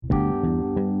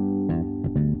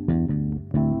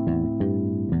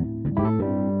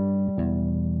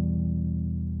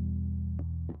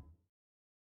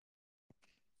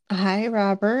Hi,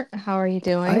 Robert. How are you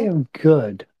I doing? am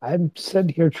good. I'm sitting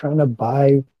here trying to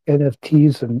buy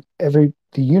NFTs and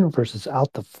the universe is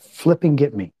out to flipping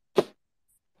get me.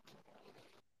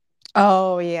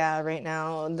 Oh yeah, right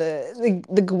now the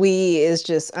GUI is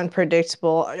just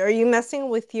unpredictable. Are you messing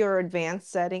with your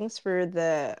advanced settings for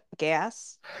the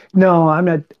gas? No, I'm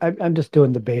not. I'm just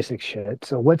doing the basic shit.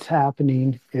 So what's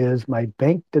happening is my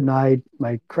bank denied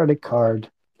my credit card,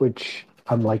 which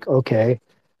I'm like, okay,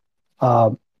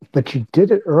 um, but you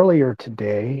did it earlier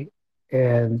today,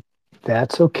 and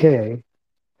that's okay.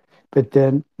 But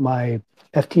then my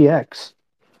FTX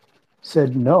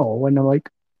said no, and I'm like,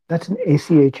 that's an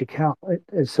ACH account,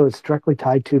 so it's directly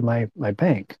tied to my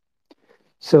bank.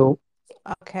 So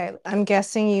Okay, I'm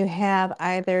guessing you have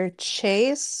either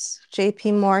Chase,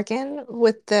 JP Morgan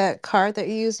with the card that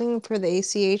you're using for the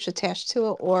ACH attached to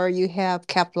it, or you have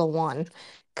Capital One.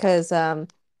 Because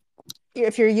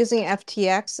if you're using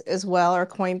FTX as well or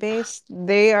Coinbase,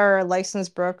 they are a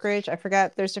licensed brokerage. I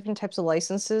forgot there's different types of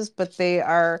licenses, but they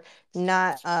are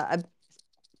not a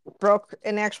broke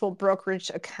an actual brokerage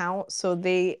account, so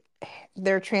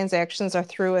their transactions are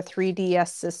through a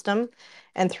 3DS system,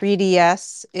 and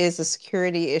 3DS is a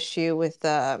security issue with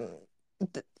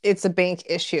it's a bank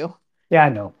issue. yeah, I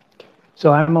know.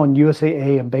 So I'm on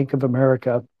USAA and Bank of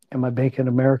America, and my Bank of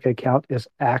America account is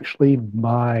actually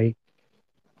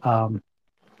um,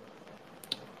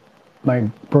 my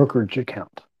brokerage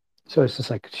account. So it's just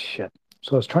like shit.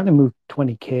 So I was trying to move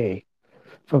 20K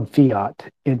from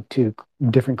fiat into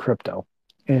different crypto.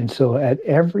 And so at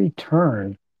every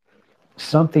turn,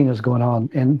 something is going on.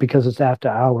 And because it's after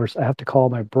hours, I have to call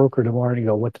my broker tomorrow and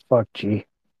go, what the fuck, G?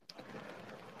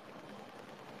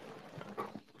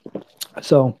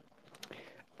 So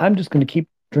I'm just going to keep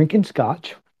drinking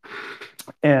scotch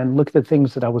and look at the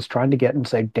things that I was trying to get and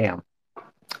say, damn,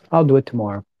 I'll do it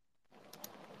tomorrow.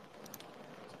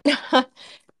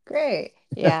 Great.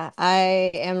 Yeah,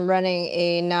 I am running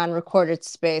a non-recorded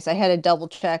space. I had to double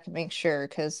check and make sure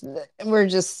because we're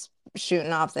just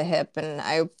shooting off the hip, and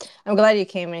I'm glad you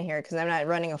came in here because I'm not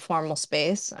running a formal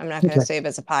space. I'm not going to Okay. save it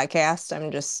as a podcast.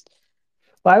 I'm just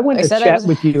Well, I I wanted to said I chat was.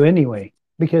 with you anyway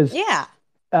because Yeah.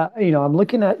 I'm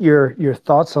looking at your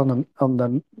thoughts on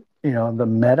the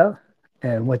meta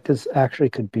and what this actually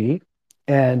could be,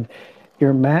 and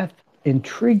your math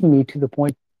intrigued me to the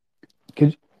point.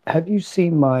 Could have you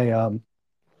seen my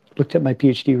looked at my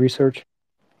PhD research?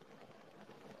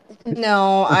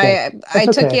 No, Okay, I that's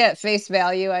took you okay. at face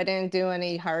value. I didn't do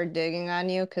any hard digging on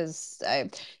you because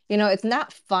it's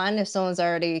not fun if someone's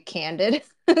already candid.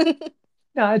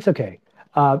 No, it's okay.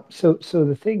 So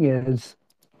the thing is,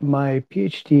 my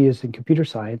PhD is in computer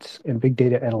science and big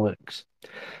data analytics.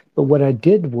 But what I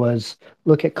did was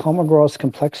look at Kolmogorov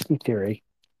complexity theory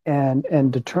and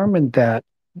determined that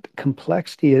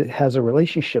complexity has a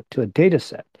relationship to a data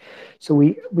set. So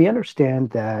we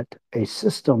understand that a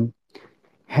system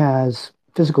has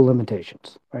physical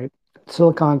limitations, right?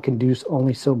 Silicon can do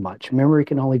only so much. Memory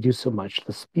can only do so much.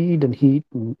 The speed and heat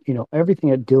and everything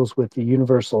that deals with the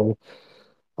universal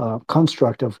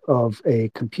construct of a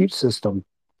compute system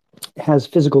has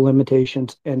physical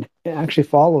limitations and it actually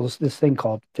follows this thing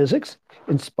called physics,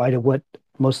 in spite of what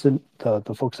most of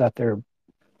the folks out there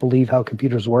believe how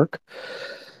computers work.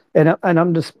 And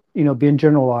I'm just being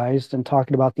generalized and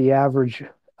talking about the average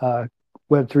uh,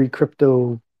 Web3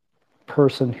 crypto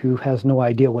person who has no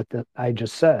idea what I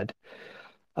just said.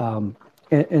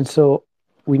 And so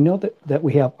we know that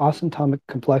we have asymptotic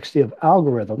complexity of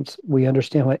algorithms. We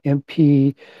understand what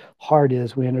NP hard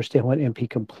is. We understand what NP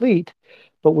complete,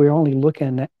 but we're only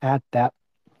looking at that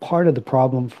part of the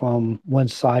problem from one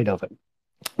side of it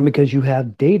because you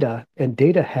have data and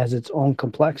data has its own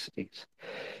complexities.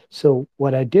 So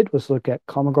what I did was look at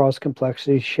Kolmogorov's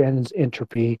complexity, Shannon's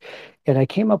entropy, and I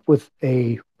came up with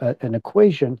an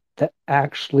equation that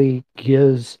actually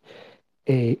gives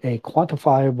a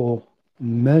quantifiable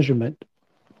measurement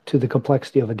to the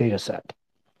complexity of a data set.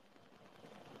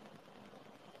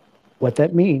 What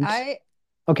that means, I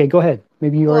okay, go ahead.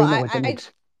 Maybe you well, already know what that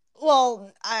means.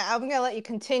 I'm gonna let you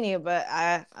continue, but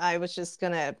I was just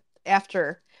gonna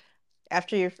after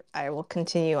I will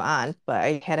continue on, but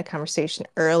I had a conversation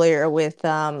earlier with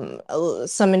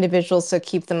some individuals to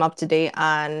keep them up to date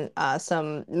on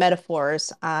some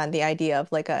metaphors on the idea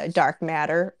of like a dark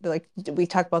matter. Like we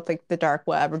talk about like the dark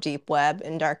web or deep web,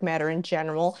 and dark matter in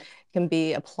general can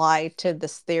be applied to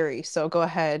this theory. So go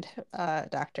ahead,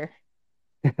 doctor.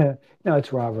 No,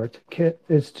 it's Robert.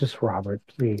 It's just Robert,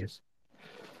 please.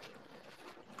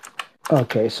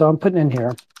 Okay, so I'm putting in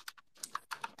here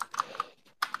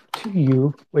to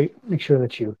you. Wait, make sure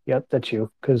that's you. Yep, that's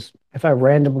you. Because if I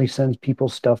randomly send people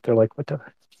stuff, they're like, what the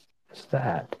is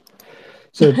that?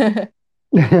 So,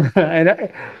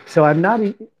 and so I'm not,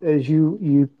 as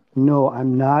you know,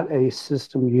 I'm not a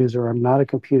system user. I'm not a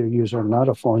computer user. I'm not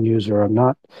a phone user.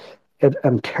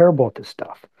 I'm terrible at this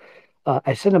stuff.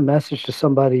 I sent a message to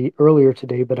somebody earlier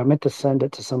today, but I meant to send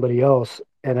it to somebody else.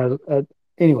 And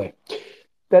anyway,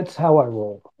 that's how I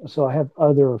roll. So I have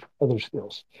other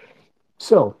skills.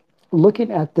 So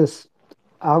looking at this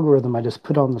algorithm I just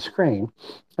put on the screen,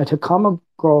 I took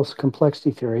Kolmogor's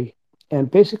complexity theory, and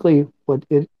basically what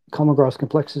Kolmogor's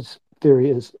complexity theory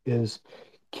is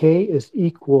k is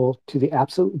equal to the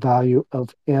absolute value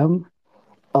of m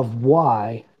of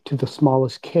y to the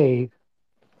smallest k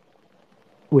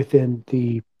within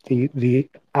the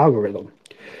algorithm.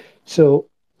 So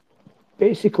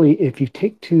basically, if you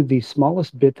take to the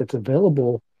smallest bit that's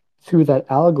available through that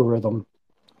algorithm,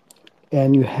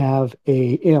 and you have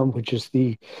a m, which is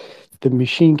the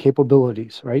machine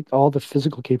capabilities, right? All the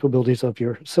physical capabilities of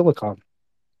your silicon,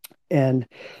 and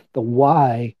the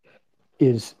y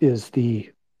is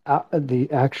the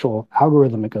actual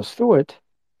algorithm that goes through it.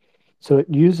 So it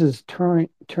uses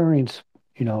Turing's,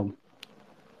 you know,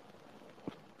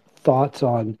 thoughts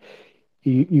on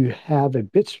you have a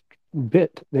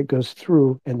bit that goes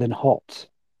through and then halts.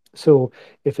 So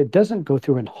if it doesn't go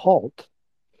through and halt,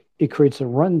 it creates a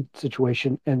run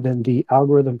situation, and then the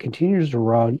algorithm continues to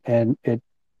run, and it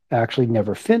actually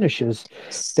never finishes.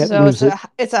 That So moves it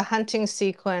it's a hunting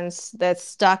sequence that's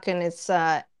stuck in its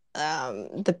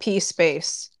the P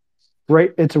space.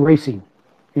 right. It's racing,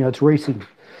 it's racing.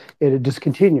 It just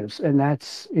continues, and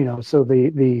that's so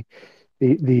the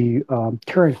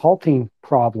current halting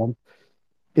problem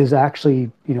is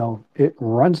actually it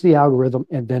runs the algorithm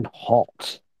and then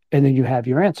halts, and then you have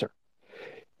your answer.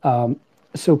 Um,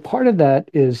 so part of that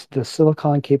is the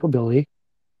silicon capability.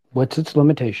 What's its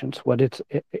limitations? What it's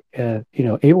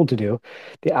able to do?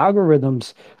 The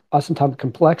algorithms asymptotic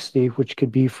complexity, which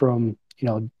could be from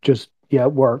just yeah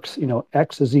it works.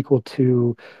 X is equal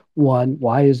to 1,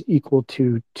 Y is equal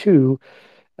to 2,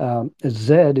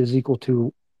 Z is equal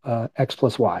to X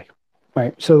plus Y,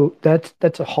 right? So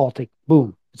that's a halting.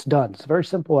 Boom, it's done. It's a very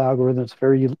simple algorithm. It's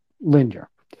very linear.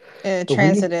 But when you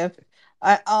Transitive.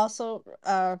 I also,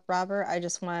 Robert, I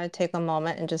just want to take a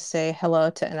moment and just say hello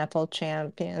to NFL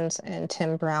champions and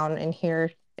Tim Brown in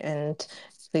here, and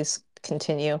please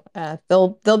continue.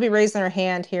 They'll be raising their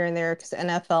hand here and there because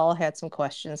NFL had some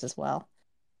questions as well.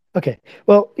 Okay.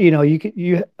 Well,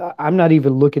 I'm not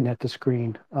even looking at the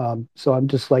screen. So I'm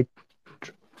just like,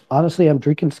 honestly, I'm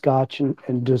drinking scotch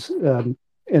and just in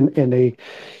a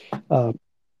uh,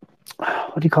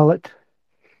 what do you call it?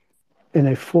 In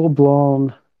a full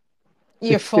blown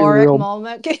Euphoric ethereal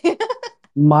moment.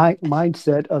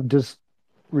 mindset of just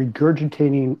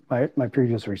regurgitating my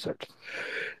previous research.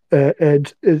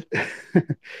 And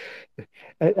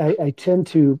I tend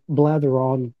to blather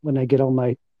on when I get on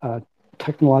my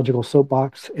technological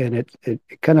soapbox, and it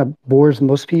kind of bores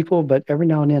most people. But every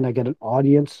now and then, I get an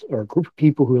audience or a group of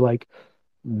people who are like,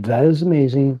 "That is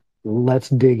amazing. Let's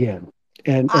dig in."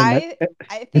 And I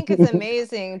I think it's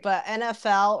amazing, but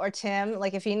NFL or Tim,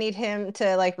 like if you need him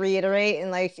to like reiterate and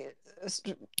like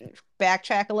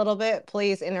backtrack a little bit,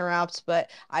 please interrupt. But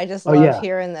I just oh love yeah,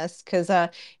 hearing this because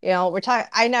we're talking.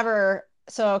 I never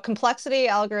so complexity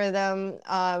algorithm.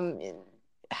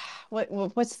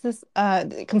 What's this?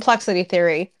 Complexity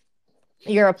theory.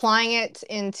 You're applying it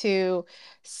into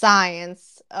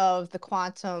science of the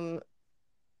quantum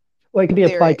well, it can be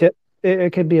applied theory. to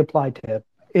it can be applied to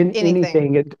in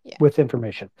Anything. anything Yeah. with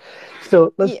information.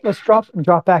 So let's Yeah. let's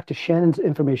drop back to Shannon's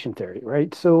information theory,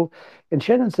 right? So in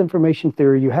Shannon's information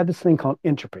theory, you have this thing called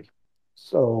entropy.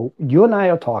 So you and I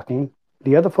are talking,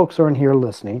 the other folks are in here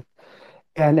listening,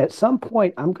 and at some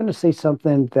point, I'm going to say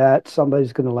something that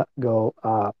somebody's going to let go.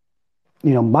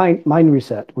 Mind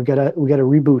reset. We got to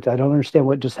reboot. I don't understand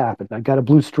what just happened. I got a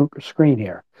blue screen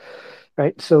here,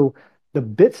 right? So the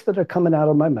bits that are coming out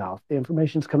of my mouth, the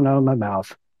information's coming out of my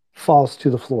mouth, falls to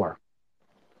the floor.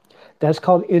 That's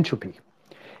called entropy.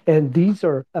 And these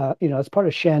are, it's part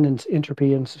of Shannon's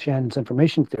entropy and Shannon's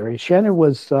information theory. Shannon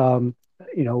was, you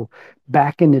know,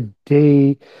 back in the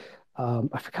day,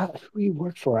 I forgot who he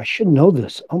worked for. I should know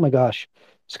this. Oh my gosh,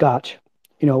 Scotch.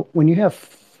 When you have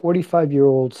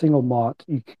 45-year-old single malt,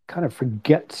 you kind of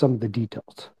forget some of the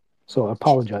details. So I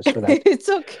apologize for that. It's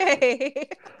okay.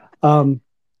 Um,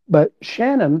 but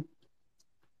Shannon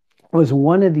was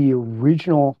one of the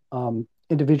original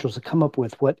individuals to come up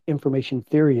with what information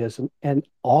theory is. And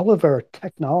all of our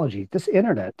technology, this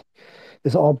internet,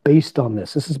 is all based on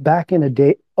this. This is back in a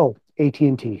day. Oh,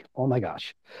 AT&T. Oh my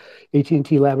gosh.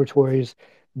 AT&T Laboratories,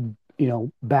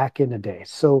 back in the day.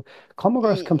 So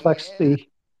Kolmogor's Yeah. complexity.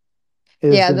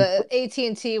 is Yeah, in the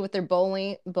AT&T with their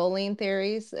bowling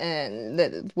theories and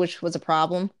that which was a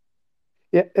problem.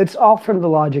 it's all from the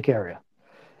logic era.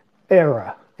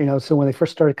 So when they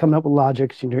first started coming up with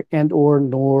logics, and or,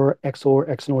 nor, XOR,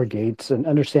 XNOR gates, and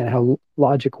understand how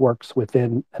logic works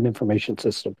within an information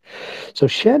system. So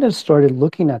Shannon started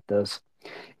looking at this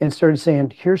and started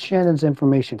saying, here's Shannon's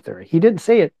information theory. He didn't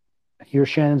say it, here's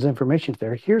Shannon's information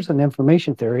theory. Here's an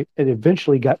information theory. It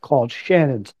eventually got called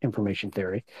Shannon's information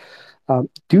theory.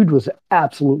 Dude was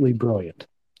absolutely brilliant.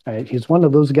 Right? He's one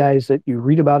of those guys that you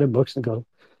read about in books and go,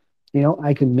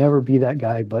 I can never be that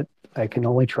guy, but I can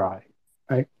only try.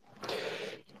 Right?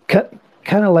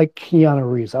 Kind of like Keanu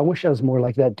Reeves. I wish I was more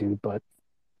like that dude, but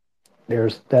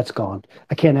that's gone.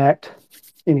 I can't act.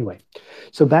 Anyway,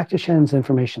 so back to Shannon's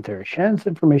information theory. Shannon's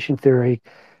information theory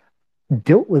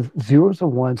dealt with zeros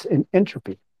and ones in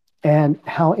entropy and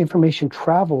how information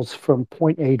travels from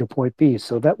point A to point B.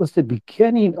 So that was the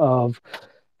beginning of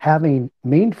having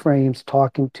mainframes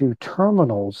talking to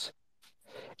terminals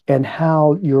and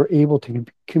how you're able to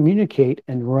communicate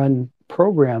and run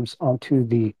programs onto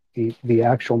the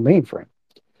actual mainframe.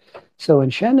 So in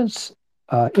Shannon's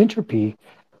entropy,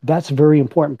 that's very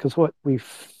important because what we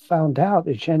found out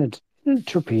is Shannon's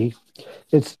entropy,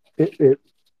 it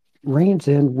reigns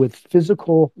in with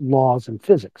physical laws and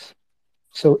physics.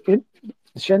 So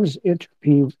Shannon's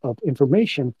entropy of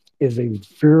information is a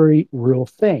very real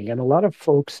thing. And a lot of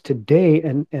folks today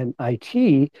in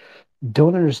IT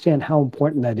don't understand how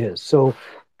important that is. So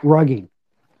rugging.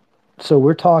 So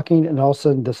we're talking, and all of a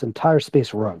sudden this entire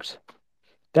space rugs.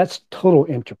 That's total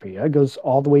entropy. That goes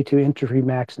all the way to entropy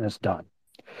max and it's done.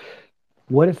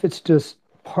 What if it's just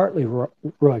partly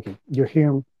rugging? You're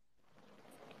hearing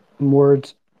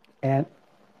words and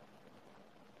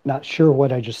not sure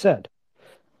what I just said.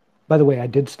 By the way, I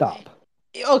did stop.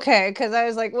 Okay, because I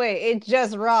was like, wait, it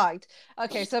just rocked.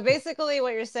 Okay, so basically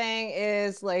what you're saying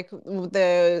is like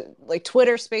the like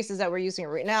Twitter spaces that we're using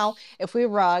right now, if we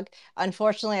rug,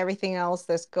 unfortunately everything else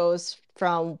this goes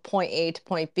from point A to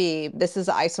point B. This is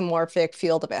an isomorphic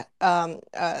field of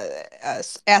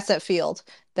asset field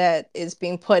that is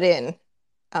being put in.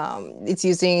 It's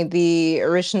using the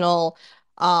original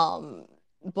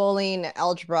Boolean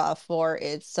algebra for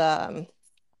its um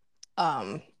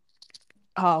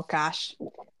oh gosh.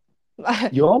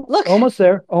 You Look, almost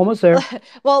there, almost there.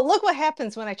 well, look what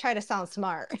happens when I try to sound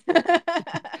smart.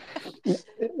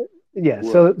 Yeah,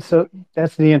 so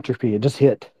that's the entropy. It just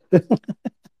hit.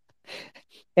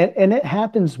 And it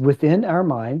happens within our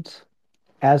minds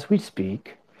as we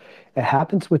speak. It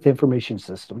happens with information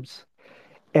systems.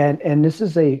 And this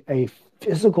is a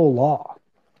physical law.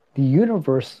 The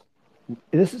universe,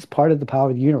 this is part of the power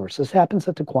of the universe. This happens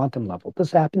at the quantum level.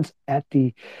 This happens at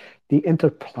the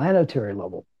interplanetary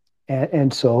level.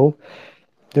 And so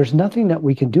there's nothing that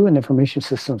we can do in information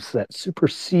systems that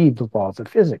supersede the laws of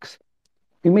physics.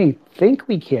 We may think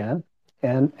we can,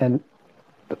 and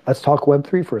let's talk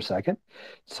Web3 for a second.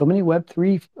 So many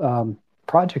Web3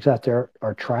 projects out there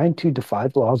are trying to defy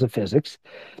the laws of physics,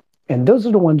 and those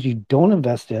are the ones you don't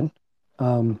invest in.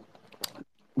 Um,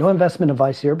 no investment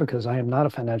advice here because I am not a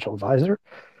financial advisor,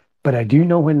 but I do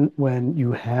know when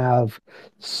you have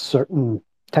certain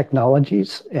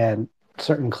technologies and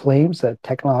certain claims that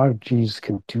technologies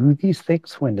can do these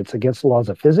things when it's against the laws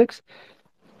of physics,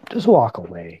 just walk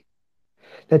away.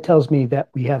 That tells me that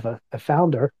we have a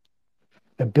founder,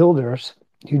 the builders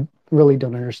who really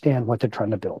don't understand what they're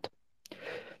trying to build.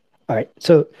 All right,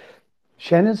 so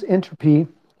Shannon's entropy,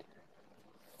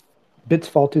 bits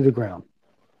fall to the ground.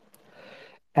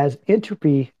 As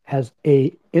entropy has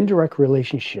a indirect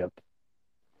relationship,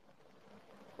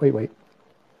 wait,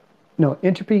 no,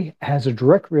 entropy has a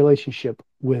direct relationship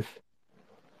with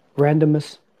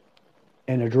randomness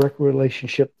and a direct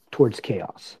relationship towards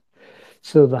chaos.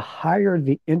 So the higher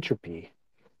the entropy,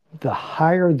 the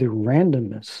higher the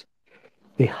randomness,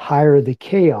 the higher the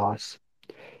chaos,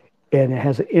 and it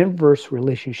has an inverse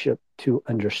relationship to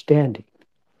understanding.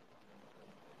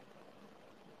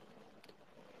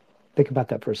 Think about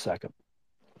that for a second.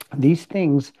 These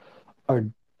things are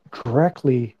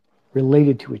directly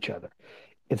related to each other.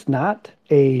 It's not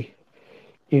a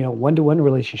one-to-one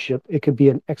relationship. It could be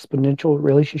an exponential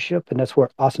relationship, and that's where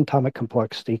asymptotic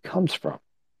complexity comes from.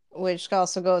 Which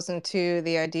also goes into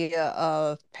the idea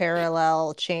of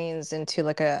parallel chains into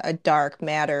like a dark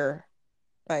matter,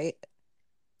 right?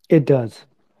 It does.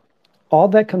 All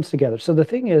that comes together. So the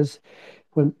thing is,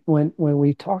 when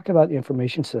we talk about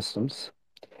information systems,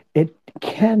 it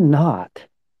cannot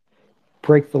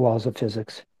break the laws of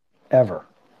physics ever.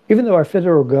 Even though our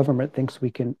federal government thinks we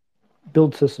can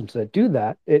build systems that do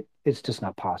that, it's just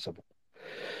not possible.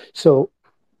 So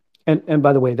And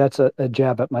by the way, that's a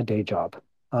jab at my day job.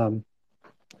 Um,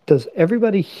 does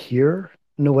everybody here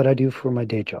know what I do for my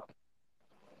day job?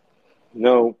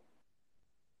 No,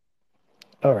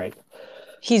 All right.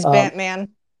 He's Um,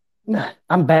 Batman.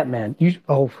 I'm Batman. You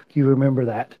remember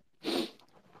that?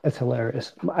 That's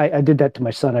hilarious. I did that to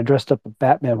my son. I dressed up as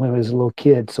Batman when I was a little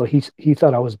kid, so he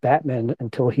thought I was Batman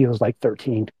until he was like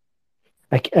 13.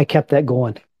 I kept that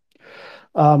going.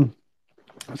 Um,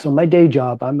 so my day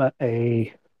job, I'm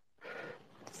a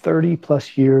 30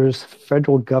 plus years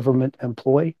federal government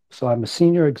employee. So I'm a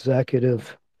senior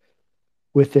executive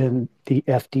within the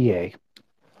FDA.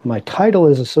 My title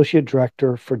is Associate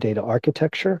Director for Data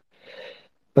Architecture,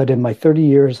 but in my 30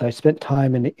 years, I spent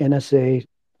time in the NSA,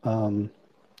 um,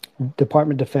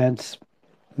 Department of Defense,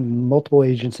 multiple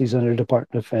agencies under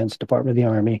Department of Defense, Department of the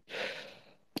Army.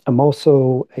 I'm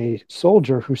also a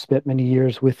soldier who spent many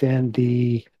years within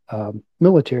the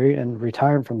military and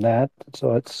retired from that.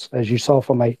 So it's, as you saw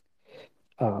from my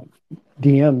uh,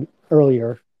 DM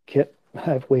earlier, Kit,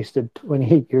 I've wasted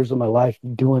 28 years of my life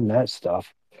doing that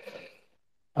stuff.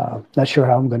 Not sure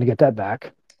how I'm going to get that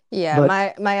back, Yeah,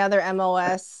 but my other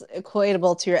MOS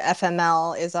equatable to your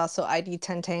FML is also ID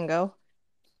 10 Tango.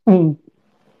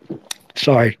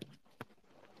 sorry.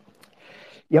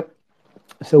 Yep.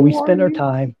 So we who are spend our you?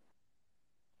 time.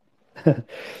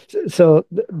 So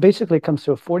basically, it comes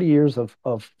to 40 years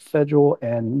of federal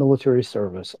and military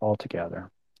service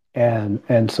altogether.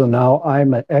 And so now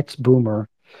I'm an ex-boomer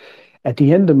at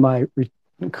the end of my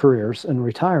careers and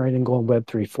retiring and going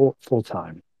Web3 full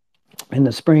time. In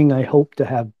the spring, I hope to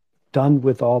have done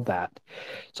with all that.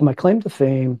 So my claim to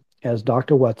fame as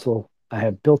Dr. Wetzel, I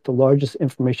have built the largest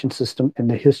information system in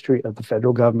the history of the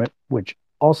federal government, which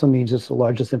also means it's the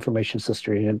largest information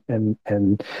system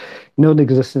and known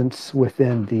existence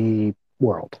within the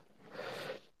world.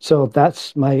 So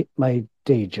that's my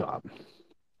day job.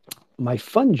 My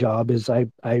fun job is I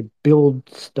build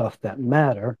stuff that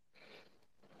matter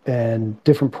and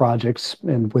different projects.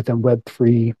 And within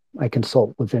Web3, I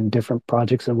consult within different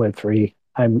projects in Web3.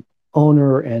 I'm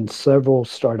owner and several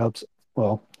startups,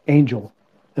 well, angel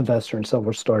investor in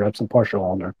several startups and partial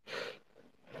owner.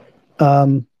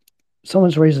 Um,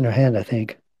 Someone's raising their hand, I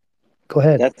think. Go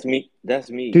ahead. That's me. That's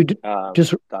me. Dude,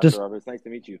 just Dr. just Roberts, nice to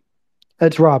meet you.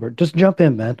 that's Robert. Just jump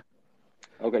in, man.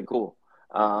 Okay, cool.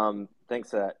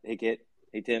 Thanks for that. Hey, Kit.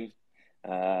 Hey, Tim.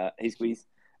 Hey, Squeeze.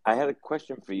 I had a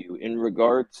question for you in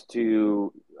regards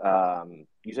to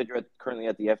you said you're currently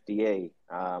at the FDA.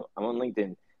 I'm on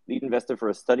LinkedIn, lead investor for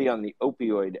a study on the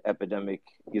opioid epidemic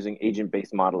using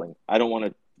agent-based modeling. I don't want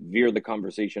to veer the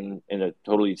conversation in a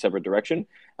totally separate direction,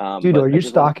 Dude, are but I you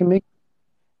just want to. stalking me?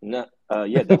 No,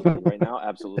 yeah, definitely. Right now,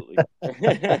 absolutely.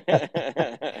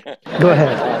 Go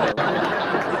ahead. um,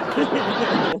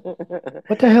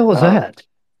 What the hell is um, that?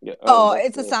 yeah, oh, Oh,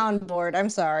 that's it's a soundboard. I'm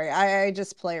sorry. I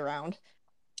just play around.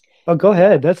 Oh, go yeah.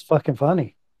 ahead. That's fucking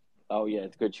funny. Oh, yeah,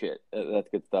 it's good shit. That's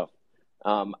good stuff.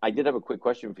 I did have a quick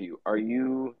question for you. Are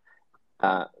you?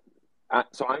 Uh,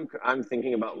 so I'm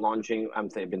thinking about launching.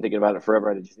 I've been thinking about it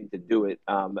forever. I just need to do it.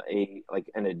 A like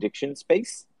an addiction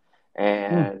space, Hmm.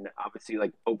 and obviously,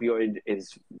 like opioid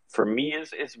is for me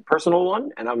is a personal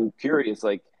one, and I'm curious.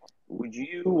 Like, would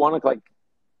you want to like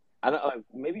I don't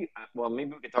maybe well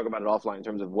maybe we could talk about it offline in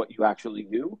terms of what you actually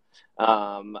do.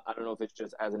 I don't know if it's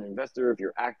just as an investor, if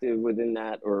you're active within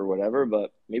that or whatever,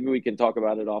 but maybe we can talk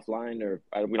about it offline, or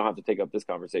we don't have to take up this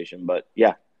conversation. But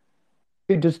yeah,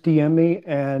 You just DM me,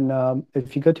 and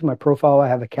if you go to my profile, I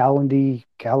have a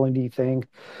Calendly thing,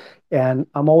 and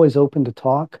I'm always open to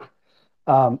talk.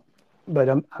 Um, but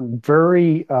I'm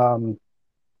very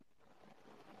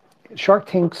Shark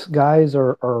Tank's guys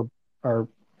are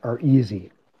are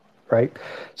easy, right?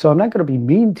 So I'm not going to be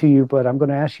mean to you, but I'm going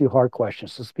to ask you hard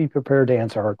questions. Just be prepared to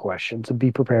answer hard questions and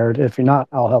be prepared. If you're not,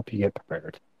 I'll help you get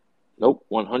prepared. nope,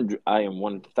 100. I am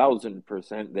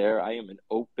 1,000% there. I am an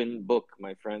open book,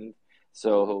 my friend.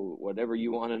 So whatever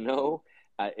you want to know,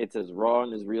 it's as raw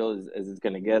and as real as it's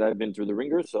going to get. I've been through the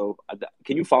ringer. So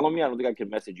can you follow me? I don't think I can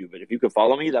message you, but if you could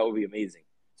follow me, that would be amazing.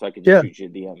 So I can just Yeah, shoot you a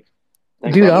DM.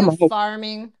 Thanks, dude, Are brother. you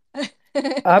farming?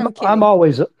 I'm I'm kidding.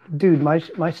 always, dude,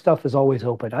 my stuff is always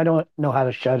open. I don't know how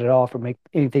to shut it off or make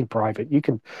anything private. You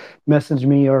can message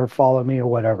me or follow me or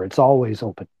whatever. It's always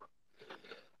open.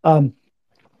 Um,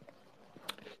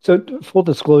 so full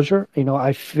disclosure,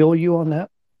 I feel you on that.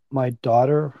 My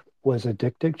daughter was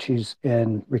addicted. She's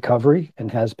in recovery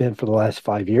and has been for the last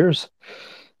 5 years.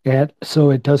 And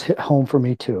so it does hit home for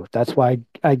me too. That's why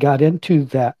I got into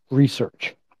that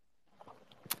research.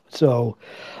 So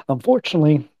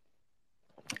unfortunately,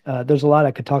 there's a lot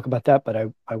I could talk about that, but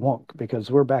I won't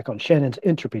because we're back on Shannon's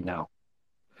entropy now.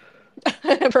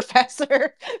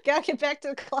 Professor. Gotta get back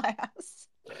to class.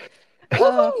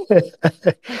 Uh,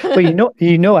 Well,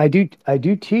 I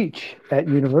do teach at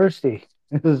university,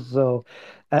 so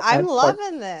I'm part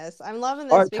loving this. I'm loving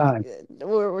this. part time.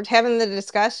 We're having the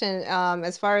discussion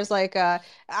as far as like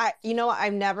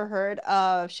I've never heard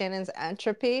of Shannon's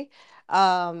entropy.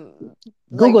 Um,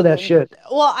 like Google that shit.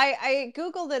 well, I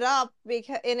Googled it up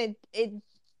because and it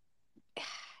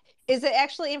is it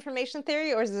actually information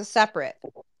theory or is it separate?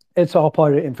 It's all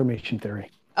part of information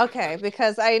theory. Okay,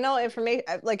 because I know information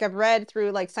like I've read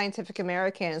through like Scientific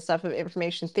American and stuff of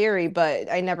information theory,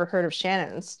 but I never heard of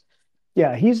Shannon's.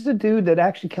 Yeah, he's the dude that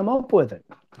actually come up with it.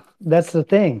 That's the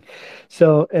thing.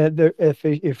 So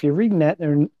if you're reading that,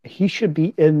 there he should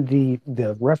be in the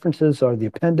references or the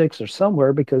appendix or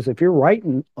somewhere because if you're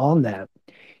writing on that,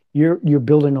 you're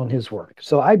building on his work.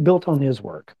 So I built on his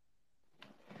work,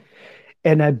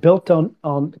 and I built on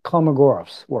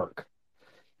Kolmogorov's work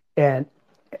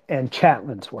and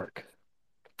Chatlin's work.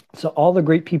 So all the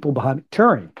great people behind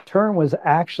Turing. Turing was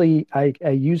actually I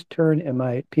used Turing in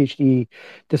my PhD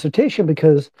dissertation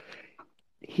because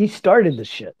he started the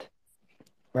shit,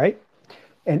 right?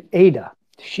 And Ada,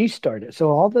 she started.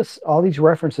 So all these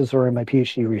references are in my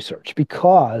PhD research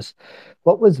because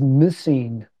what was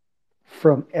missing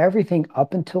from everything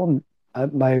up until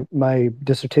my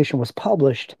dissertation was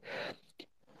published,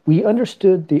 we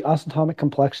understood the atomic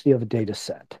complexity of a data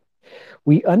set.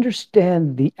 We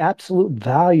understand the absolute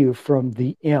value from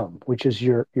the M, which is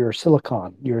your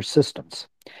silicon, your systems.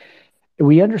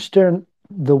 We understand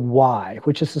the Y,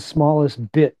 which is the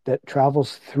smallest bit that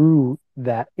travels through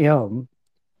that M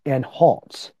and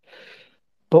halts.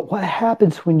 But what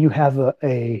happens when you have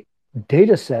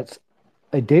data set,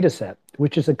 a data set,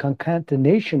 which is a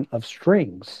concatenation of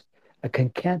strings, a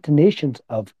concatenation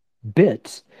of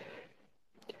bits?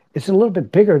 It's a little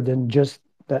bit bigger than just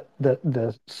that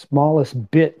the smallest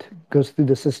bit goes through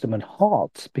the system and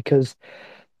halts because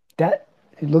that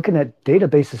looking at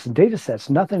databases and data sets,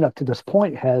 nothing up to this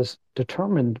point has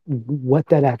determined what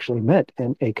that actually meant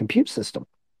in a compute system.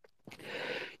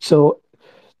 So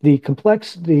the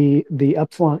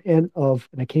epsilon n of,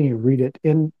 and I can't even read it,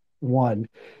 in one,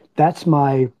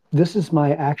 this is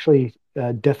my actually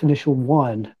definition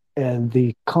one, and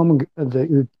the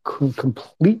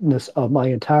completeness of my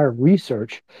entire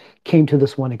research came to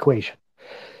this one equation.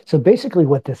 So basically,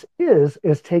 what this is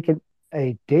taking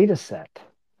a data set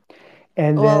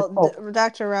and then, Well,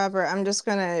 Dr. Robert, I'm just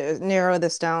going to narrow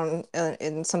this down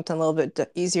in something a little bit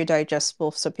easier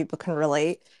digestible so people can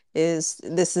relate. Is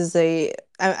this is a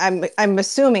I'm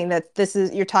assuming that this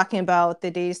is you're talking about the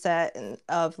data set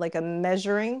of like a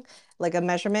measuring, like a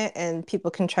measurement, and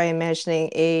people can try imagining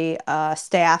a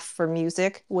staff for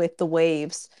music with the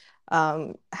waves,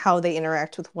 how they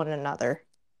interact with one another.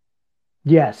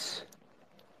 yes,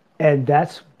 and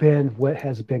that's been what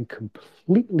has been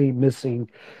completely missing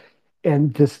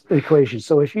in this equation.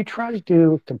 So if you try to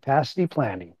do capacity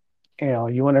planning,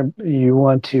 you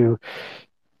want to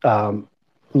um,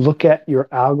 look at your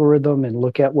algorithm and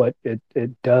look at what it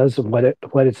does and what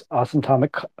its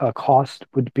asymptotic cost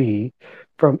would be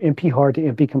from NP hard to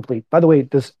NP complete. By the way,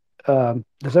 does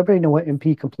everybody know what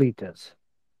NP complete is?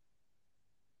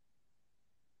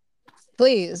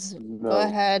 Please go No,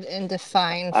 ahead and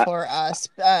define I, for us.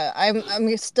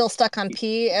 I'm still stuck on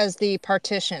P as the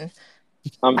partition.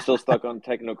 I'm still stuck on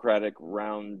technocratic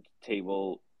round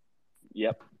table.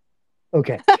 Yep.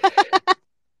 Okay,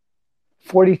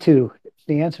 42.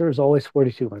 The answer is always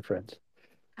 42, my friends.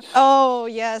 Oh,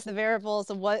 yes, the variables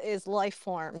of what is life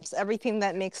forms. Everything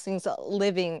that makes things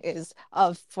living is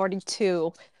of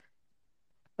 42.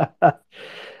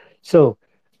 So,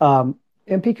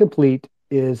 NP complete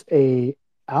is a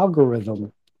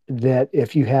algorithm that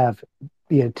if you have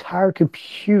the entire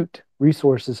compute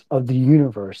resources of the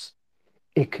universe,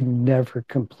 it can never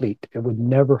complete. It would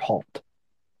never halt.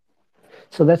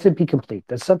 So that's NP complete.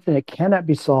 That's something that cannot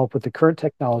be solved with the current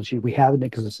technology we have in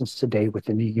existence today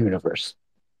within the universe.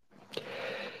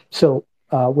 So,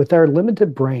 with our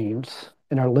limited brains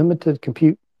and our limited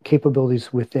compute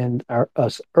capabilities within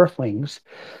us Earthlings,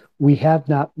 we have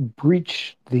not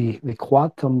breached the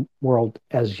quantum world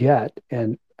as yet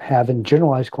and having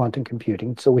generalized quantum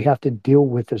computing. So we have to deal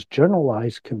with this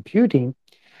generalized computing.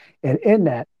 And in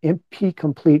that, NP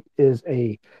complete is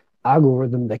a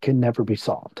algorithm that can never be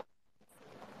solved.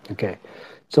 Okay.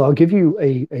 So I'll give you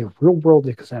a real world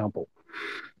example.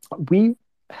 We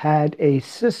had a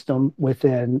system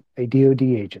within a DoD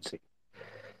agency.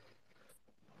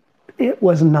 It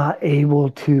was not able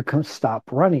to stop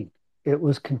running. It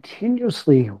was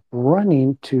continuously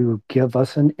running to give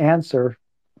us an answer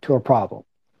to a problem.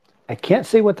 I can't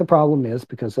say what the problem is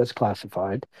because that's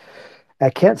classified. I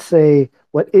can't say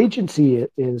what agency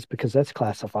it is because that's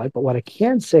classified, but what I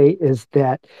can say is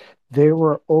that there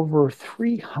were over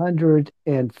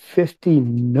 350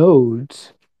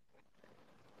 nodes,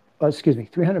 excuse me,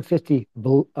 350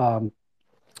 um,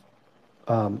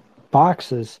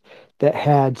 boxes that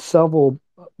had several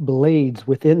blades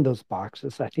within those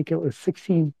boxes. I think it was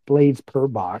 16 blades per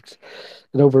box,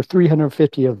 and over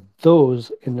 350 of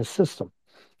those in the system.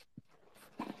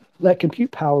 That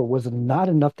compute power was not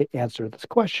enough to answer this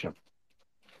question.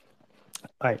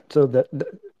 All right, so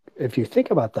if you think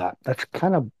about that, that's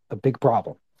kind of a big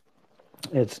problem.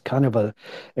 It's kind of a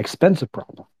expensive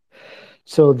problem.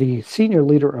 So the senior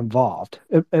leader involved,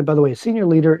 and by the way, a senior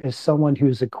leader is someone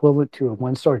who's equivalent to a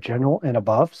one-star general and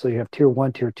above. So you have tier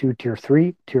one, tier two, tier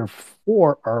three, tier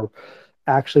four are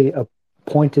actually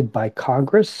appointed by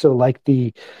Congress. So like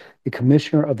the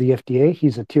commissioner of the FDA,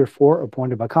 he's a tier four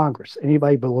appointed by Congress.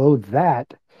 Anybody below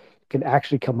that can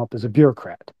actually come up as a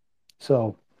bureaucrat.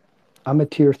 So I'm a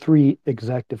tier three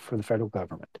executive for the federal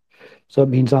government. So it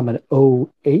means I'm an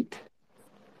O8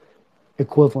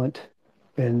 equivalent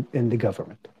in the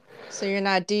government. So you're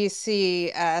not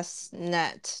DCS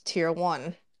net tier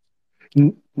one.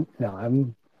 No,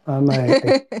 I'm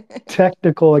a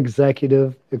technical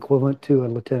executive equivalent to a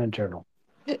lieutenant general.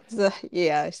 So,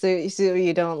 yeah, so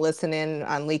you don't listen in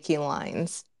on leaky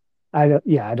lines. I don't,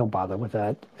 yeah, I don't bother with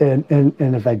that. And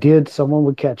if I did, someone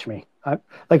would catch me.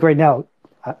 Like right now,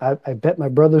 I bet my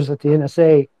brothers at the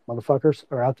NSA, motherfuckers,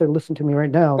 are out there listening to me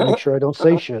right now. Make sure I don't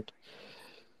say shit.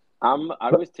 I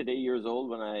But was today years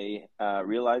old when I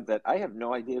realized that I have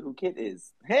no idea who Kit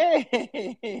is. Hey,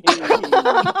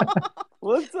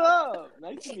 what's up?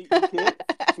 Nice to meet you, Kit.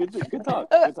 Good talk.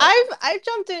 Good talk. I've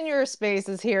jumped in your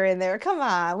spaces here and there. Come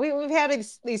on, we've had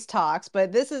these talks,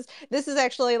 but this is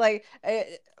actually like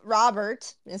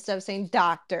Robert instead of saying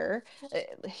doctor.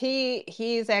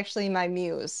 He's actually my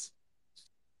muse.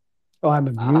 oh, I'm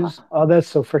amused. Oh, that's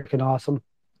so freaking awesome.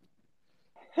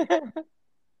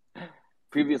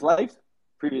 Previous life,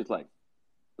 previous life.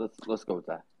 Let's go with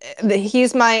that.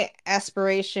 He's my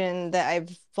aspiration that I've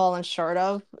fallen short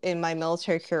of in my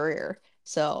military career.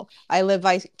 So I live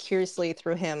vicariously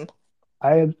through him.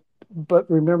 I, but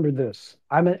remember this: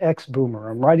 I'm an ex-boomer.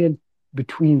 I'm right in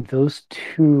between those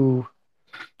two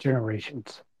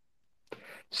generations.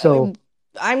 So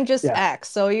I'm just yeah, X,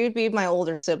 so you'd be my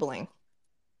older sibling.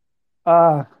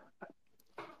 uh,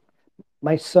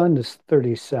 my son is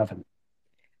 37.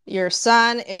 Your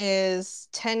son is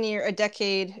a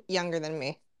decade younger than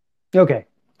me. Okay,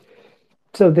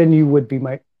 so then you would be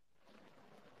my,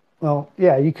 well,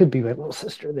 yeah, you could be my little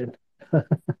sister then.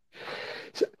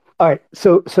 So, all right,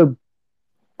 so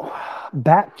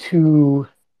back to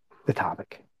the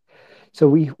topic. So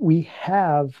we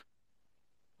have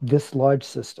this large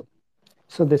system.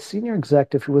 So the senior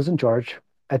executive who was in charge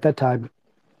at that time,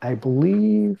 I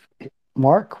believe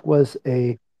Mark was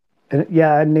a, and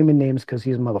yeah, I'm naming names because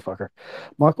he's a motherfucker.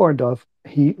 Mark Orndorff,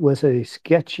 he was a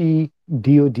sketchy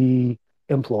DOD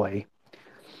employee,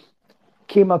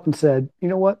 came up and said, you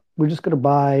know what, we're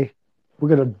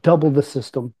going to double the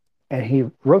system. And he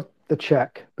wrote the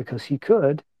check because he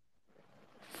could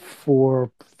for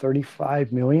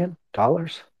 $35 million. And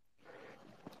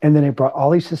then they brought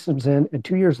all these systems in, and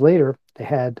 2 years later, they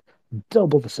had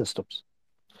double the systems.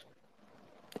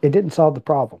 It didn't solve the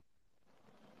problem.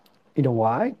 You know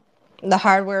why? The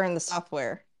hardware and the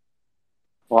software.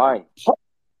 Why?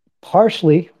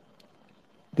 Partially,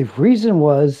 the reason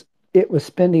was it was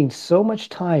spending so much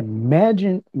time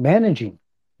managing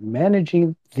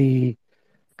the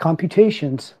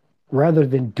computations rather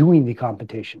than doing the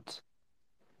computations.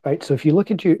 Right. So if you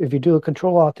do a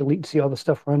control alt delete and see all the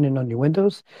stuff running on your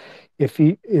Windows, if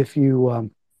you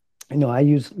I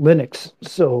use Linux.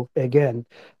 So again,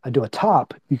 I do a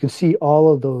top, you can see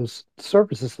all of those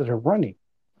services that are running.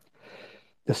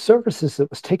 The services that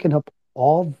was taking up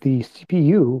all the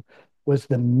CPU was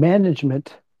the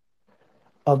management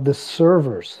of the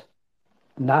servers,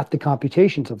 not the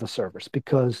computations of the servers,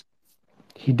 because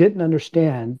he didn't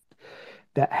understand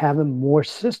that having more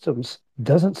systems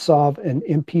doesn't solve an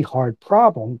MP hard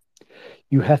problem.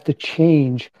 You have to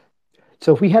change.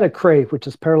 So if we had a Cray, which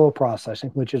is parallel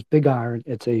processing, which is big iron,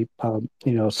 it's a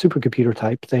supercomputer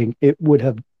type thing, it would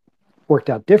have worked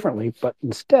out differently. But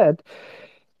instead,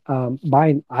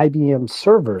 buying IBM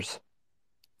servers,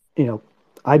 you know,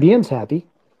 IBM's happy.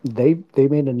 They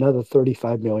made another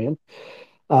 35 million,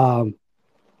 um,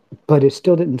 but it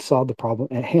still didn't solve the problem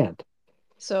at hand.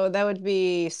 So that would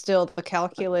be still the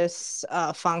calculus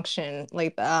function,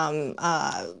 like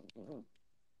a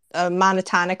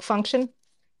monotonic function.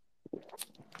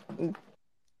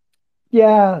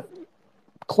 Yeah,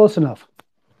 close enough.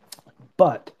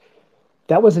 But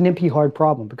that was an NP hard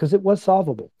problem because it was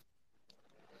solvable,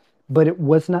 but it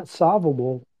was not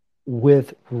solvable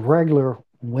with regular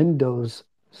Windows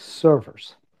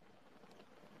servers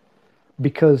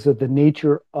because of the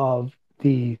nature of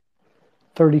the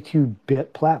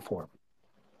 32-bit platform.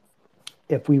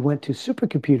 If we went to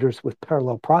supercomputers with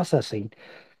parallel processing,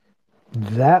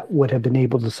 that would have been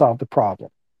able to solve the problem.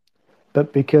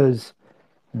 But because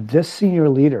this senior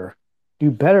leader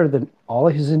knew better than all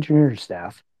of his engineering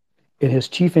staff and his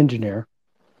chief engineer,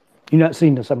 you're not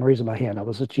seeing this, I'm raising my hand, I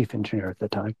was a chief engineer at the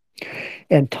time,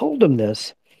 and told him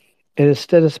this. And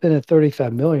instead of spending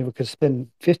 35 million, we could spend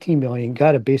 15 million,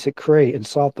 got a basic crate and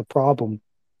solved the problem.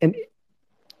 And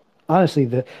honestly,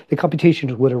 the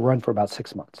computations would have run for about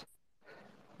 6 months,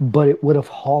 but it would have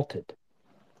halted.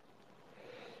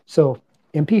 So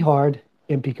MP hard,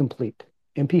 MP complete.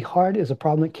 MP hard is a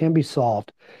problem that can be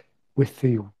solved with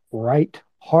the right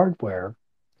hardware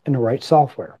and the right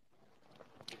software.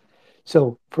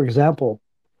 So, for example,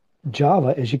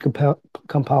 Java, as you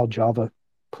compile Java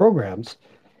programs,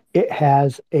 it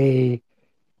has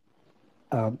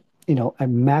um, a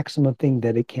maximum thing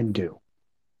that it can do.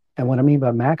 And what I mean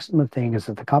by maximum thing is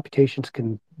that the computations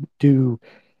can do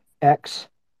X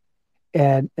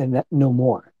and that, no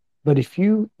more. But if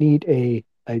you need a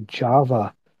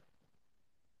Java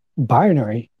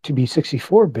binary to be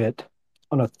 64-bit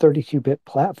on a 32-bit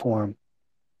platform,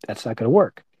 that's not going to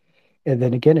work. And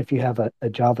then again, if you have a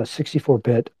Java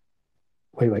 64-bit,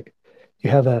 wait, you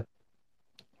have a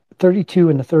 32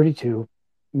 and a 32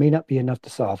 may not be enough to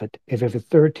solve it. If you have a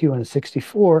 32 and a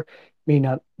 64, may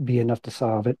not be enough to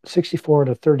solve it. 64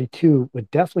 to 32 would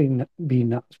definitely be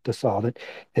enough to solve it.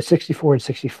 At 64 and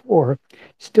 64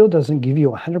 still doesn't give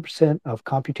you 100% of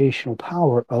computational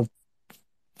power of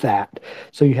that.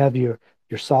 So you have your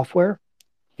software,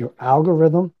 your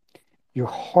algorithm, your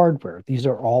hardware. These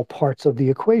are all parts of the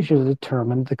equation to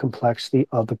determine the complexity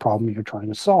of the problem you're trying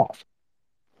to solve.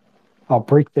 I'll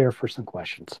break there for some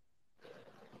questions.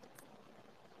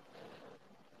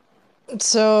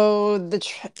 So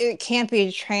it can't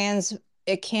be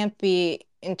it can't be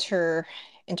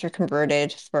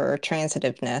interconverted for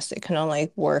transitiveness. It can only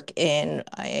work in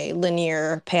a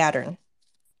linear pattern.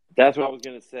 That's what I was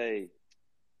gonna say.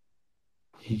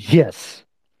 Yes.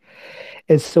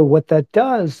 And so what that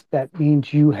does, that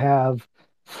means you have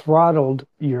throttled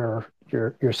your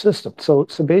system. So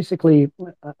basically,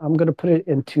 I'm going to put it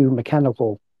into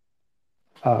mechanical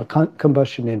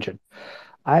combustion engine.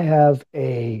 I have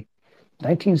a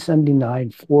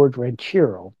 1979 Ford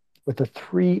Ranchero with a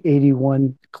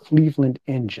 381 Cleveland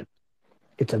engine.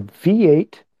 It's a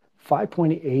V8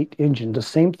 5.8 engine, the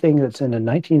same thing that's in a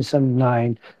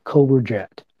 1979 Cobra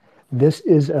Jet. This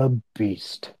is a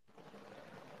beast,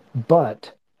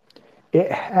 but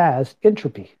it has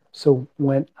entropy. So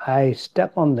when I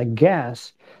step on the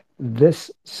gas, this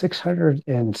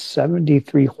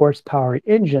 673 horsepower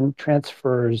engine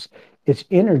transfers its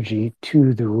energy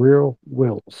to the rear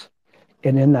wheels.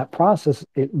 And in that process,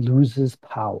 it loses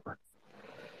power.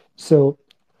 So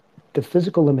the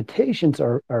physical limitations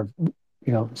are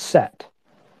set.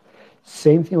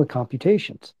 Same thing with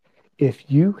computations.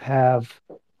 If you have,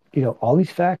 all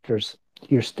these factors,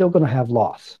 you're still going to have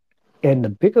loss. And the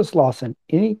biggest loss in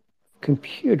any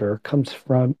computer comes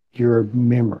from your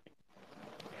memory.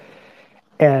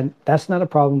 And that's not a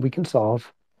problem we can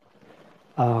solve.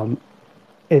 Um,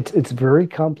 it's very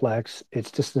complex.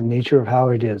 It's just the nature of how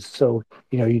it is. So,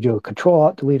 you do a control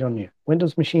alt delete on your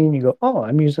Windows machine, you go, oh,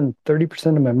 I'm using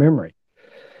 30% of my memory.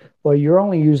 Well, you're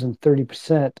only using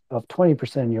 30% of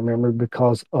 20% of your memory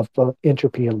because of the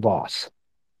entropy and loss.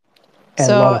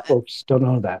 And a lot So of folks don't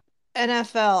know that.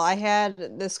 NFL, I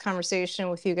had this conversation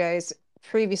with you guys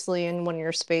previously in one of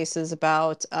your spaces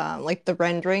about like the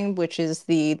rendering, which is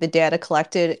the data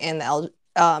collected and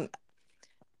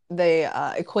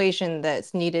the equation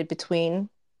that's needed between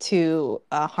to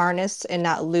harness and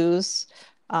not lose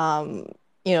um,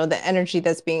 the energy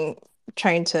that's being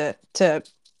trying to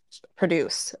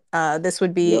produce. This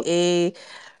would be Yep. a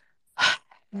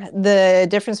the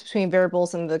difference between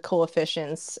variables and the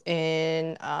coefficients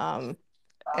in a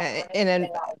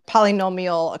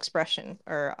polynomial expression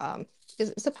or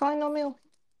is it polynomial?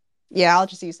 Yeah, I'll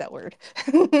just use that word.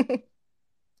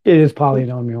 It is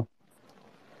polynomial.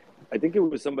 I think it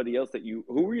was somebody else that you.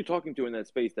 Who were you talking to in that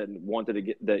space that wanted to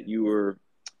get that you were?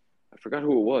 I forgot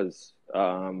who it was.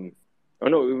 Oh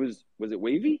no, it was it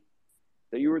Wavy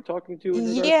that you were talking to in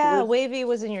regards to Yeah, this? Wavy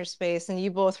was in your space, and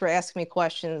you both were asking me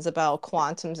questions about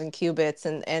quantums and qubits,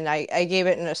 and I gave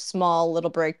it in a small little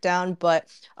breakdown. But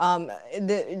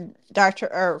the Dr.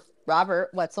 or Robert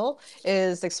Wetzel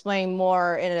is explaining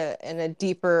more in a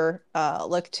deeper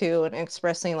look to and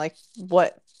expressing like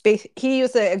what he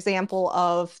used the example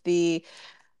of the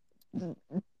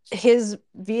his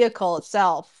vehicle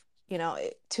itself,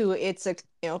 to its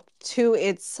to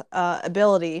its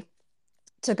ability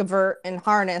to convert and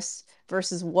harness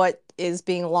versus what is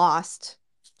being lost.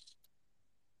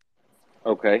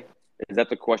 Okay. Is that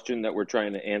the question that we're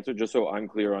trying to answer? Just so I'm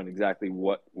clear on exactly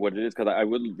what it is, because I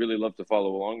would really love to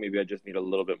follow along. Maybe I just need a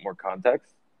little bit more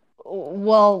context.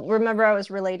 Well, remember I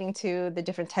was relating to the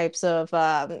different types of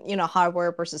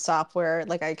hardware versus software.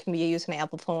 Like I can be using an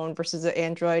Apple phone versus an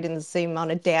Android and the same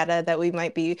amount of data that we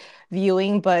might be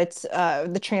viewing, but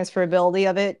the transferability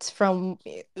of it from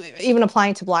even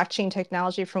applying to blockchain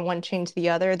technology from one chain to the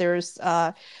other, there's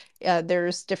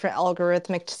different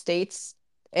algorithmic states,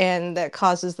 and that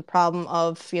causes the problem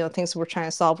of things we're trying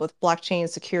to solve with blockchain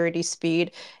security,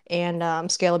 speed, and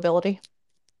scalability.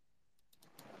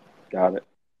 Got it.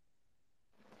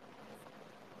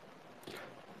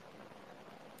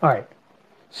 All right.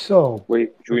 So,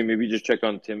 Wait, should we maybe just check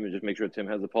on Tim and just make sure Tim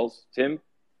has a pulse? Tim,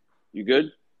 you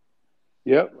good?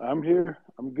 Yep, I'm here.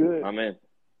 I'm good. My man.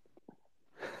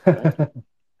 Thank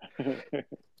you.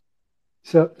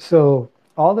 so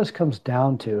all this comes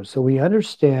down to, so we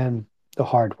understand the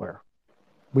hardware,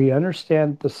 we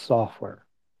understand the software,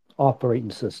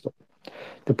 operating system,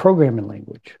 the programming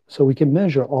language. So we can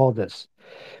measure all this.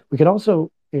 We can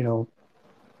also,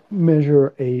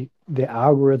 measure the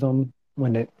algorithm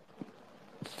when it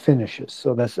finishes.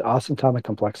 So that's the asymptotic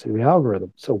complexity of the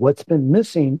algorithm. So what's been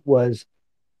missing was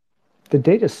the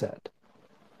data set.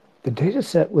 The data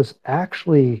set was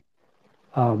actually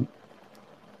um,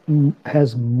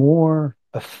 has more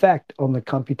effect on the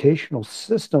computational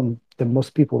system than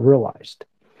most people realized.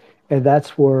 And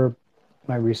that's where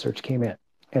my research came in.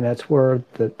 And that's where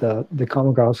the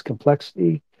common grouse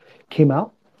complexity came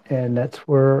out. And that's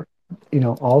where,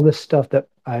 all this stuff that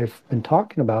I've been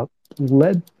talking about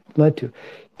led to.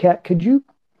 Kat, could you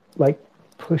like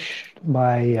push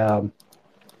my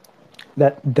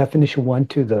that definition one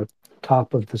to the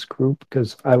top of this group?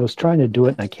 Because I was trying to do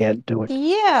it and I can't do it.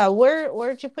 Yeah,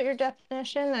 where'd you put your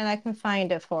definition? And I can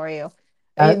find it for you.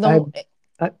 I, I,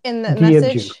 I In the DM'd you.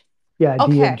 message? Yeah, I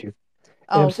Okay. DM'd you.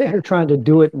 And I'm sitting Okay. here trying to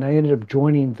do it, and I ended up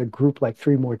joining the group like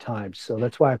three more times. So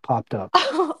that's why I popped up.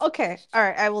 Okay. All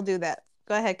right, I will do that.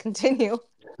 Go ahead, continue.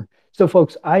 So,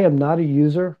 folks, I am not a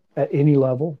user at any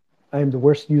level. I am the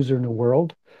worst user in the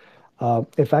world.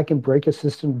 If I can break a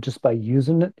system just by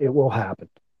using it, it will happen.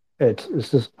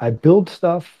 It's just I build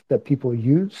stuff that people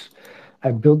use.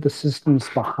 I build the systems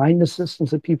behind the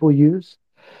systems that people use.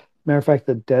 Matter of fact,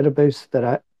 the database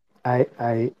that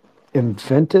I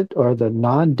invented, or the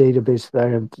non-database that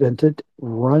I invented,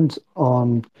 runs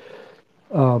on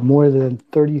more than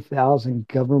 30,000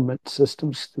 government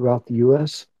systems throughout the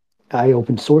US. I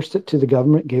open sourced it to the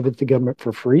government, gave it to the government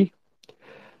for free.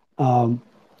 Um,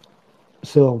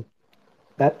 so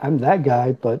that I'm that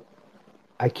guy, but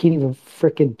I can't even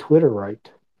fricking Twitter right.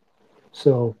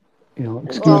 So, Join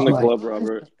excuse the Well, my. club,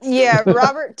 Robert. Join the yeah, club.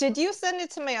 Robert, did you send it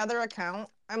to my other account?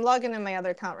 I'm logging in my other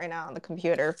account right now on the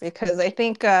computer because I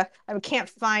think I can't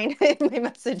find it in my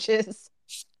messages.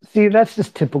 See, that's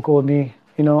just typical of me.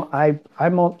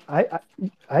 I'm on.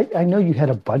 I know you had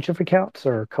a bunch of accounts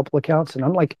or a couple accounts, and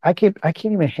I'm like, I can't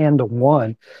even handle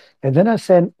one. And then I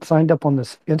signed up on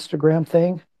this Instagram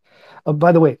thing.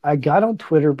 By the way, I got on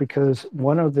Twitter because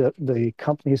one of the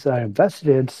companies that I invested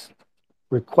in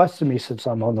requested me, since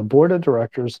I'm on the board of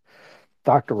directors,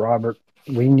 Dr. Robert,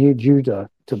 we need you to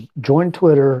join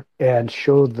Twitter and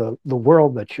show the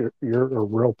world that you're a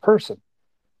real person.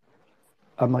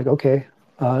 I'm like, okay.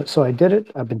 So I did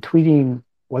it. I've been tweeting,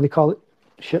 what do they call it?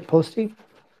 Shit posting.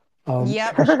 Um,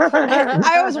 Yep.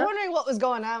 I was wondering what was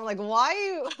going on. Like,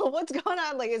 why? What's going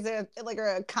on? Like, is it like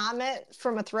a comment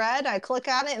from a thread? I click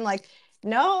on it and like,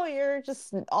 no, you're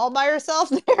just all by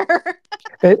yourself there.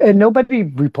 and nobody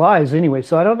replies anyway.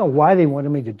 So I don't know why they wanted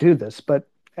me to do this, but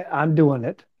I'm doing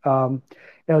it.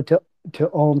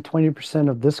 To own 20%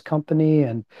 of this company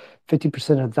and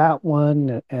 50% of that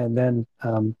one, and then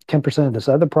 10% of this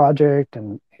other project.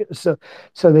 And so,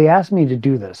 so they asked me to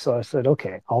do this. So I said,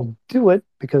 okay, I'll do it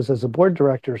because as a board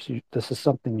director, this is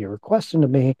something you're requesting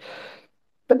of me,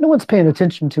 but no one's paying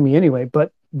attention to me anyway.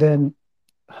 But then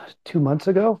 2 months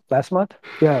ago, last month,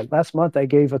 I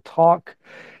gave a talk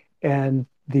and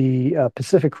the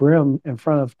Pacific Rim in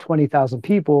front of 20,000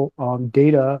 people on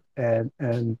data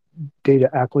and data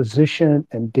acquisition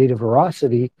and data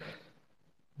veracity.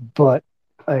 But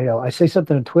I say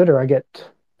something on Twitter, I get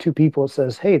two people that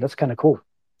says, "Hey, that's kind of cool."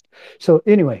 So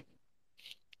anyway,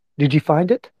 did you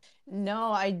find it?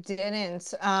 No, I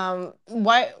didn't.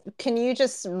 Why can you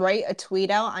just write a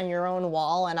tweet out on your own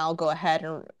wall and I'll go ahead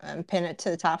and pin it to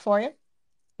the top for you?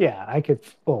 Yeah, I could.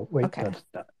 Oh, wait, Okay. that's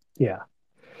not. Yeah,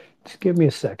 just give me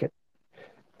a second.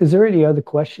 Is there any other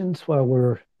questions while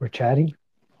we're chatting?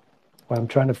 While I'm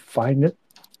trying to find it?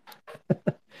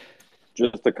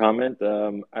 Just a comment.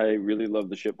 I really love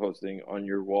the ship posting on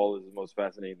your wall. Is the most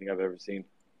fascinating thing I've ever seen.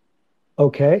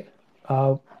 Okay.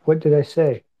 What did I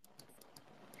say?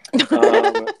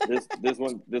 This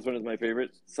one is my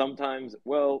favorite. Sometimes,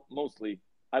 well, mostly,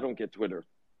 I don't get Twitter.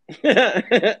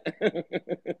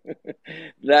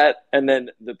 That and then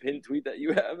the pin tweet that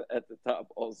you have at the top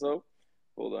also.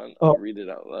 Hold on, I'll Oh, read it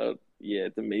out loud. Yeah,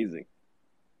 it's amazing.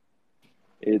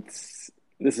 It's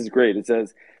this is great. It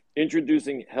says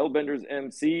introducing Hellbenders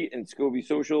MC and Scobie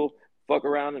Social. Fuck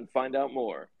around and find out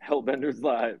more. Hellbenders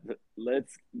Live.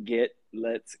 Let's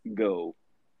go.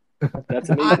 That's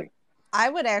I amazing. I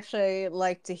would actually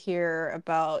like to hear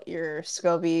about your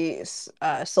Scobie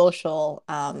social.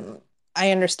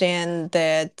 I understand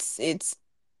that it's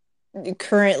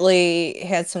currently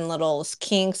had some little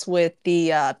kinks with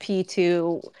the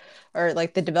P2 or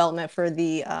like the development for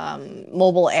the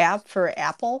mobile app for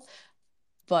Apple.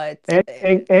 But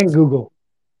and Google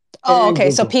oh, and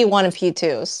okay, so Google. P1 and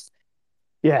P2s.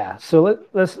 Yeah. So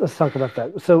let's talk about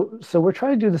that. So we're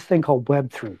trying to do this thing called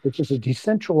Web3, which is a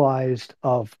decentralized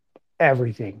of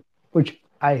everything, which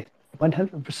I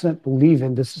 100% believe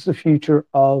in. This is the future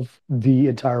of the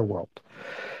entire world.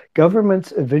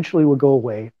 Governments eventually will go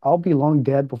away. I'll be long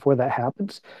dead before that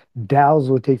happens. DAOs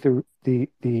will take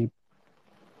the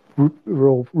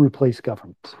will replace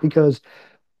governments because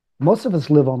most of us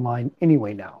live online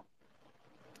anyway now.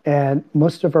 And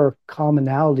most of our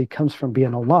commonality comes from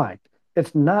being online.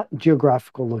 It's not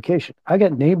geographical location. I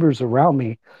got neighbors around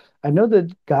me. I know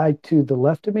the guy to the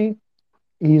left of me,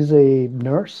 he's a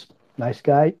nurse, nice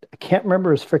guy. I can't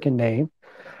remember his freaking name.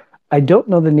 I don't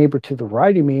know the neighbor to the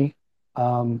right of me.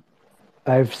 Um,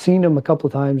 I've seen him a couple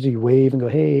of times. You wave and go,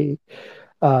 hey.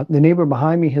 The neighbor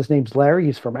behind me, his name's Larry.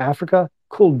 He's from Africa.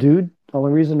 Cool dude. The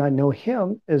only reason I know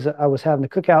him is that I was having a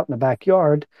cookout in the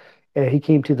backyard, and he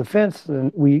came to the fence,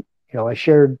 and I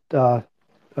shared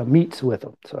meats with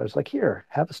him. So I was like, "Here,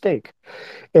 have a steak."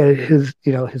 And his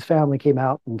family came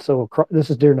out, and so this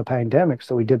is during the pandemic,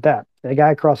 so we did that. And the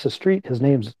guy across the street, his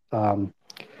name's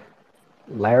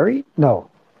Larry. No,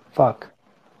 fuck.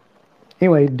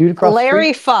 Anyway, dude across the street.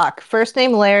 Larry Fuck. First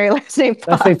name Larry, last name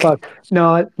Let's say Fuck. fuck.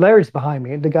 No, Larry's behind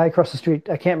me. The guy across the street,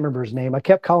 I can't remember his name. I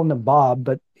kept calling him Bob,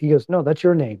 but he goes, "No, that's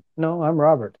your name." No, I'm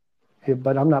Robert. Yeah,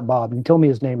 but I'm not Bob. And he told me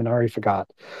his name and I already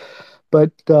forgot.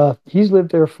 But he's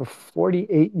lived there for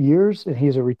 48 years and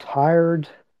he's a retired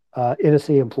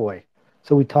NSA employee.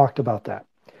 So we talked about that.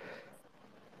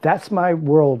 That's my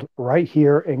world right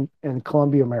here in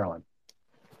Columbia, Maryland.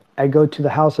 I go to the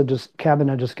house cabin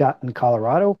I just got in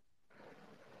Colorado.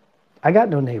 I got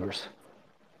no neighbors.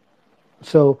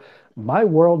 So my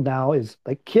world now is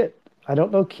like Kit. I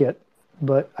don't know Kit,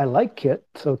 but I like Kit.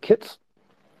 So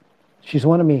she's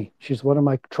one of me. She's one of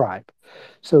my tribe.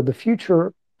 So the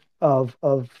future of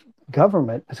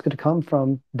government is going to come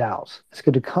from DAOs. It's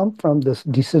going to come from this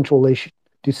decentralization.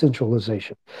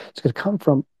 It's going to come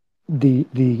from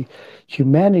the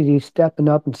humanity stepping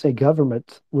up and say,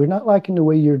 governments, we're not liking the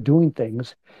way you're doing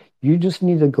things. You just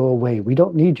need to go away. We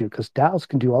don't need you because DAOs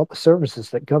can do all the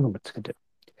services that governments can do.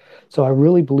 So I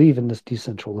really believe in this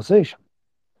decentralization.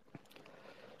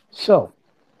 So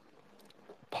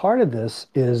part of this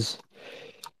is,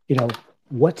 you know,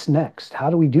 what's next? How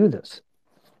do we do this?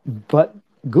 But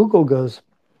Google goes,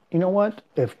 you know what?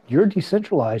 If you're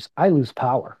decentralized, I lose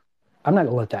power. I'm not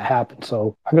going to let that happen.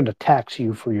 So I'm going to tax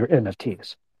you for your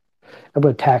NFTs. I'm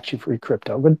going to tax you for your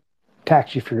crypto. I'm going to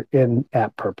tax you for your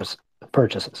in-app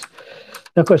purchases.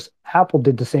 And of course, Apple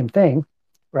did the same thing,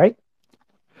 right?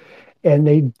 And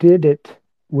they did it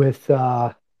with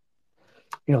 30%,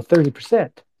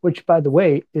 which by the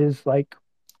way is like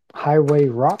highway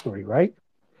robbery, right?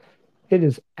 It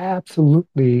is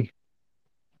absolutely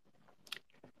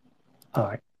all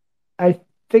right. I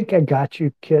think I got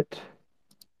you, Kit.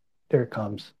 There it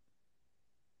comes.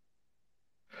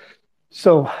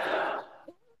 So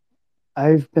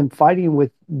I've been fighting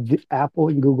with Apple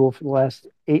and Google for the last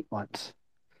 8 months.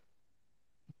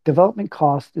 Development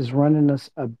cost is running us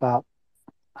about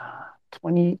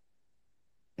 20,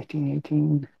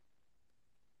 18,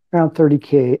 around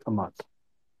 30K a month.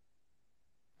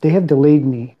 They have delayed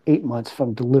me 8 months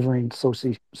from delivering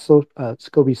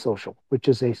Scobie Social, which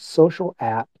is a social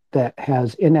app that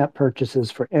has in-app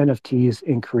purchases for NFTs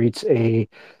and creates a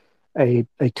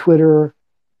Twitter,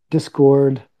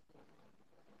 Discord,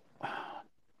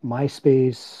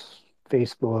 MySpace.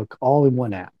 Facebook, all in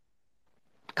one app.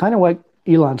 Kind of what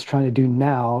Elon's trying to do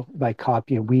now by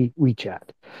copying WeChat.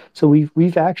 So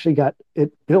we've actually got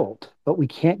it built, but we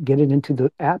can't get it into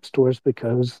the app stores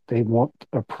because they won't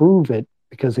approve it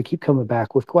because they keep coming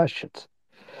back with questions.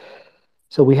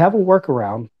 So we have a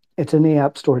workaround. It's in the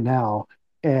app store now,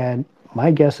 and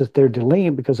my guess is they're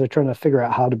delaying because they're trying to figure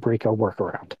out how to break our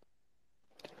workaround.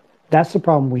 That's the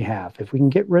problem we have. If we can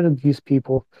get rid of these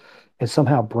people and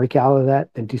somehow break out of that,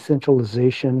 then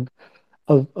decentralization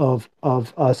of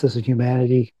us as a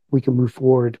humanity, we can move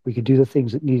forward. We can do the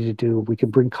things that need to do. We can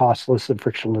bring costless and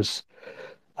frictionless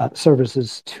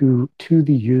services to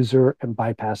the user and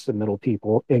bypass the middle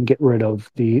people and get rid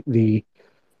of the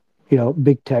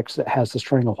big techs that has the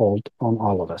stranglehold on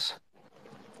all of us.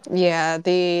 Yeah,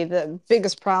 the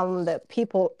biggest problem that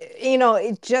people,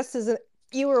 it just isn't.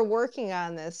 You were working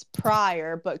on this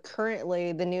prior, but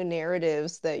currently the new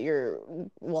narratives that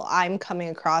I'm coming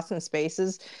across in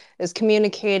spaces is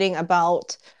communicating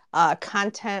about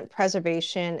content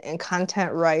preservation and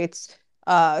content rights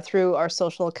through our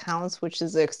social accounts, which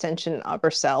is the extension of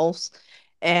ourselves.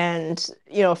 And,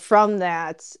 from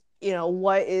that,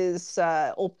 what is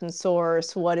open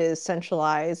source, what is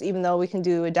centralized. Even though we can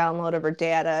do a download of our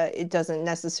data, it doesn't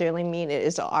necessarily mean it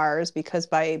is ours, because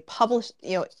by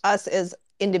us as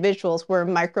individuals, we're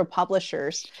micro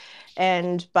publishers.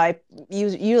 And by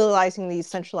utilizing these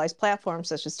centralized platforms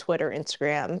such as Twitter,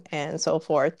 Instagram, and so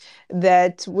forth,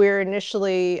 that we're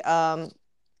initially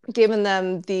given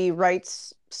them the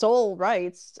rights, sole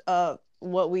rights of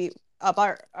of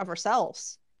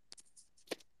ourselves.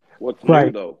 What's new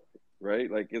Right. though,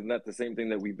 right? Like, isn't that the same thing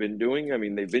that we've been doing? I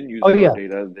mean, they've been Oh using our yeah.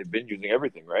 data, they've been using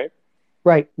everything, right?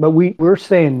 Right. But we're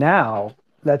saying now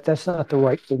that that's not the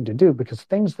right thing to do because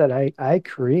things that I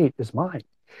create is mine.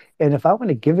 And if I want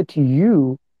to give it to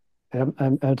you,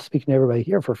 and I'm speaking to everybody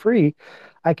here for free,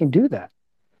 I can do that.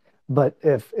 But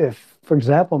if for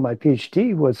example, my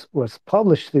PhD was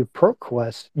published through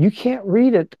ProQuest, you can't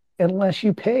read it unless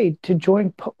you paid to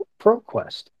join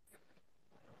ProQuest.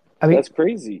 I mean, That's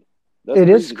crazy. That's it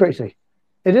is crazy to me. crazy.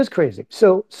 It is crazy.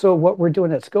 So what we're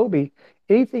doing at Scobie,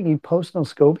 anything you post on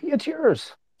Scobie, it's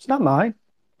yours. It's not mine.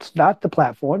 It's not the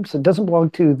platforms. It doesn't belong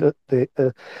to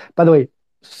the. By the way,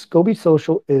 Scobie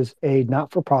Social is a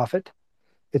not-for-profit.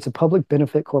 It's a public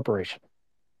benefit corporation.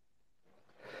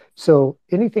 So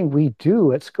anything we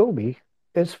do at Scobie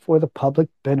is for the public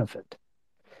benefit.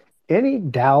 Any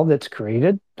DAO that's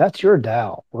created, that's your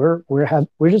DAO.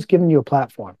 We're just giving you a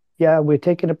platform. Yeah, we're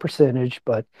taking a percentage,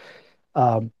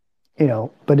 um,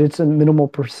 but it's a minimal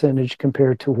percentage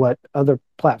compared to what other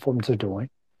platforms are doing.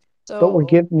 But we're So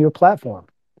giving you a platform.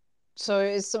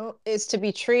 it's to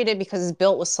be treated, because it's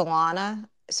built with Solana.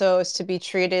 So it's to be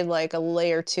treated like a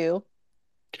layer two.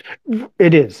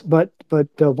 It is, but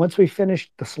once we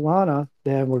finish the Solana,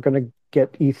 then we're going to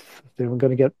get ETH, then we're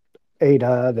going to get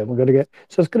ADA, then we're going to get.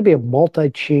 So it's going to be a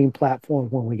multi-chain platform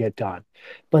when we get done.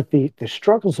 But the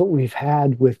struggles that we've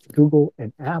had with Google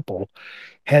and Apple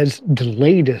has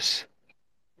delayed us.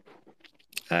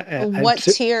 What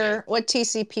tier, what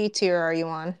TCP tier are you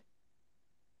on?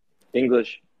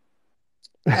 English.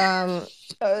 Um,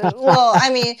 well,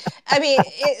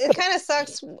 it kind of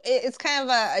sucks. It's kind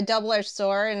of a double-edged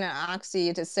sword and an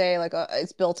oxy to say like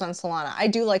it's built on Solana. I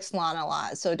do like Solana a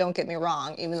lot, so don't get me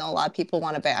wrong. Even though a lot of people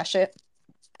want to bash it,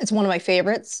 it's one of my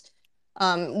favorites.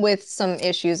 With some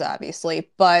issues, obviously,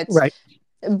 Right.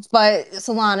 but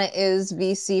Solana is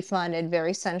VC funded,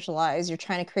 very centralized. You're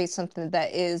trying to create something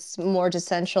that is more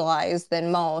decentralized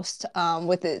than most,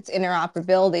 with its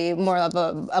interoperability, more of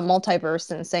a multiverse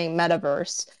than saying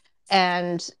metaverse.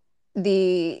 And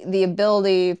the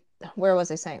ability, where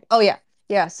was I saying? Oh yeah,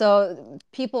 yeah. So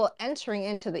people entering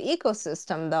into the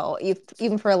ecosystem, though,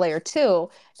 even for a layer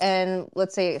two, and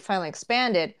let's say it finally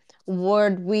expanded,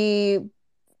 would we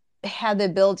had the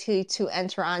ability to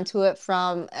enter onto it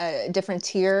from a different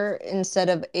tier instead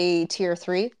of a tier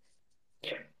three?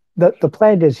 The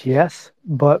plan is yes,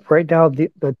 but right now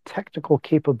the technical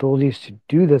capabilities to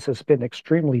do this has been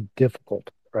extremely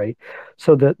difficult, right?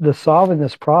 So the solving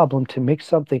this problem to make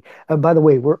something, and by the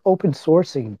way, we're open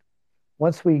sourcing.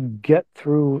 Once we get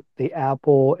through the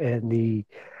Apple and the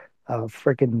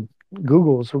freaking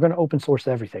Googles, we're going to open source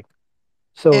everything.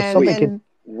 So And somebody Wait, can, and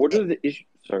what are the issues?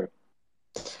 Sorry.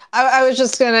 I was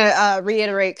just gonna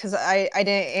reiterate, because I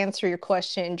didn't answer your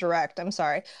question direct. I'm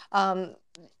sorry.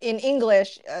 in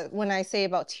English, when I say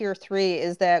about tier three,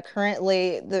 is that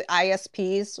currently the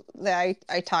ISPs that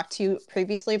I talked to you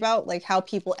previously about, like how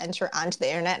people enter onto the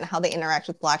internet and how they interact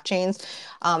with blockchains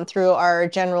through our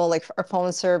general, like our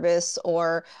phone service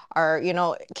or our,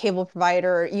 cable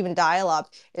provider or even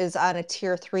dial-up is on a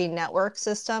tier three network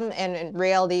system. And in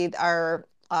reality, our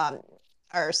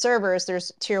servers,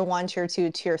 there's tier one, tier two,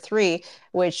 tier three,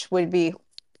 which would be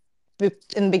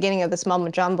in the beginning of this mumbo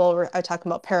jumbo, I talked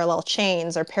about parallel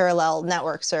chains or parallel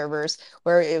network servers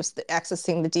where it was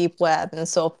accessing the deep web and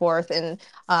so forth. And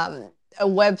a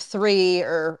Web 3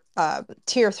 or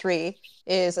Tier 3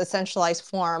 is a centralized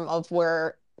form of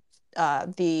where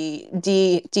the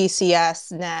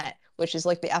DCS net, which is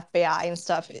like the FBI and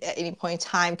stuff, at any point in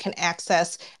time can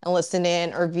access and listen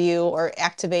in or view or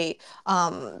activate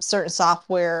certain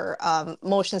software,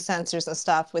 motion sensors and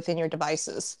stuff within your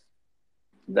devices.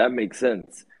 That makes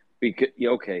sense. Because yeah,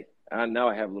 okay, now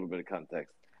I have a little bit of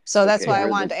context. So that's Okay, why I where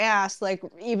wanted the to ask, like,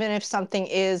 even if something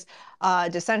is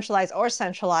decentralized or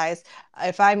centralized,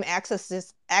 if I'm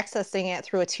accessing it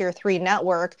through a tier three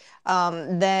network,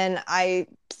 then I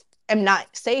am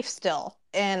not safe still.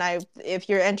 And if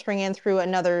you're entering in through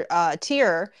another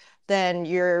tier, then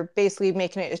you're basically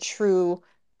making it a true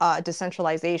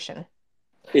decentralization.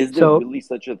 is there So really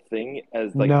such a thing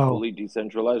as like no, fully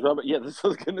decentralized, Robert? Yeah, this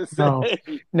was gonna say. no,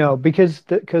 no, because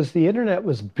the internet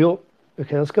was built.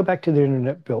 Okay, let's go back to the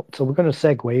internet built. So we're going to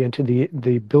segue into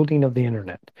the building of the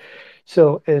internet.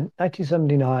 So in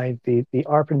 1979, the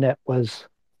ARPANET was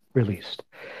released.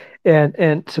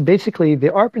 And so basically, the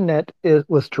ARPANET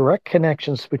was direct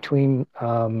connections between,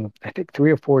 I think,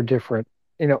 three or four different.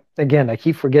 Again, I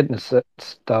keep forgetting this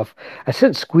stuff. I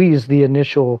sent Squeeze the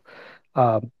initial,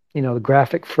 the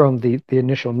graphic from the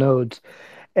initial nodes,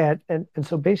 and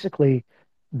so basically,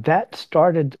 that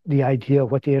started the idea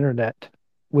of what the internet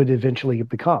would eventually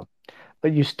become.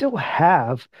 But you still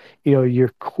have, your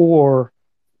core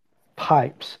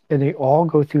pipes and they all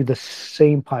go through the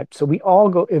same pipes. So we all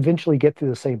go eventually get through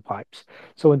the same pipes.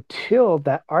 So until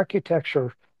that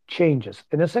architecture changes,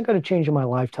 and it's not going to change in my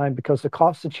lifetime because the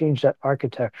cost to change that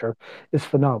architecture is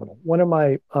phenomenal. One of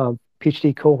my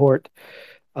PhD cohort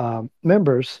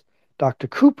members, Dr.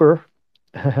 Cooper,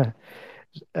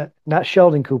 not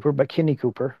Sheldon Cooper, but Kenny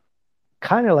Cooper,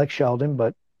 kind of like Sheldon,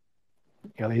 but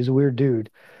he's a weird dude.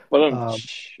 But Um,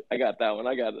 I got that one.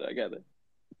 I got it. I got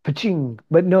Paching.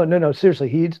 But no, no, no. Seriously,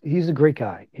 he's a great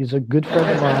guy. He's a good friend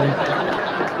of mine.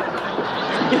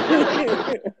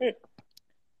 it.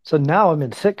 So now I'm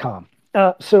in sitcom.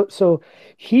 So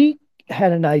he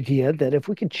had an idea that if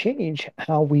we could change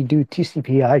how we do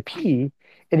TCP/IP,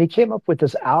 and he came up with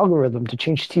this algorithm to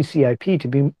change TCP/IP to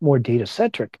be more data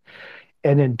centric.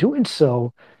 And in doing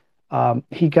so,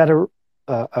 he got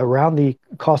around the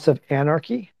cost of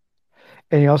anarchy,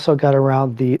 and he also got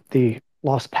around the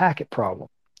lost packet problem.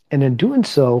 And in doing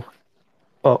so,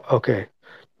 oh, okay.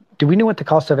 Do we know what the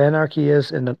cost of anarchy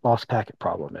is and the lost packet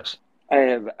problem is? I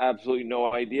have absolutely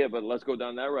no idea, but let's go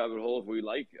down that rabbit hole if we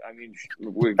like. I mean,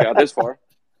 we got this far.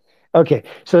 Okay,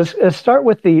 so let's start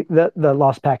with the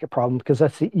lost packet problem because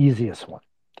that's the easiest one.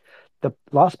 The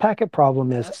lost packet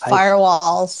problem is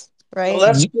Firewalls, Well,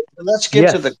 right? let's get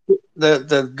to yes,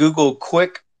 the Google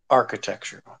Quick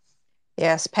architecture.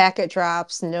 Yes, packet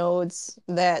drops, nodes,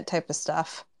 that type of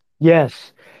stuff.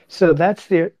 yes. So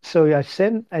I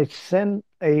send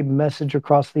a message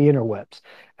across the interwebs.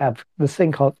 I have this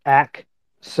thing called ACK,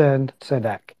 send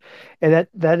ACK. And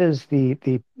that is the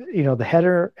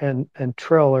header and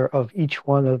trailer of each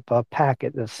one of a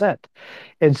packet that's sent.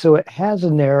 And so it has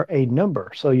in there a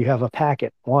number. So you have a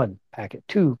packet one, packet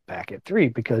two, packet three,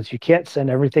 because you can't send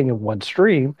everything in one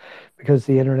stream because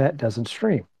the internet doesn't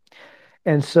stream.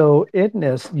 And so in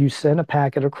this, you send a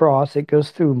packet across, it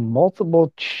goes through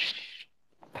multiple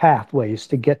pathways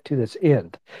to get to this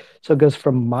end. So it goes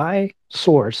from my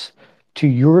source to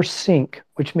your sink,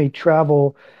 which may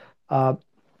travel uh,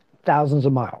 thousands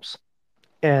of miles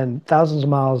and thousands of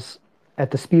miles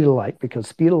at the speed of light, because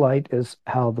speed of light is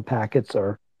how the packets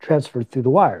are transferred through the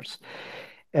wires.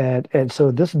 And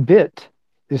so this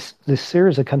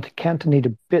series of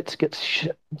concatenated bits gets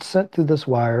sent through this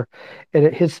wire, and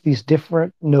it hits these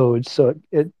different nodes. So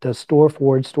it does store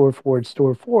forward, store forward,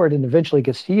 store forward, and eventually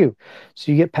gets to you.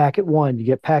 So you get packet one, you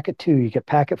get packet two, you get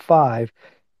packet five.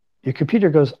 Your computer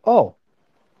goes, oh,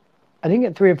 I didn't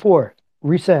get three and four.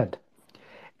 Resend.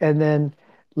 And then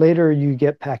later you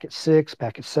get packet six,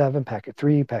 packet seven, packet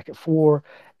three, packet four,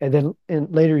 and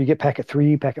later you get packet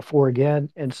three, packet four again.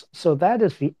 And so that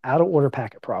is the out of order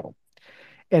packet problem.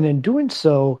 And in doing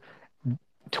so,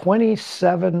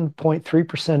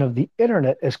 27.3% of the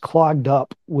internet is clogged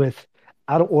up with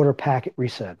out of order packet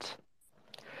resends.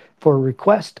 for a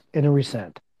request and a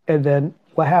resend. And then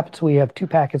what happens when you have two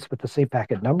packets with the same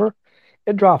packet number?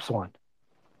 It drops one.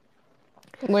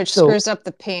 Which So screws up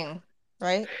the ping,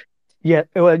 right? yeah,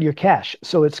 well, your cache.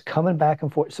 So it's coming back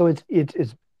and forth. So it's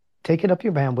taking up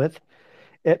your bandwidth.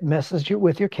 It messes you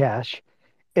with your cache.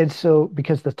 And so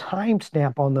because the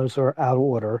timestamp on those are out of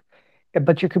order,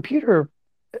 but your computer,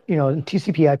 in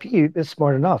TCP/IP is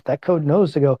smart enough. That code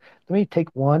knows to go, let me take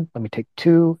one, let me take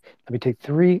two, let me take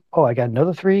three. Oh, I got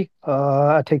another three.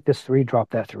 I take this three, drop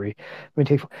that three. Let me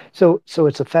take four. So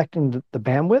it's affecting the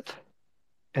bandwidth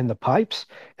and the pipes.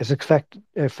 It's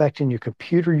affecting your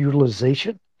computer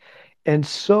utilization. And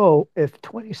so if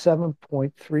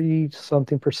 27.3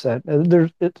 something percent,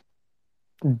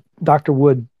 Dr.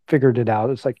 Wood figured it out.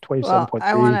 It's like Well,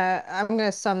 27.3. I'm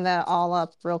gonna sum that all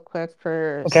up real quick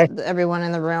for Okay. everyone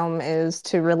in the room is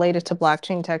to relate it to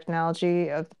blockchain technology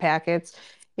of the packets.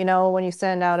 When you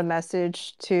send out a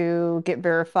message to get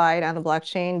verified on the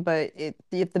blockchain, but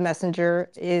if the messenger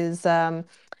is uh,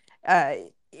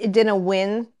 it didn't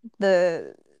win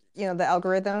the the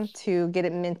algorithm to get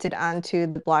it minted onto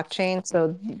the blockchain.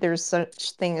 So there's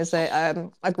such thing as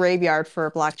a graveyard for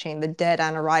a blockchain, the dead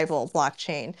on arrival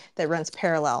blockchain that runs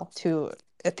parallel to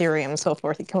Ethereum and so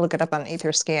forth. You can look it up on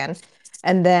Etherscan.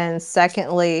 And then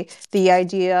secondly, the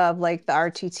idea of like the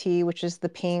RTT, which is the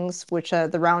pings, which the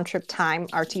round trip time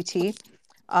RTT,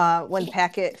 when the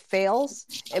packet fails,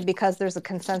 because there's a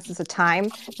consensus of time.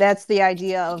 That's the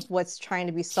idea of what's trying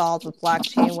to be solved with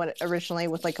blockchain. What originally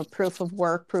with like a proof of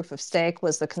work, proof of stake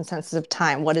was the consensus of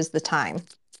time. What is the time?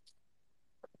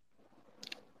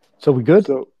 So we good?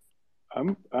 So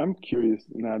I'm curious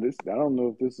now. This I don't know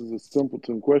if this is a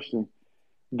simpleton question.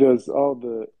 Does all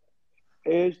the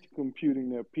edge computing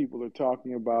that people are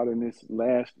talking about in this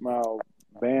last mile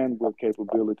bandwidth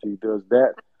capability, does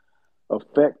that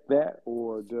affect that,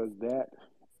 or does that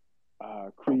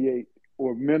create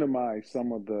or minimize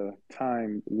some of the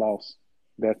time loss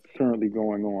that's currently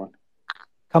going on?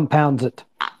 Compounds it.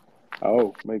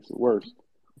 Oh, makes it worse.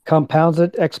 Compounds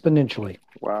it exponentially.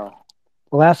 Wow.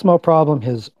 The last mile problem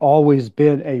has always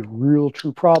been a real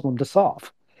true problem to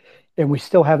solve. And we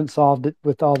still haven't solved it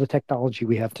with all the technology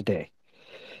we have today.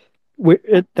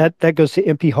 That goes to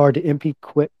MP hard to MP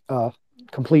quick,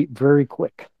 complete very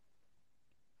quick.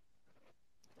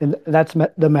 And that's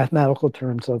the mathematical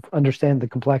terms of understand the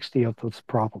complexity of those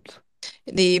problems.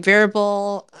 The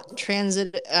variable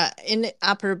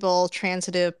inoperable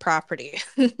transitive property.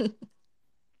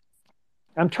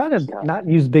 I'm trying to Yeah. not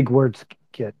use big words,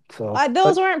 Kit. So,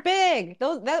 Those weren't big.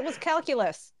 That was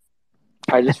calculus.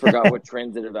 I just forgot what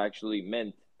transitive actually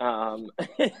meant.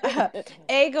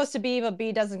 A goes to B, but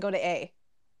B doesn't go to A.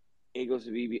 A goes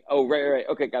to B, B. Oh, right.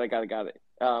 Okay, got it.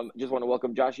 Just want to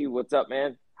welcome Joshy. What's up,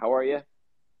 man? How are you?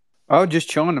 Oh, just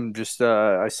chilling. I'm just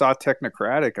I saw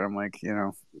Technocratic and I'm like,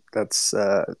 that's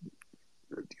you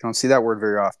don't see that word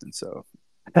very often, so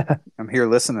I'm here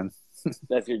listening.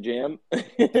 That's your jam.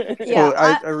 Yeah, Well,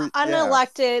 yeah.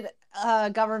 unelected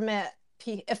government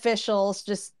officials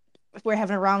just we're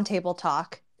having a roundtable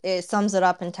talk. It sums it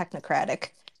up in technocratic.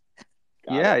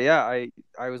 Got Yeah, it. yeah.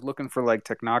 I was looking for like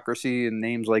technocracy and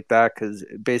names like that because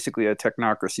basically a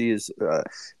technocracy is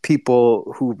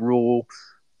people who rule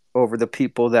over the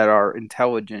people that are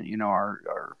intelligent,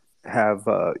 are have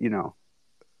uh,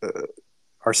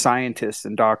 are scientists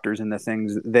and doctors and the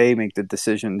things they make the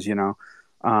decisions,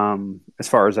 as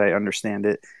far as I understand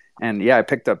it. And yeah, I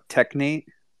picked up technate,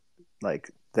 like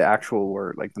the actual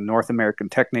word, like the North American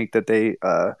technate that they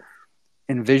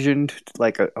envisioned,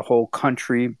 like a whole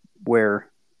country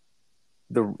where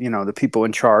the people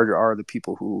in charge are the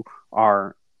people who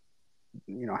are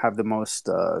have the most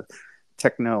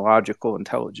technological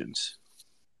intelligence.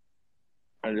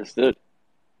 Understood.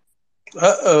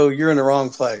 Uh-oh, you're in the wrong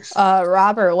place.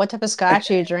 Robert, what type of scotch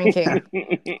are you drinking?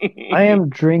 I am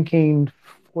drinking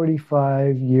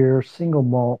 45-year single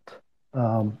malt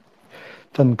from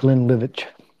Glenlivet.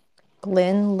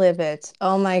 Glenlivet.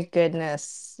 Oh my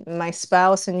goodness. My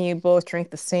spouse and you both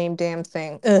drink the same damn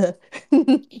thing. Ugh.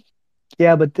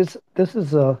 Yeah, but this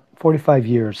is 45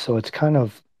 years, so it's kind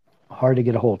of hard to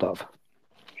get a hold of.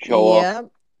 Show off.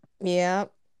 Yep.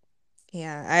 Yep.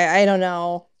 Yeah. I don't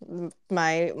know.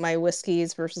 My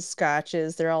whiskeys versus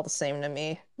scotches, they're all the same to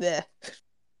me. Blech.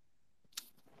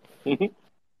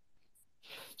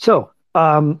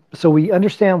 So we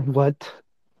understand what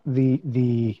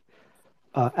the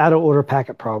out of order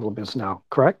packet problem is now,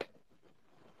 correct?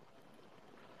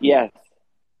 Yes.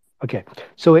 Okay.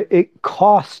 So it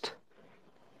cost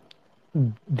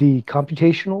the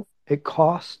computational, it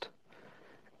cost.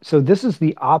 So this is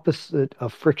the opposite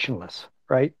of frictionless,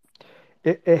 right?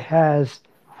 It has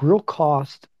real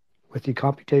cost with the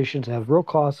computations, it has real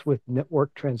costs with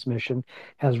network transmission,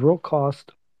 has real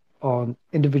cost on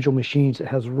individual machines, it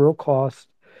has real cost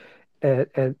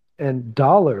and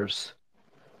dollars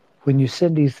when you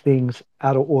send these things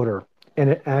out of order, and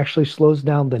it actually slows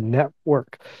down the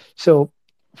network. So,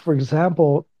 for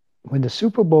example, when the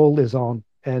Super Bowl is on,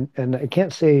 and I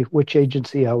can't say which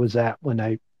agency I was at when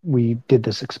I we did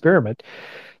this experiment,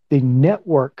 the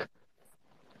network,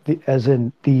 as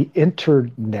in the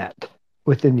internet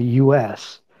within the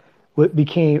US, what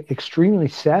became extremely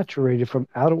saturated from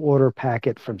out of order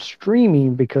packet from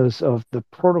streaming because of the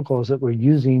protocols that we're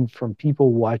using from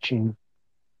people watching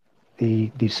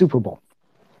the Super Bowl.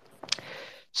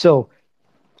 So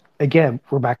again,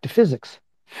 we're back to physics.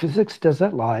 Physics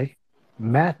doesn't lie,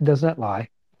 math doesn't lie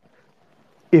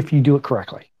if you do it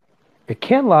correctly. It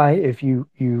can lie if you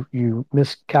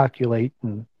miscalculate,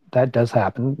 and that does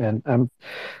happen. And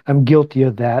I'm guilty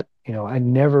of that.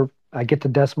 I get the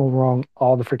decimal wrong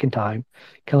all the freaking time.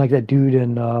 Kind of like that dude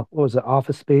in what was it,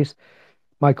 Office Space,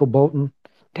 Michael Bolton.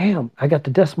 Damn, I got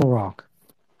the decimal wrong.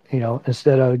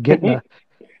 Instead of getting a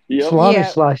Yep. salami Yeah,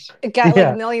 slice. it got like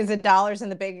Yeah. millions of dollars in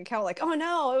the bank account. Like, oh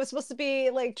no, it was supposed to be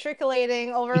like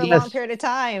trickling over a long Yes. period of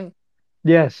time.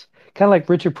 Yes. Kind of like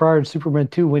Richard Pryor in Superman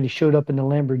 2 when he showed up in the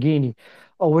Lamborghini.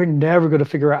 Oh, we're never going to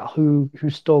figure out who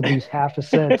stole these half a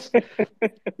cents.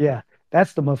 Yeah,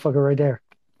 that's the motherfucker right there.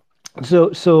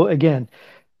 So again,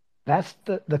 that's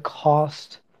the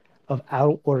cost of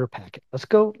out of order packet.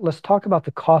 Let's talk about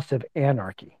the cost of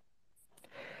anarchy.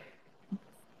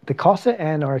 The Cost of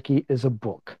Anarchy is a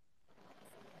book.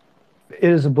 It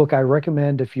is a book I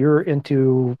recommend if you're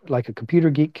into like a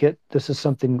computer geek kit. This is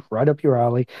something right up your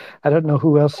alley. I don't know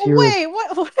who else here is. Wait,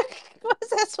 what is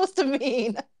that supposed to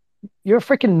mean? You're a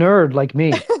freaking nerd like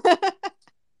me.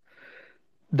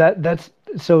 That's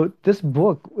so this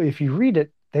book, if you read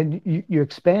it, then you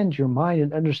expand your mind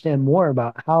and understand more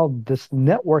about how this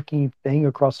networking thing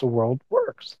across the world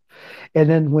works. And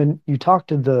then when you talk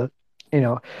to you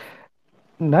know,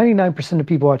 99% of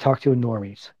people I talk to are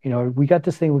normies. We got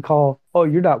this thing we call, oh,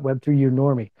 you're not Web3, you're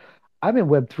normie. I'm in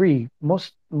Web3.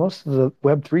 Most of the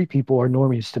Web3 people are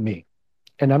normies to me.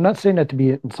 And I'm not saying that to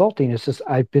be insulting. It's just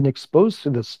I've been exposed to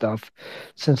this stuff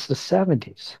since the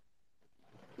 70s.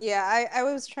 Yeah, I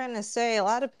was trying to say a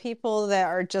lot of people that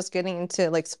are just getting into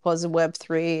like supposed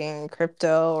Web3 and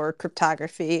crypto or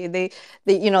cryptography,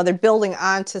 they're building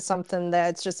onto something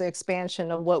that's just an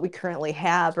expansion of what we currently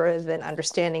have rather than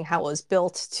understanding how it was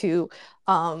built to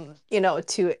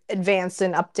advance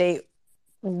and update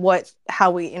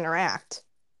how we interact.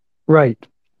 Right.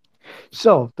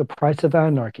 So the price of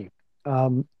anarchy.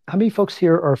 How many folks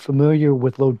here are familiar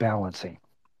with load balancing?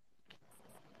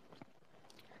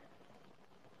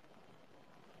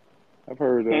 I've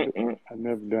heard of it. Mm-mm. I've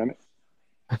never done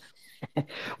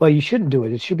Well, you shouldn't do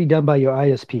it. It should be done by your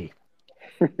ISP.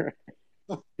 it.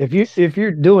 If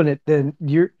you're doing it, then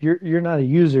you're not a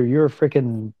user. You're a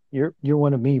freaking you're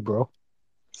one of me, bro.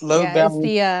 Load Yeah,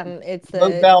 balance, it's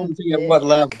load balancing at what oh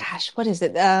level? gosh, what is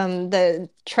it? The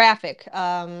traffic.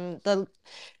 The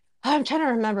I'm trying to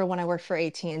remember when I worked for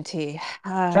AT&T.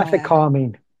 Traffic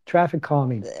calming. Traffic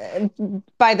calming.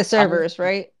 By the I, servers,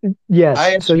 right?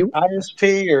 Yes. So IS,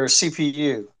 ISP or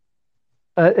CPU?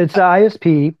 it's the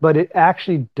ISP, but it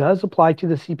actually does apply to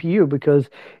the CPU because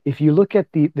if you look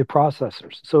at the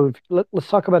processors, so let's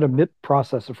talk about a MIP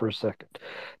processor for a second.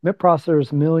 MIP processor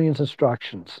is millions of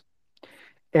instructions.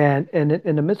 And in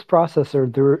the MIPS processor,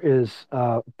 there is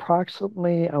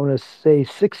approximately, I want to say,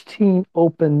 16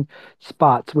 open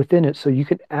spots within it. So you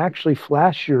can actually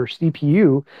flash your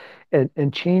CPU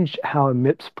and change how a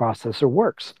MIPS processor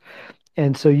works.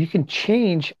 And so you can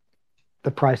change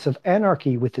the price of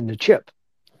anarchy within the chip.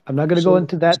 I'm not going to go So,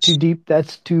 into that too deep.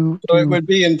 That's so it would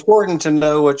be important to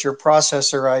know what your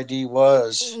processor ID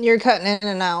was. You're cutting in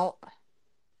and out.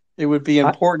 It would be I,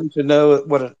 important to know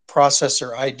what a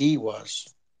processor ID was.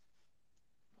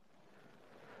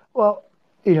 well,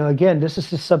 again, this is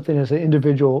just something as an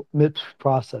individual MIPS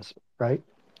processor, right?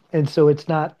 And so it's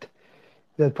not,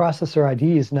 the processor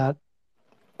ID is not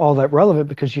all that relevant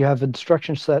because you have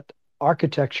instruction set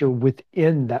architecture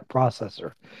within that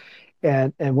processor.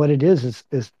 And what it is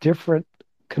different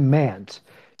commands: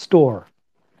 store,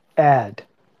 add,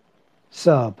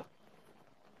 sub,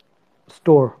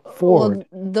 store, forward.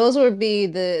 Well, those would be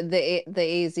the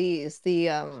AZs,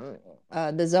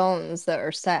 the zones that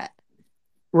are set.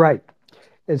 Right.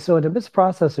 And so in a MIPS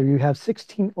processor, you have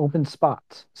 16 open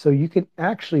spots. So you can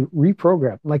actually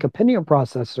reprogram. Like a Pentium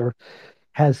processor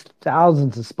has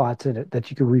thousands of spots in it that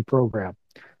you can reprogram.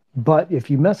 But if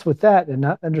you mess with that and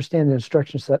not understand the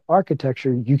instruction set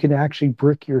architecture, you can actually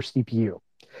brick your CPU.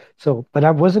 So, but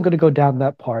I wasn't going to go down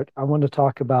that part. I want to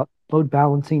talk about load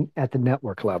balancing at the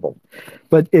network level.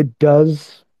 But it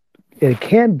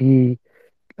can be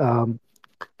um,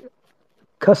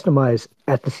 customized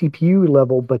at the CPU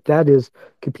level, but that is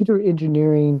computer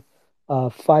engineering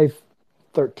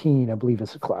 513, I believe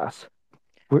is the class.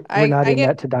 We're I not I in get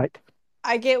that tonight.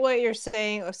 I get what you're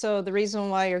saying. So the reason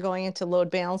why you're going into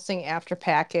load balancing after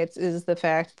packets is the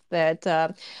fact that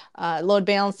load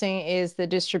balancing is the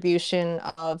distribution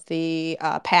of the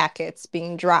packets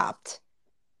being dropped.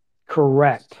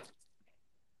 Correct.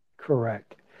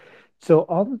 Correct. So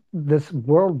on this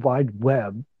World Wide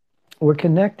Web, we're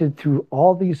connected through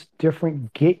all these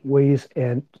different gateways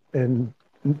and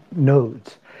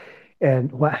nodes.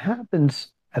 And what happens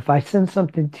if I send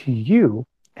something to you,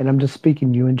 and I'm just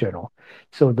speaking you in general.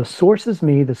 So the source is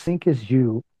me, the sink is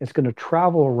you. It's going to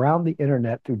travel around the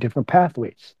internet through different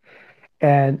pathways.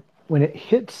 And when it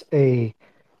hits a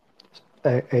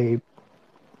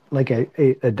like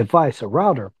a device, a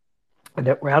router, and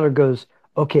that router goes,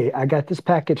 okay, I got this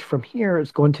package from here,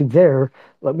 it's going to there,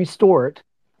 let me store it,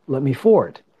 let me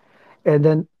forward. And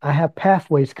then I have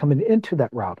pathways coming into that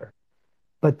router.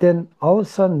 But then all of a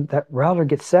sudden, that router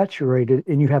gets saturated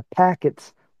and you have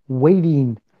packets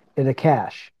waiting in a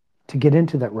cache to get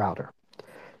into that router.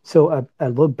 So a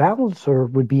load balancer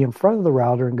would be in front of the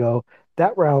router and go,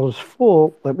 that router is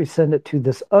full. Let me send it to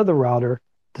this other router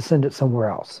to send it somewhere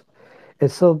else.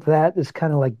 And so that is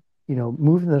kind of like,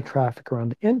 moving the traffic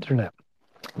around the internet.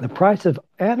 The price of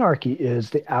anarchy is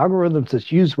the algorithms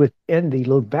that's used within the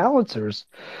load balancers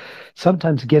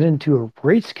sometimes get into a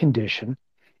race condition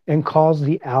and cause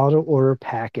the out of order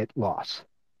packet loss.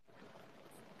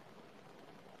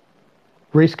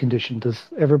 Race condition. Does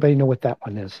everybody know what that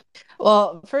one is?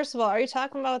 Well, first of all, are you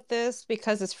talking about this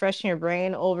because it's fresh in your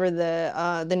brain over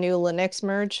the new Linux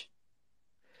merge?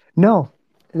 No,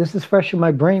 this is fresh in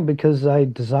my brain because I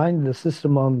designed the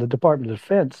system on the Department of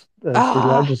Defense as the Ah,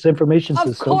 largest information of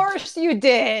system. course you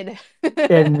did.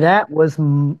 And that was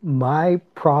my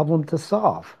problem to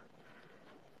solve.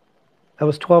 That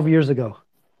was 12 years ago.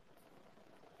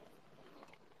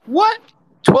 What?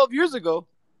 12 years ago?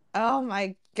 Oh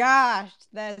my gosh,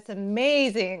 that's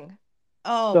amazing.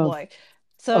 Oh So boy.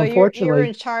 So you're unfortunately,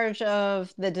 in charge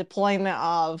of the deployment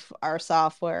of our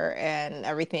software and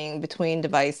everything between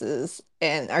devices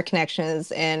and our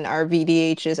connections and our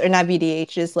VDHs, or not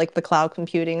VDHs, like the cloud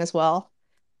computing as well.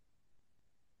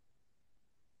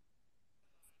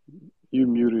 You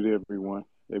muted everyone.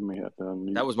 They may have to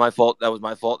unmute. That was my fault. That was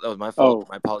my fault. That was my fault. Oh,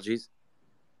 My apologies.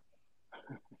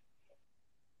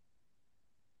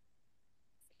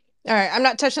 All right, I'm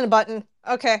not touching the button.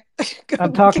 Okay.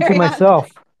 I'm talking to Carry on.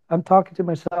 myself. I'm talking to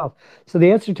myself. So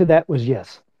the answer to that was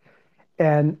yes.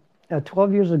 And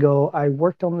 12 years ago, I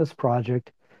worked on this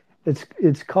project.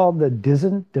 It's called the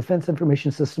DISN, Defense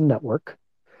Information System Network,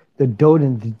 the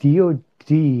DODIN,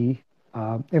 the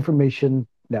DoD Information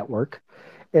Network.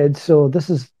 And so this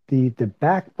is the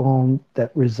backbone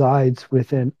that resides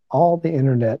within all the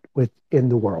internet within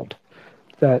the world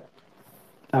that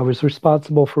I was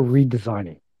responsible for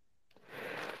redesigning.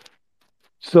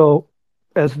 So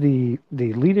as the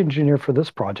lead engineer for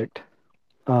this project,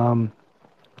 um,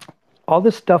 all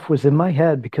this stuff was in my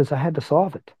head because I had to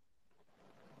solve it.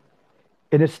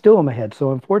 And it's still in my head.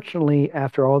 So unfortunately,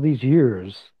 after all these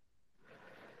years,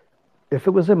 if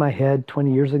it was in my head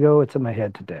 20 years ago, it's in my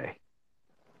head today.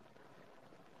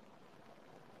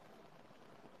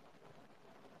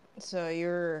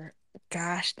 So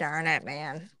gosh darn it,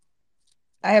 man.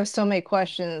 I have so many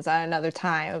questions on another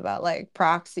time about like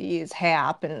proxies,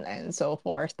 HAP, and so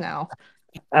forth now.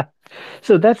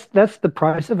 So that's the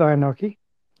price of anarchy.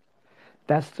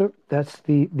 That's the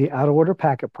out of order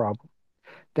packet problem.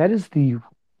 That is the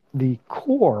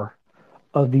core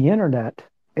of the internet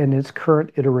in its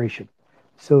current iteration.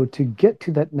 So to get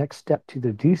to that next step to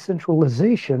the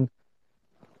decentralization,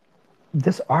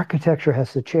 this architecture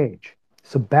has to change.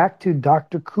 So back to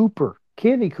Dr. Cooper,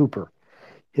 Candy Cooper,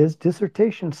 his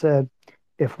dissertation said,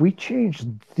 if we change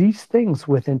these things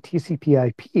within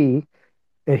TCP/IP,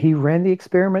 and he ran the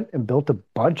experiment and built a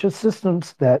bunch of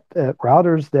systems that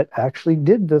routers that actually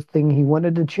did the thing he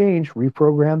wanted to change,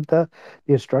 reprogrammed the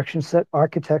instruction set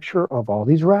architecture of all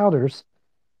these routers.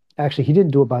 Actually, he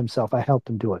didn't do it by himself. I helped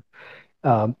him do it.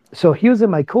 So he was in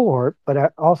my cohort, but I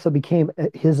also became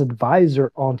his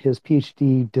advisor on his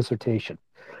PhD dissertation,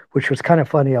 which was kind of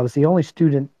funny. I was the only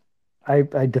student.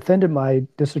 I defended my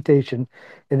dissertation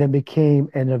and then became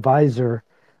an advisor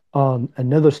on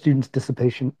another student's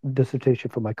dissertation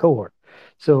for my cohort.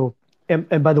 So,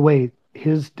 and by the way,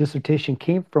 his dissertation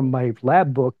came from my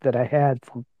lab book that I had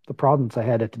from the problems I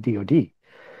had at the DoD.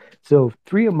 So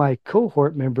three of my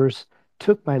cohort members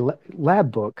took my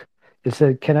lab book and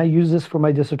said, "Can I use this for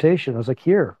my dissertation?" I was like,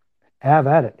 "Here, have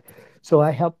at it." So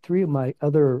I helped three of my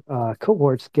other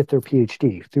cohorts get their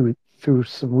PhD through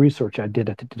some research I did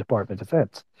at the Department of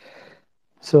Defense.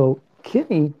 So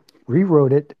Kenny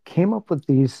rewrote it, came up with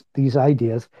these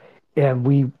ideas, and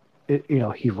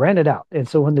he ran it out. And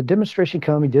so when the demonstration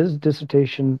came, he did his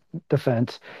dissertation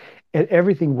defense, and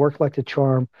everything worked like the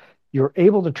charm. You're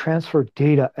able to transfer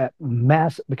data at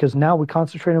mass because now we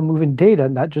concentrate on moving data,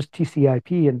 not just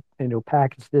TCP and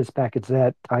packets this, packets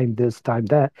that, time this, time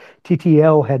that.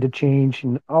 TTL had to change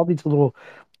and all these little,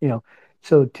 you know.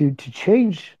 So to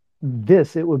change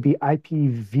this, it would be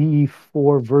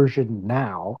IPv4 version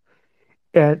now.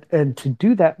 And to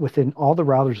do that within all the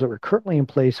routers that were currently in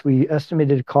place, we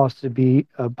estimated the cost to be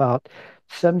about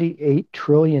 $78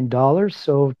 trillion.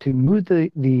 So to move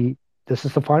the this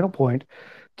is the final point,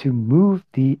 to move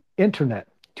the internet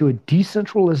to a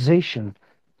decentralization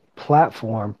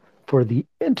platform for the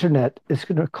internet is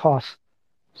going to cost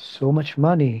so much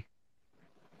money.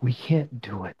 We can't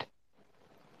do it.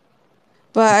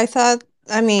 But I thought,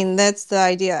 I mean, that's the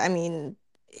idea. I mean,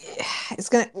 it's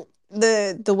gonna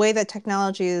the way that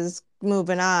technology is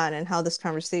moving on and how this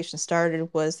conversation started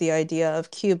was the idea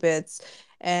of qubits.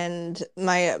 And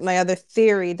my other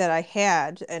theory that I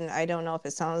had, and I don't know if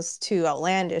it sounds too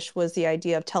outlandish, was the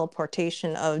idea of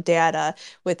teleportation of data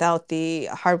without the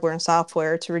hardware and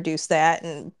software to reduce that.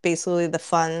 And basically, the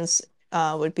funds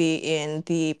would be in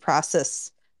the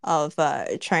process of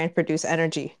trying to produce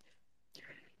energy.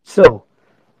 So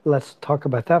let's talk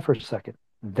about that for a second.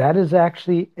 That is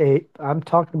actually I'm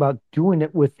talking about doing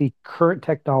it with the current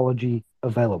technology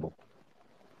available.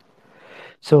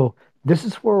 So this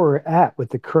is where we're at with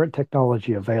the current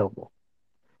technology available.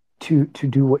 To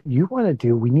do what you want to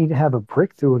do, we need to have a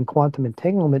breakthrough in quantum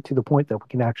entanglement to the point that we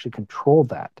can actually control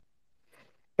that.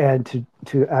 And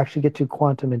to actually get to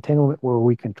quantum entanglement where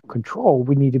we can control,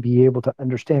 we need to be able to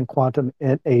understand quantum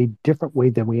in a different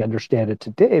way than we understand it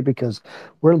today because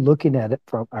we're looking at it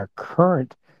from our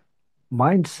current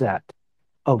mindset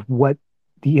of what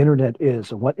the internet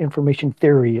is and what information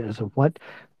theory is and what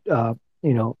uh,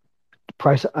 you know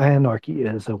price of anarchy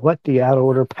is and what the out of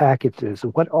order packets is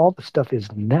and what all the stuff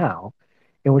is now.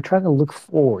 And we're trying to look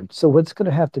forward. So what's going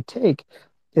to have to take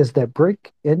is that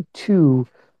break into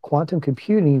quantum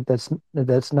computing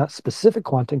that's not specific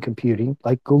quantum computing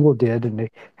like Google did, and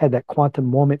they had that quantum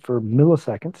moment for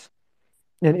milliseconds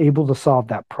and able to solve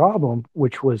that problem,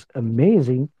 which was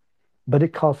amazing. But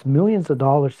it costs millions of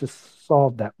dollars to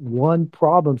solve that one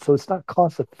problem. So it's not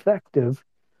cost effective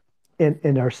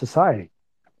in our society.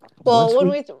 Well,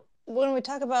 Once we when we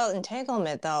talk about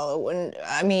entanglement, though, when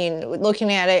I mean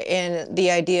looking at it in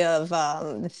the idea of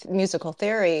musical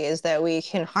theory, is that we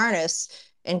can harness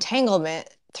entanglement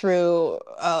through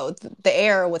the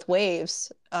air with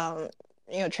waves,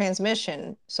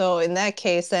 transmission. So in that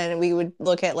case, then we would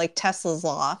look at like Tesla's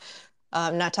law.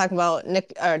 Not talking about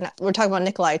we're talking about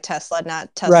Nikolai Tesla, not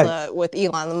Right. Tesla with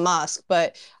Elon Musk,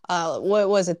 but what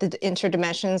was it? The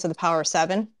interdimensions of the power of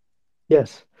seven.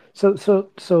 Yes. So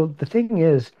the thing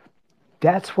is,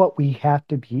 that's what we have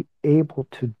to be able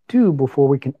to do before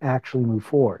we can actually move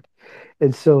forward.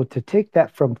 And so to take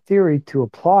that from theory to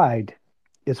applied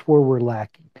is where we're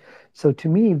lacking. So to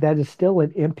me, that is still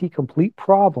an NP complete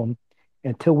problem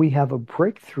until we have a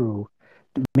breakthrough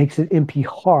that makes it NP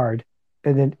hard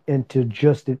and then into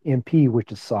just an NP,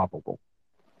 which is solvable.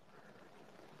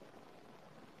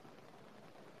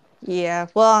 Yeah,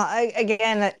 well,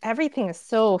 again, everything is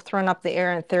so thrown up the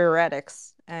air in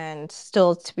theoretics and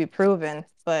still to be proven.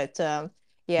 But Right.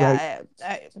 yeah,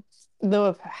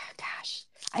 though, gosh,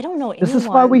 I don't know This is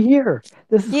why we're anyone. here.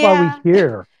 This is why we're Yeah,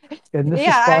 here. And this is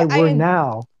yeah, why we're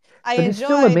now. I But it's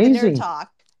still enjoy the nerd amazing.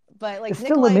 talk, but like It's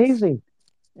still amazing.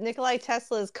 Nikolai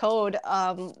Tesla's code,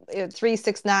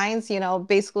 369s,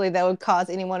 basically that would cause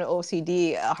anyone with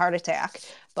OCD a heart attack.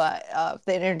 But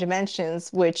the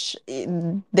interdimensions, which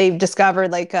they've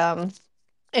discovered, like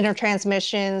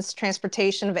intertransmissions,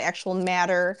 transportation of actual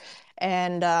matter,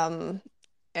 and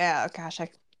yeah, gosh,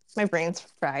 my brain's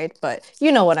fried, but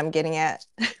you know what I'm getting at.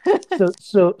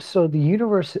 So the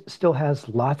universe still has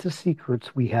lots of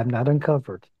secrets we have not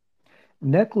uncovered.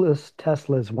 Nicholas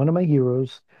Tesla is one of my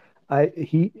heroes.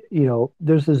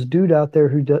 There's this dude out there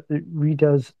who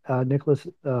redoes Nicholas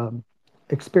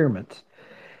experiments,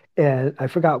 and I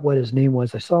forgot what his name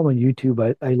was. I saw him on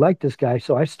YouTube. I liked this guy,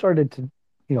 so I started to,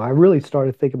 I really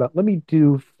started thinking about let me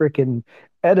do freaking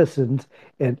Edison's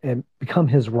and become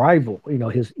his rival,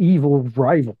 his evil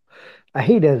rival. I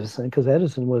hate Edison because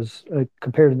Edison was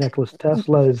compared to Nicholas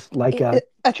Tesla is like a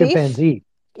A thief? chimpanzee.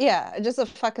 Yeah, just a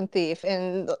fucking thief.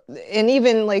 And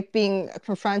even like being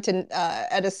confronted,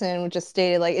 Edison just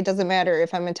stated like it doesn't matter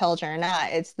if I'm intelligent or not.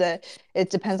 It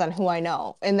depends on who I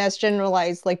know. And that's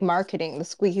generalized like marketing, the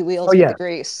squeaky Oh wheels get the yeah,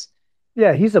 grease.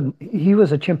 yeah. He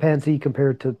was a chimpanzee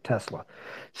compared to Tesla.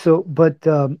 So, but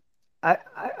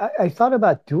I thought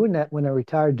about doing that when I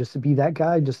retired, just to be that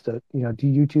guy, just to do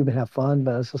YouTube and have fun.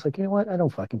 But I was just like, you know what? I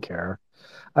don't fucking care.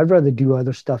 I'd rather do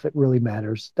other stuff that really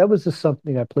matters. That was just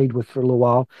something I played with for a little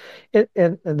while.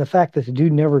 And the fact that the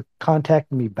dude never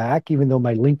contacted me back, even though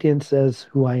my LinkedIn says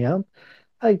who I am,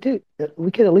 I dude,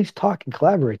 we could at least talk and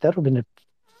collaborate. That would have been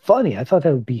funny. I thought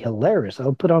that would be hilarious. I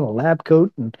would put on a lab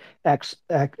coat and act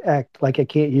like I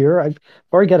can't hear. I've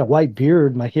already got a white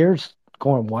beard. My hair's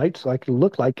going white, so I could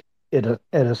look like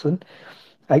Edison.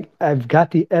 I've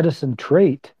got the Edison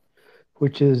trait,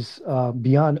 which is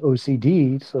beyond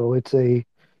OCD. So it's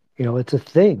a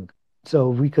thing. So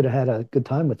we could have had a good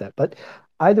time with that. But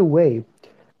either way,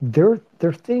 there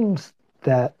are things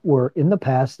that were in the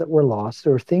past that were lost.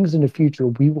 There are things in the future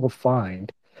we will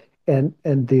find. And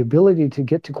the ability to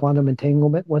get to quantum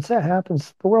entanglement, once that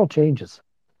happens, the world changes.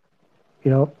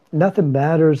 Nothing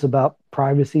matters about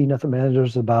privacy, nothing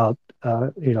matters about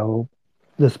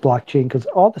this blockchain because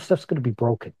all the stuff's going to be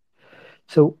broken.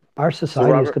 So our So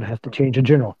society is Robert, going to have to change in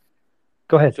general.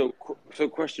 Go ahead. so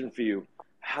question for you: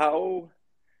 how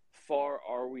far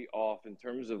are we off in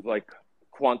terms of like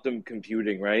quantum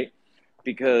computing, right?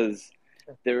 Because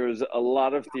there's a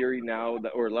lot of theory now that,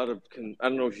 or a lot of, I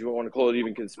don't know if you want to call it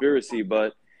even conspiracy,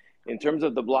 but in terms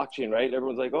of the blockchain, right?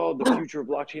 Everyone's like, oh, the future of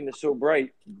blockchain is so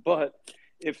bright. But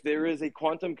if there is a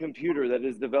quantum computer that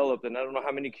is developed, and I don't know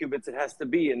how many qubits it has to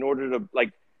be in order to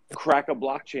like crack a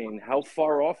blockchain, how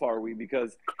far off are we?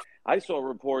 Because I saw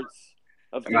reports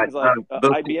of All right. things like But,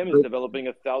 IBM is developing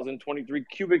 1,023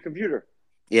 qubit computer.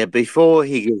 yeah, before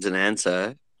he gives an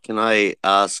answer, can I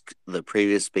ask the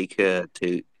previous speaker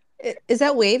to? Is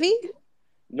that wavy?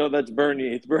 No, that's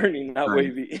Bernie. It's Bernie, not Um,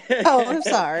 Wavy. Oh, I'm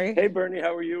sorry. Hey, Bernie,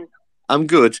 how are you? I'm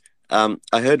good.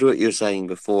 I heard what you were saying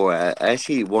before. I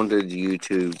actually wanted you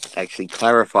to actually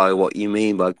clarify what you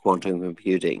mean by quantum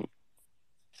computing.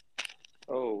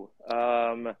 Oh,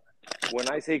 when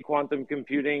I say quantum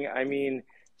computing, I mean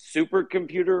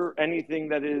supercomputer, anything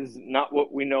that is not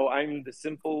what we know. I'm the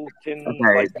simpleton,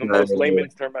 Okay, like the most so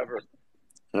layman's term ever.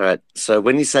 all right. So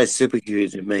when you say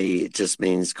supercomputer to me, it just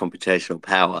means computational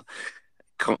power.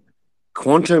 Qu-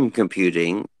 Quantum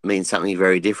computing means something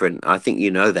very different. I think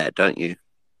you know that, don't you?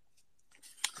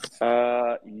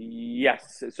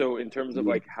 Yes. So in terms of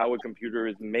Yeah. like how a computer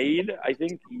is made, I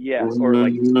think yes, or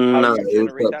like how No, you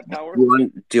generate but that power.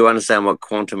 do you understand what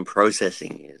quantum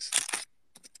processing is?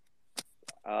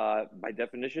 By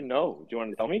definition, no. Do you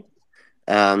want to tell me?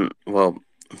 Well,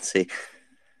 let's see.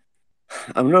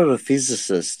 I'm not a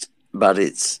physicist, but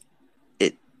it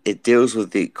it deals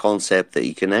with the concept that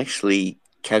you can actually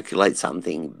calculate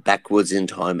something backwards in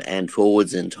time and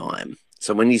forwards in time.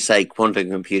 So when you say quantum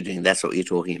computing, that's what you're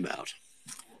talking about.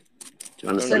 Do you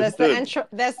So understand? Understood.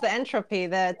 that's the entropy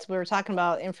that we were talking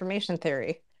about, information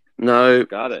theory. No,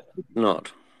 Got it.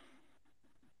 not.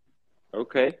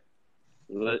 Okay.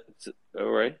 Let's. All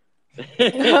right.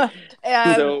 um,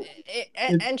 So It,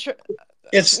 entro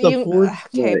it's the you fourth.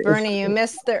 okay, It's Bernie? You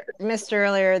missed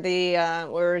earlier the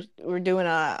we're doing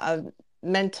a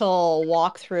mental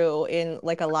walkthrough in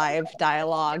like a live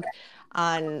dialogue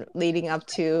on leading up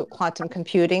to quantum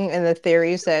computing and the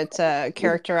theories that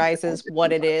characterizes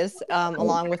what it is,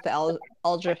 along with the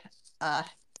uh,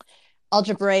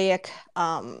 algebraic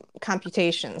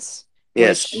computations,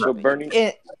 yes, which so Bernie.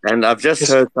 it and I've just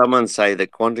It's heard someone say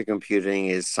that quantum computing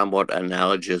is somewhat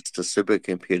analogous to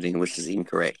supercomputing, which is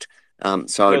incorrect.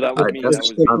 So No, that I was me. That just it's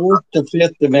was the me. fourth to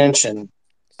fifth dimension.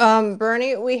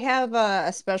 Bernie, we have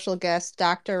a special guest,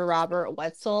 Dr. Robert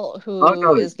Wetzel, I who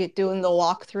know. is doing the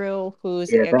walkthrough,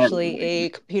 who's Yeah, actually a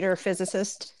computer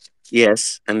physicist.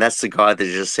 yes, and that's the guy that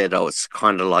just said, "Oh, it's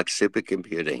kind of like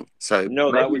supercomputing." So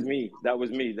No, that was maybe, me. That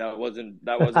was me. That wasn't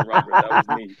Robert. That was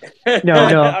me. No,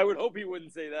 no, I would hope he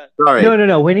wouldn't say that. sorry.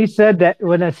 no. When he said that,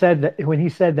 when he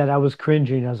said that, I was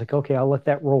cringing. I was like, okay, I'll let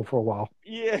that roll for a while.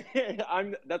 Yeah,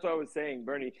 I'm. That's what I was saying,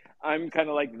 Bernie. I'm kind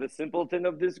of like the simpleton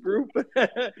of this group.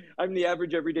 I'm the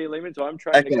average everyday layman, so I'm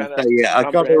trying to Okay, kind so of yeah, I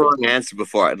got the comprehend. wrong answer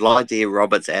before. I'd like to hear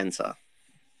Robert's answer.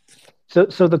 So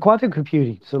the quantum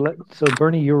computing. So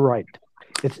Bernie, you're right.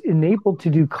 It's enabled to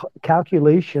do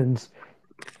calculations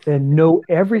and know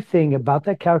everything about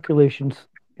that calculations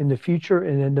in the future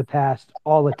and in the past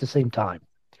all at the same time.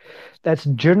 That's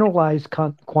generalized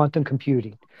quantum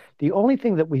computing. The only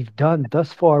thing that we've done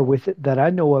thus far with it that I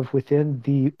know of within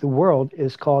the world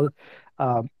is called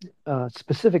uh,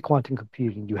 specific quantum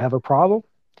computing. You have a problem,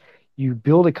 you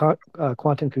build a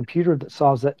quantum computer that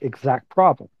solves that exact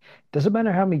problem. Doesn't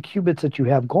matter how many qubits that you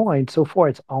have going, so far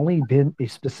it's only been a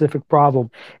specific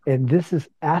problem. And this is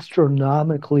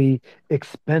astronomically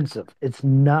expensive. It's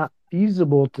not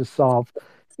feasible to solve.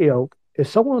 If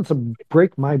someone wants to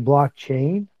break my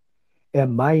blockchain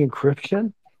and my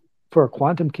encryption for a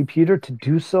quantum computer to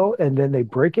do so, and then they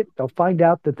break it, they'll find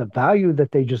out that the value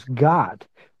that they just got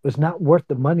was not worth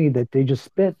the money that they just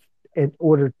spent in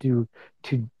order to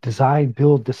design,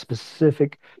 build the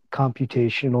specific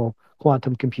computational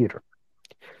quantum computer.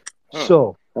 Huh.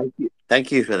 So,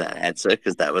 Thank you for that answer,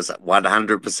 because that was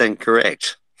 100%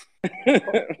 correct.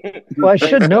 well, I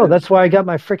should know. That's why I got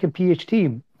my freaking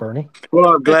PhD, Bernie.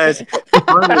 Well, I'm glad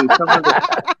finally someone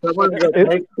got If,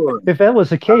 paid for it. if that was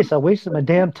the case, I wasted my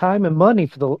damn time and money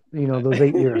for those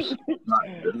 8 years.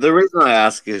 The reason I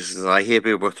ask is I hear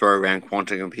people throw around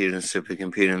quantum computing and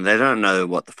supercomputing, and they don't know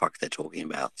what the fuck they're talking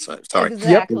about. So sorry. Yep.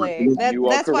 Exactly. You are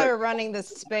That's why we're correct. running this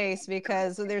space,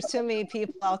 because there's too many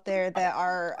people out there that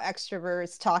are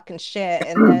extroverts talking shit,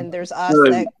 and then there's us So,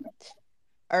 that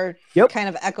are Yep. kind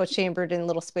of echo chambered in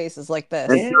little spaces like this.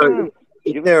 and so Damn.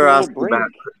 if Give us a they're little asking break.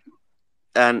 about,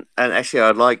 and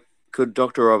actually, could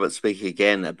Dr. Robert speak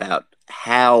again about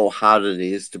how hard it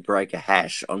is to break a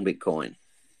hash on Bitcoin?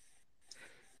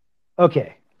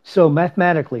 Okay. So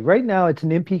mathematically, right now it's an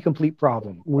NP complete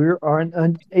problem. We are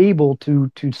unable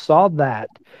to solve that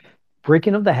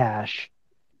breaking of the hash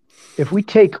if we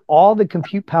take all the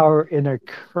compute power in our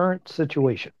current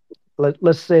situation.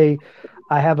 Let's say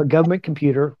I have a government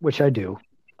computer, which I do.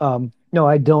 No,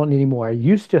 I don't anymore. I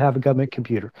used to have a government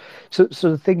computer. So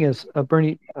the thing is,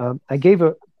 Bernie, I gave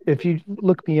a. If you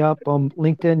look me up on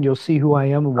LinkedIn, you'll see who I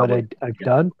am and what I've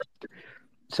done.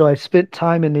 So I spent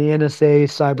time in the NSA,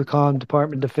 Cybercom,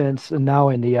 Department of Defense, and now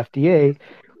in the FDA,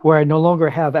 where I no longer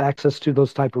have access to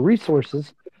those type of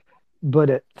resources. But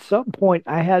at some point,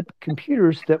 I had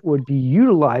computers that would be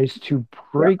utilized to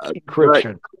break Could I,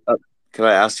 encryption. could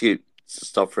I ask you to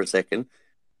stop for a second?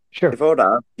 Sure. If I were to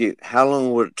ask you, how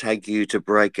long would it take you to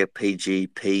break a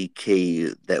PGP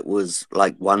key that was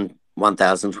like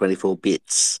 1024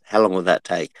 bits? How long would that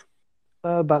take?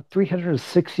 About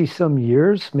 360 some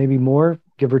years, maybe more,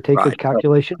 give or take with Right.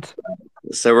 calculations.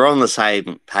 So we're on the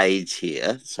same page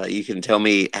here. So you can tell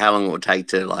me how long it would take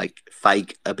to like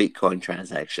fake a Bitcoin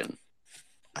transaction.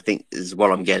 I think is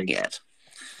what I'm getting at.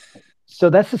 So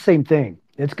that's the same thing.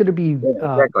 It's going to be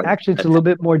Yeah, exactly. actually it's a little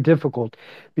bit more difficult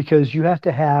because you have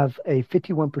to have a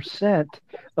 51%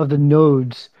 of the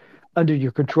nodes under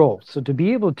your control. So to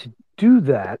be able to do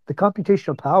that, the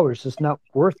computational power is just not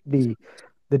worth the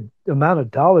amount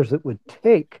of dollars it would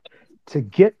take to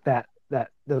get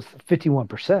those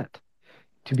 51%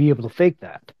 to be able to fake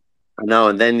that. I know,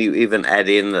 and then you even add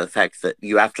in the fact that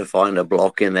you have to find a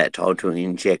block in that tile to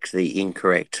inject the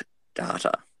incorrect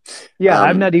data. Yeah,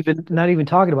 I'm Um, not even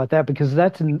talking about that because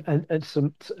that's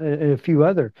a few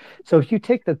other. So if you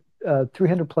take the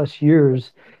 300 plus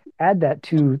years, add that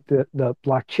to the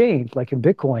blockchain, like in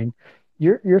Bitcoin,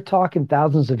 you're talking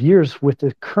thousands of years with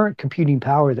the current computing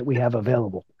power that we have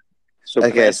available. So can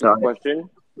I okay, ask you so a question,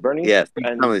 Bernie yeah,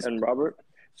 and Robert?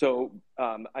 So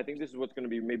I think this is what's going to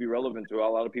be maybe relevant to a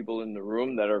lot of people in the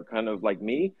room that are kind of like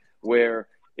me, where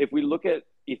if we look at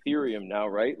Ethereum now,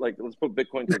 right? Like let's put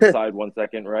Bitcoin to the side 1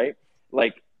 second, right?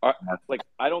 Like, like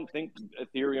I don't think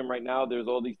Ethereum right now. There's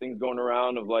all these things going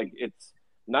around of like it's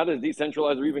not as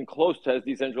decentralized or even close to as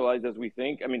decentralized as we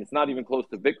think. I mean, it's not even close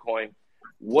to Bitcoin.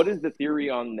 What is the theory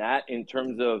on that in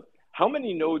terms of how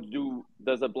many nodes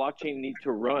does a blockchain need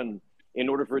to run in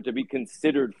order for it to be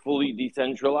considered fully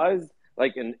decentralized,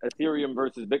 like in Ethereum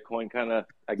versus Bitcoin kind of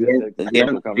example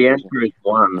the conversation. answer is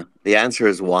one. The answer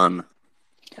is one.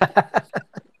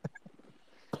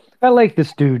 I like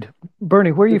this dude.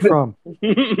 Bernie, where are you from?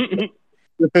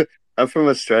 I'm from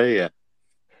Australia.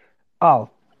 Oh,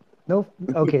 no.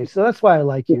 Okay, so that's why I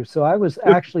like you. So I was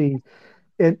actually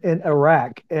in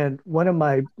Iraq, and one of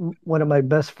my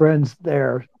best friends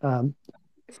there,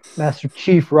 Master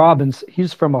Chief Robbins,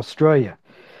 he's from Australia.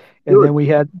 And Good. then we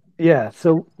had, yeah,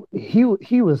 so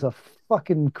he was a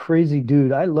fucking crazy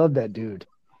dude. I love that dude.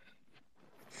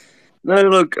 No,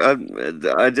 look,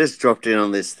 I just dropped in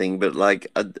on this thing, but like,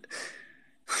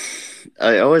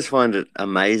 I always find it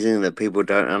amazing that people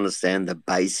don't understand the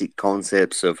basic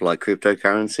concepts of like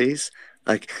cryptocurrencies.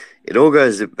 Like, it all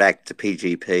goes back to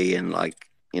PGP and like,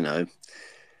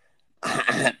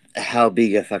 how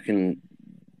big a fucking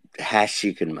hash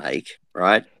you can make,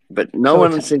 right? But no So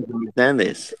it's one seems to understand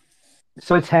this.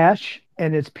 so it's hash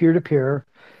and it's peer to peer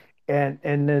and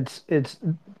it's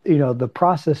the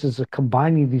processes of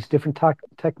combining these different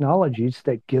technologies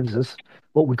that gives us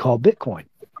what we call Bitcoin.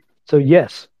 So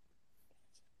yes,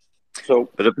 So,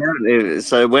 But apparently,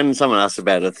 so when someone asks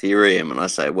about Ethereum, and I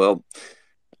say, well,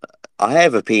 I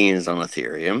have opinions on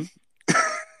Ethereum.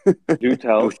 do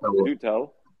tell, which I will- do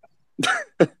tell.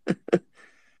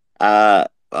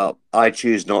 well, I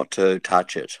choose not to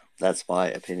touch it. That's my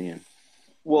opinion.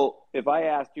 Well, if I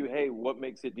asked you, hey, what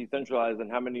makes it decentralized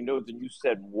and how many nodes, and you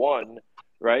said one,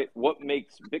 right? What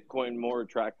makes Bitcoin more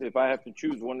attractive? If I have to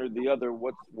choose one or the other,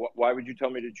 why would you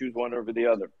tell me to choose one over the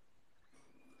other?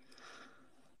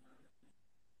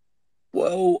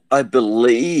 Well, I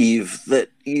believe that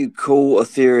you call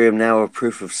Ethereum now a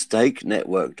proof of stake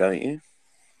network, don't you?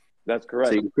 That's So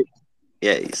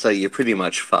correct. so you're pretty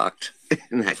much fucked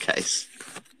in that case,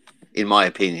 in my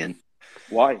opinion.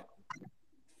 Why?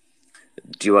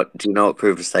 Do you know what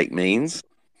proof of stake means?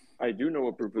 I do know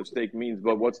what proof of stake means,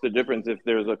 but what's the difference if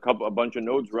there's a bunch of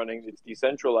nodes running? It's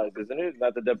decentralized, isn't it? Is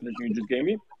that the definition you just gave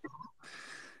me?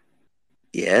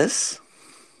 Yes.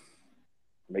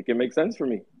 Make it make sense for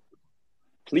me,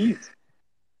 please.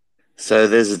 So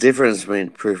there's a difference between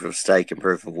proof of stake and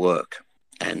proof of work.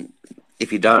 And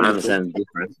if you don't Understood.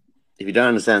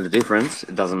 understand the difference,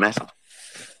 it doesn't matter.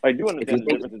 I do If you understand the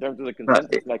think, difference in terms of the but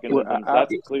consensus Well, mechanisms.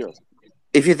 That's clear.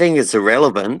 if you think it's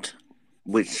irrelevant,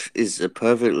 which is a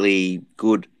perfectly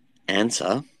good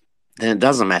answer, then it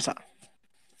doesn't matter.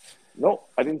 No,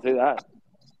 I didn't say that.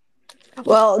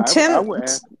 Well, I Tim, would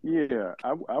ask, yeah,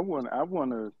 I want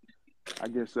to, I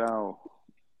guess I'll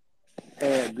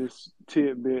add this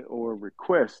tidbit or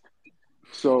request.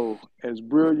 So, as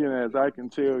brilliant as I can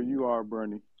tell you are,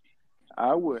 Bernie,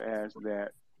 I would ask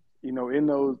that, in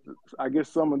those, I guess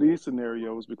some of these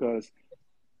scenarios, because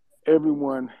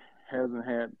everyone hasn't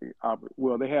had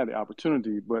well, they had the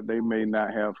opportunity, but they may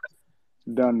not have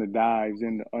done the dives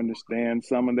in to understand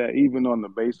some of that, even on the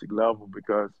basic level,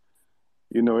 because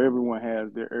everyone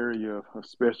has their area of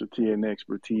specialty and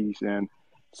expertise, and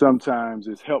sometimes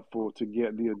it's helpful to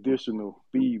get the additional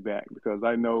feedback because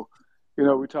I know,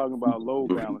 we're talking about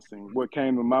load balancing. What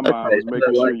came to my mind Okay, was so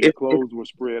making sure like your clothes were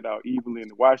spread out evenly in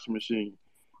the washing machine,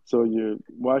 so your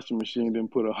washing machine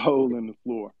didn't put a hole in the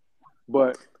floor.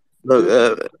 But look,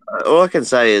 just all I can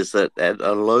say is that at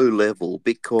a low level,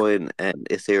 Bitcoin and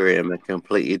Ethereum are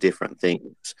completely different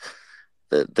things.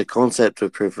 The concept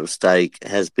of proof of stake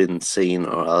has been seen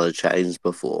on other chains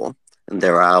before, and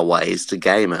there are ways to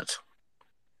game it.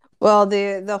 well,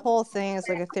 the whole thing is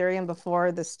like Ethereum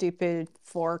before the stupid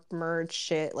fork merge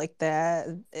shit like that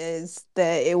is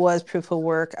that it was proof of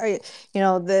work. I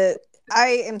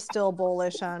am still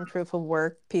bullish on proof of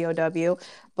work, POW,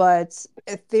 but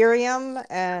Ethereum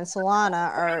and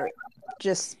Solana are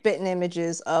just spitting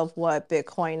images of what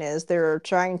Bitcoin is. They're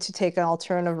trying to take an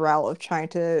alternative route of trying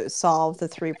to solve the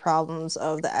three problems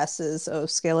of the S's of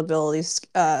scalability,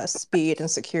 speed, and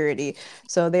security.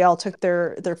 So they all took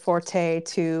their forte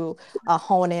to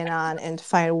hone in on and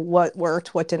find what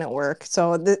worked, what didn't work.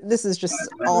 So this is just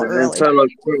all And so, early.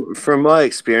 like, from my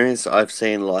experience, I've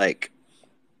seen like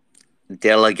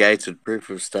delegated proof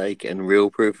of stake and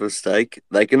real proof of stake.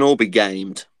 They can all be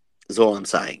gamed, is all I'm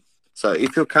saying. So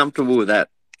if you're comfortable with that,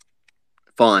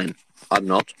 fine. I'm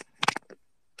not.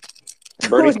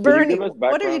 Bernie, can you Bernie, give us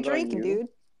what are you background on drinking, you?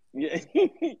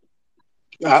 dude?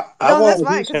 Yeah. I No, want that's what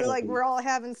fine he's because like having. we're all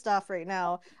having stuff right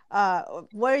now.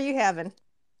 What are you having?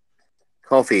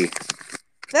 Coffee.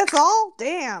 That's all?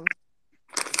 Damn.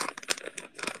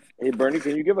 Hey, Bernie,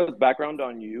 can you give us background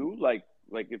on you? Like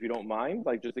if you don't mind,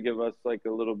 like just to give us like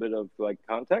a little bit of like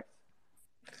context.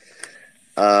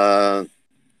 Uh,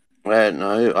 well,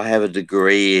 no, I have a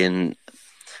degree in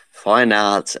fine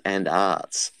arts and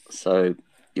arts. So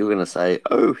you're going to say,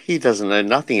 oh, he doesn't know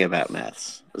nothing about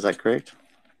maths. Is that correct?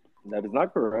 That is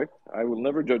not correct. I will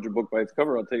never judge a book by its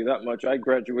cover. I'll tell you that much. I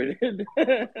graduated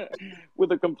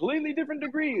with a completely different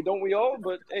degree, don't we all?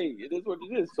 But hey, it is what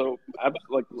it is. So,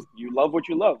 like, you love what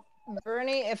you love.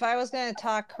 Bernie, if I was going to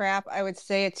talk crap, I would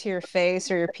say it to your face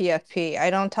or your PFP.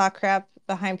 I don't talk crap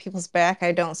behind people's back.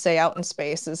 I don't say out in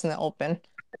spaces in the open.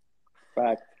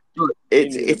 Fact. Me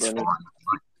neither, It's fine. Bernie.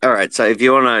 All right. So if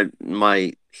you want to know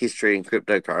my history in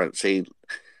cryptocurrency,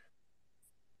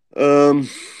 um,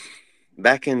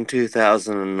 back in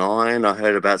 2009, I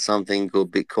heard about something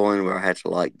called Bitcoin where I had to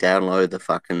like download the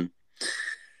fucking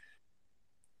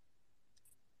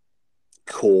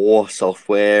core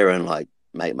software and like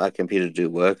make my computer do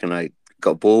work, and I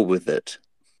got bored with it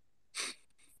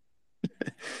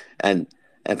and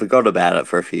forgot about it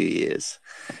for a few years.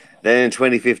 Then in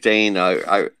 2015,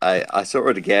 I saw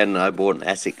it again and I bought an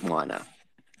ASIC miner.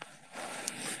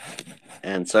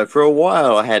 And so for a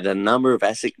while, I had a number of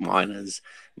ASIC miners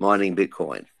mining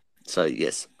Bitcoin. So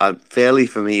yes, I'm fairly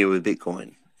familiar with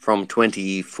Bitcoin from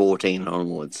 2014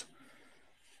 onwards.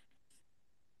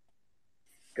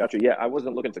 Gotcha. Yeah, I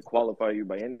wasn't looking to qualify you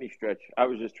by any stretch. I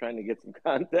was just trying to get some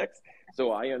context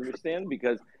so I understand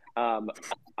because um,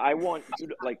 I want you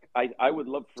to like I would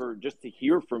love for just to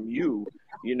hear from you,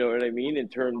 you know what I mean, in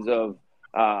terms of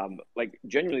like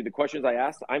genuinely the questions I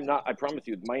asked, I promise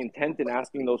you, my intent in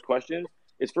asking those questions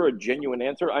is for a genuine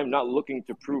answer. I'm not looking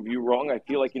to prove you wrong. I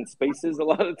feel like in spaces a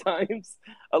lot of times,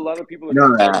 a lot of people are No,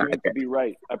 just arguing to be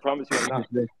right. I promise you I'm not.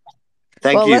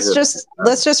 thank Well, you let's for just um,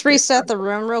 let's just reset the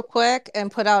room real quick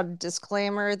and put out a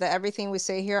disclaimer that everything we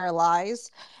say here are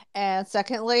lies. And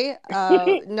secondly,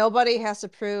 nobody has to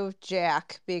prove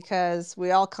jack because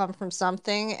we all come from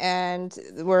something and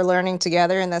we're learning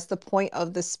together. And that's the point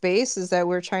of the space is that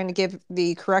we're trying to give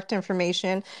the correct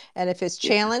information. And if it's yeah.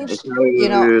 challenged, So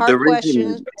the hard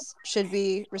reason questions should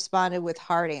be responded with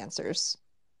hard answers.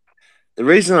 the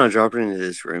reason I dropped into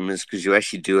this room is because you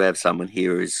actually do have someone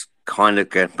here who's kind of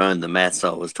confirmed the maths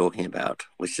I was talking about,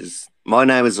 which is my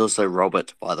name is also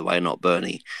Robert, by the way, not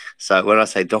Bernie. So when I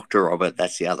say Dr. Robert,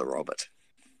 that's the other Robert.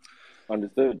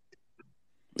 Understood.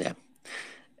 Yeah.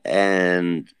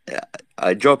 And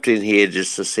I dropped in here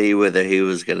just to see whether he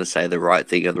was going to say the right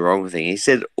thing or the wrong thing. He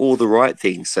said all the right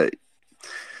things. So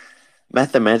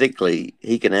mathematically,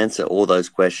 he can answer all those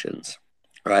questions,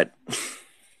 right?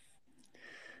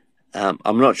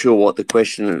 I'm not sure what the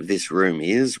question of this room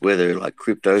is, whether like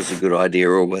crypto is a good idea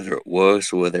or whether it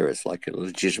works or whether it's like a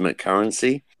legitimate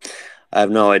currency. I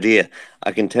have no idea.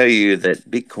 I can tell you that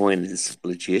Bitcoin is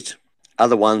legit.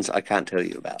 Other ones I can't tell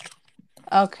you about.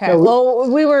 Okay. No, Well,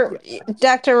 we yeah, were,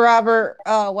 Dr. Robert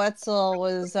Wetzel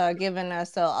was giving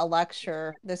us a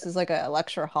lecture. This is like a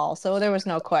lecture hall. So there was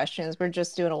no questions. We're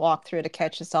just doing a walkthrough to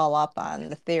catch us all up on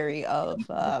the theory of,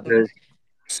 Because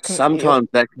com- you sometimes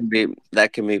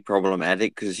that can be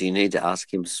problematic because you need to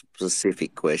ask him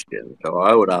specific questions. So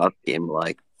I would ask him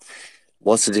like,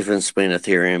 "What's the difference between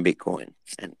Ethereum and Bitcoin?"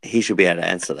 And he should be able to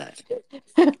answer that.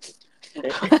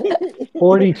 I think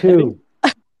 42.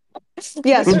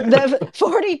 yes, the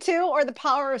 42 or the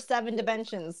power of seven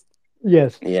dimensions.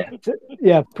 Yes. Yeah.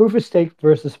 Yeah, proof of stake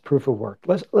versus proof of work.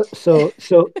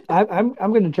 I'm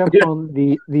going to jump on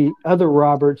the other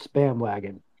Roberts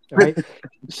bandwagon. All right.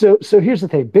 So here's the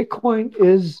thing. Bitcoin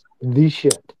is the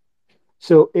shit.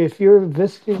 So if you're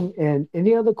investing in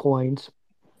any other coins,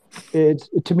 it's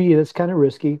to me that's kind of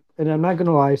risky. And I'm not going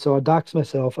to lie. So I dox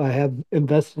myself. I have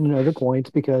invested in other coins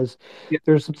because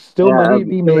there's still money to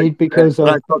be made because Can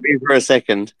I of. stop you for a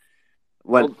second?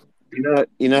 When well,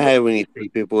 you know how when you see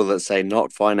people that say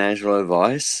not financial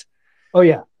advice, Oh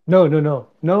yeah. No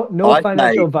I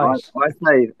financial say advice. I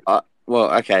say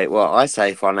well, okay, well, I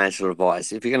say financial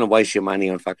advice. If you're going to waste your money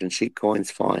on fucking shit coins,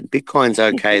 fine. Bitcoin's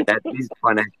okay. That is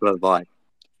financial advice.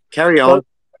 Carry Well, on.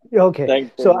 yeah, okay.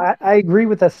 thanks, So Bernie. I agree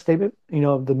with that statement.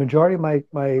 The majority of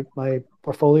my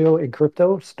portfolio in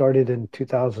crypto started in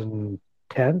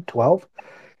 2010, 12.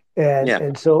 And Yeah.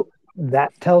 and so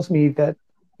that tells me that,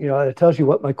 it tells you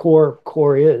what my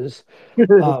core is.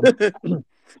 Um,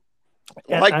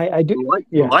 and like I do, like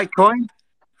yeah. Litecoin.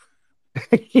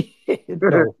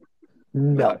 No,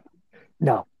 No. no.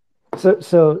 No.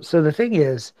 So the thing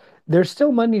is, there's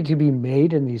still money to be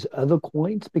made in these other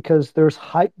coins because there's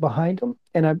hype behind them.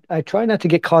 And I try not to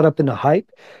get caught up in the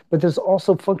hype, but there's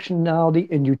also functionality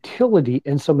and utility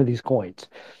in some of these coins.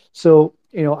 So,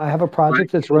 I have a Right.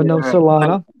 project that's run on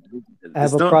Solana. I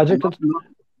have It's a not, project not that's not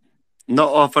not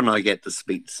often I get to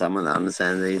speak to someone that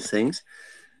understands these things.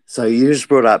 So you just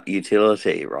brought up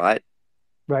utility, right?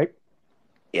 right.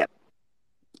 Yeah.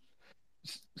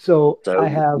 So So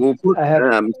we'll put. I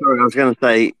have, Sorry, I was going to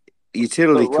say But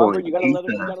utility Robert, coin you gotta let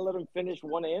him. You ether. gotta let him finish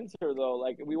one answer though.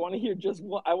 Like we want to hear just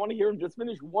one. I want to hear him just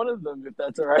finish one of them, if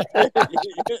that's all right.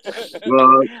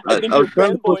 Well, I I, think I you're was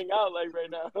trying to push. fanboying out like right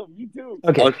now. Me too.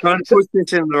 I okay. was trying to So push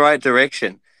this in the right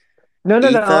direction. no.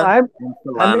 Ether I'm and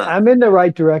I'm Solana. I'm in the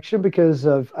right direction because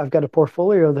I've got a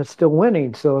portfolio that's still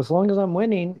winning. So as long as I'm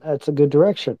winning, that's a good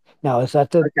direction. Now, is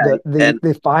that the Okay, the the, and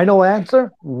the final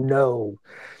answer? No.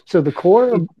 So the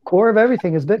core of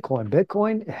everything is Bitcoin.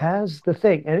 Bitcoin has the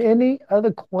thing, and any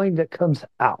other coin that comes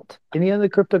out, any other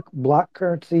crypto block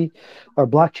currency or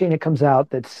blockchain that comes out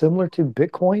that's similar to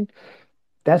Bitcoin,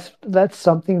 that's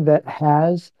something that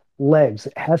has legs.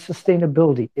 It has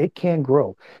sustainability. It can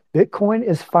grow. Bitcoin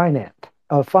is finite.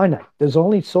 Finite. There's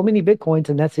only so many Bitcoins,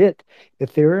 and that's it.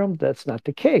 Ethereum, that's not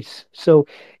the case. So,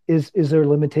 is there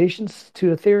limitations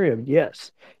to Ethereum?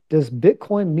 Yes. Does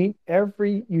Bitcoin meet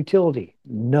every utility?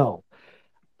 No.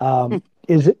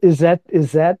 Is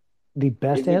that the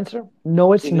best Is it? answer?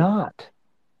 No, it's Is it? not.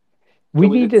 We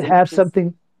So is need it to safe have to?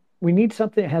 something. We need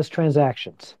something that has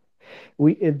transactions.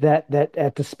 That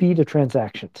at the speed of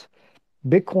transactions.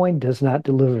 Bitcoin does not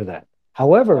deliver that.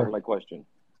 That was However, my question.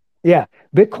 Yeah,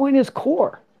 Bitcoin is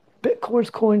core. Bitcoin's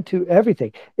coin to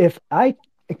everything. If I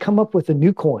come up with a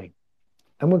new coin,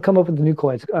 I'm going to come up with a new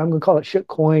coin. I'm going to call it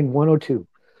shitcoin 102.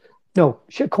 No,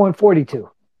 shitcoin 42.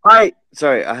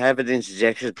 Sorry, I have an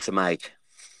interjection to make.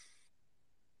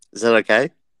 Is that okay?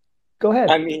 Go ahead.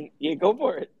 I mean, yeah, go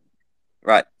for it.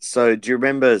 Right. So, do you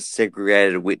remember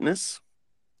segregated witness?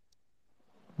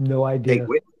 No idea.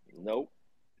 Segwit? Nope.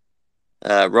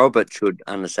 Robert should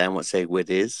understand what segwit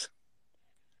is.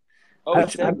 Oh, I,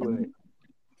 Which, I, Segway.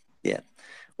 yeah,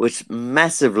 which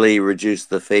massively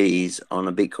reduced the fees on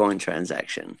a Bitcoin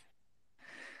transaction.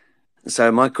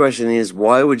 So my question is,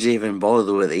 why would you even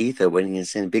bother with Ether when you can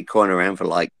send Bitcoin around for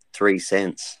like 3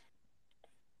 cents?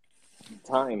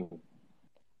 Time.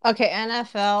 Okay,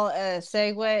 NFL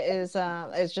Segway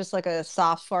is just like a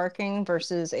soft forking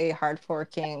versus a hard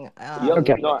forking. Yep.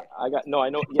 okay. No, I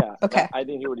know. Yeah, that Okay. I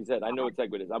didn't hear what he said. I know what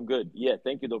Segway is. I'm good. Yeah,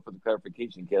 thank you though for the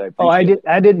clarification, kid. I Oh, appreciate it.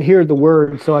 I didn't hear the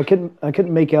word, so I couldn't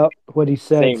make out what he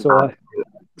said. Same. So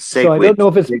I don't Segwit. know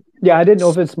if it's yeah, I didn't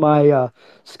know if it's my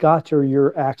Scotch or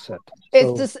your accent. It's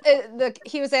So this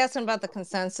he was asking about the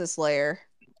consensus layer.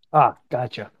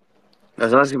 gotcha. I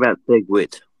was asking about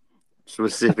Segwit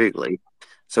specifically.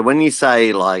 So when you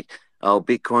say like, oh,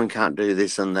 Bitcoin can't do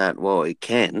this and that, well, it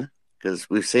can because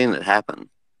we've seen it happen.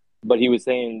 But he was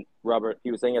saying, Robert,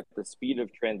 he was saying at the speed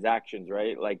of transactions,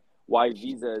 right? Like why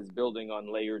Visa is building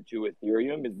on layer two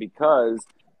Ethereum is because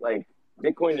like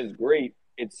Bitcoin is great.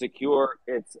 It's secure.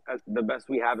 It's the best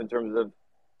we have in terms of,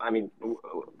 I mean,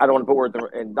 I don't want to put words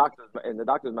in the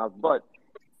doctor's mouth, but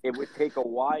it would take a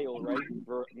while, right,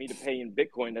 for me to pay in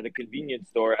Bitcoin at a convenience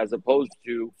store as opposed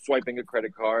to swiping a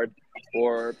credit card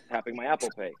or tapping my Apple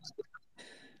Pay.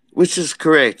 Which is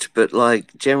correct, but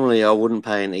like generally, I wouldn't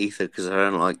pay in Ether because I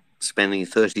don't like spending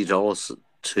 $30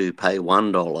 to pay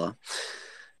 $1.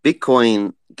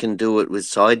 Bitcoin can do it with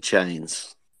side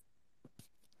chains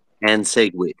and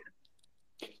Segwit.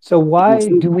 So why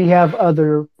do we have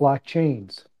other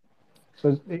blockchains?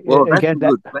 So Well, that's a again, that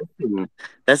good question.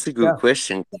 That's a good yeah.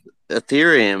 question.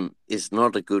 Ethereum is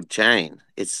not a good chain.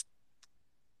 It's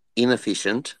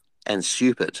inefficient and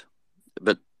stupid.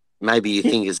 But maybe you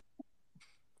think it's.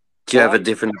 Do you have a Why?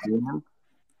 different opinion?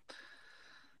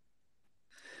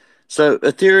 So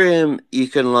Ethereum, you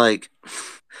can like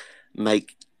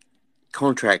make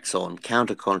contracts on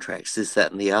counter contracts, this,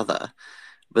 that, and the other.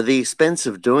 But the expense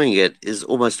of doing it is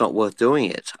almost not worth doing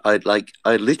it. I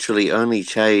literally only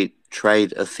trade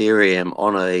Ethereum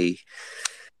on a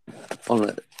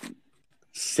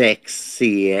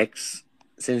CEX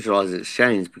centralized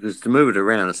exchange because to move it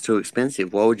around it's too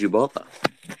expensive. Why would you bother?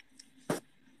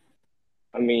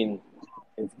 I mean,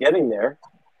 it's getting there,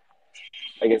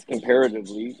 I guess,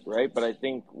 comparatively, right? But I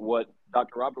think what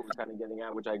Dr. Robert was kind of getting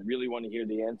at, which I really want to hear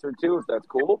the answer to, if that's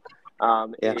cool,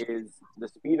 Yeah, is the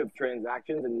speed of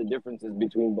transactions and the differences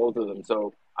between both of them.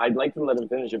 So I'd like to let him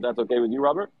finish if that's okay with you,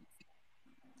 Robert.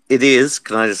 it is.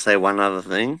 Can I just say one other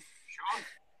thing? Sure.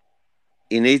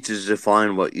 You need to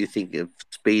define what you think of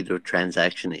speed of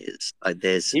transaction is. Like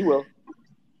there's He will.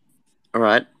 all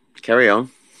right, carry on.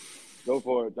 Go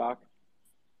for it, Doc.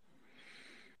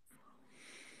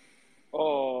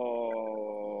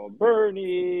 Oh,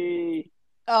 Bernie.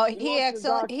 Oh, We he lost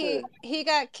the accidentally doctor. he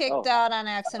got kicked Oh, out on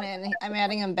accident. And I'm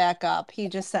adding him back up. He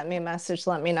just sent me a message,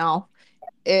 let me know.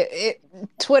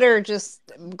 Twitter just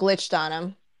glitched on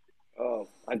him. oh.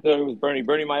 I thought it was Bernie.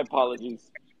 Bernie, my apologies.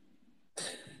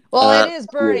 Well, it is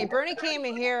Yeah. Bernie. Bernie came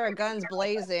in here, guns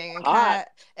blazing, and Hot.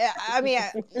 kind of. I mean,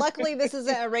 luckily this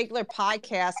isn't a regular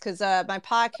podcast because my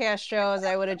podcast shows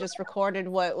I would have just recorded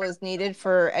what was needed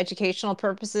for educational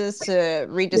purposes to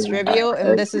redistribute,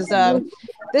 and this is Yeah.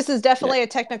 definitely a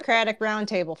technocratic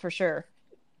roundtable for sure.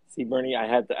 See, Bernie,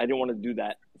 I didn't want to do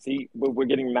that. See, we're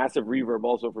getting massive reverb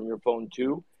also from your phone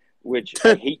too, which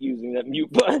I hate using that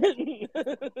mute button.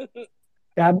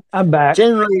 I'm back.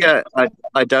 Generally,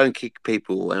 I don't kick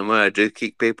people, and when I do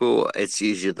kick people, it's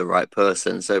usually the right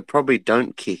person. So probably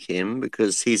don't kick him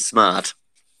because he's smart.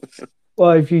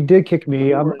 Well, if you did kick me,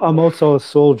 You were I'm also a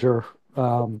soldier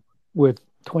with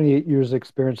 28 years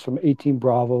experience from 18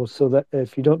 Bravo. So that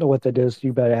if you don't know what that is,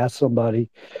 you better ask somebody.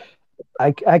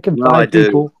 I can No, I find do.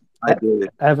 people. I do.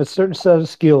 I have a certain set of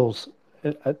skills.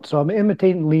 So I'm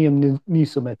imitating Liam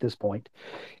Neeson at this point,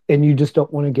 and you just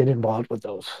don't want to get involved with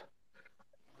those.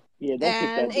 yeah, don't kick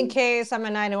And that in dude. case I'm a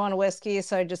 91 whiskey,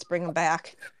 so I just bring him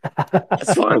back.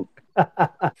 That's fine. All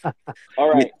Yeah,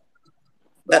 right,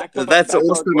 that's back to our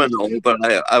awesome and question. all, but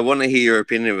I want to hear your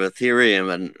opinion of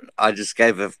Ethereum, and I just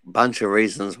gave a bunch of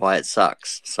reasons why it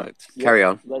sucks. So Yep. carry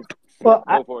on. Well,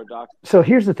 Go for it, Doc. so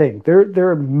here's the thing. There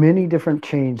are many different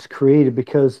chains created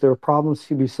because there are problems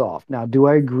to be solved. Now, do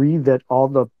I agree that all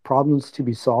the problems to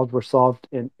be solved were solved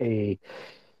in a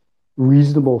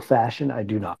reasonable fashion? I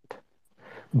do not.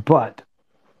 But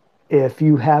if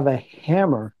you have a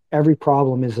hammer, every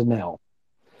problem is a nail.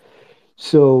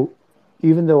 So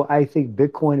even though I think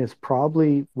Bitcoin is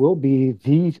probably will be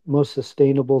the most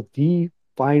sustainable, the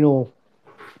final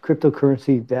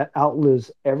cryptocurrency that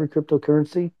outlives every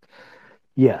cryptocurrency,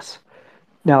 yes.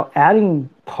 Now, adding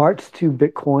parts to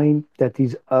Bitcoin that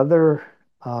these other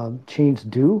chains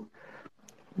do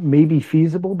may be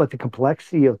feasible, but the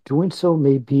complexity of doing so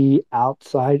may be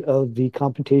outside of the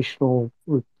computational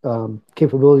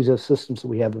capabilities of systems that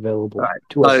we have All available right.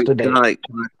 to us So today.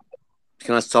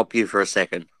 can I stop you for a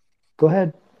second? Go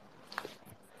ahead.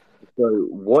 So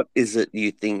what is it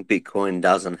you think Bitcoin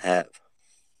doesn't have?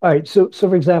 All right. So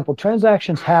for example,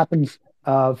 transactions happens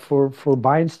for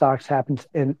buying stocks happens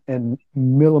in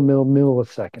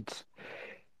milliseconds.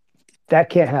 That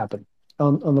can't happen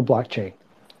on the blockchain.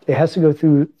 It has to go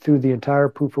through the entire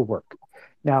proof of work.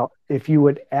 Now, if you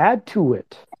would add to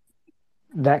it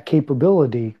that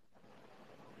capability,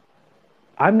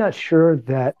 I'm not sure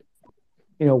that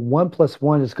one plus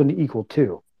one is going to equal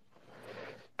two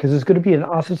because there's going to be an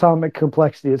asymptotic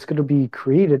complexity that's going to be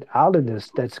created out of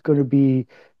this that's going to be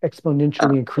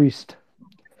exponentially increased.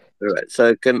 All right.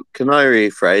 So can I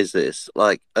rephrase this?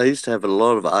 Like I used to have a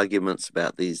lot of arguments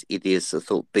about these idiots that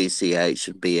thought BCH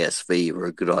and BSV were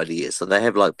a good idea. So they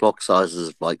have like block sizes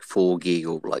of like 4 gig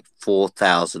or like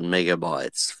 4,000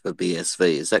 megabytes for BSV.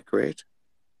 Is that correct?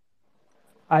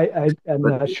 I'm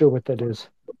But not sure what that is.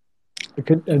 I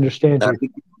couldn't understand uh, you.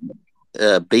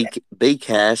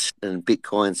 Bcash and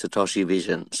Bitcoin Satoshi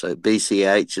Vision. So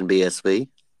BCH and BSV.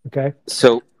 Okay.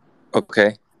 So,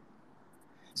 okay.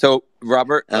 So,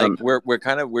 Robert, like Um,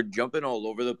 we're jumping all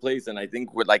over the place, and I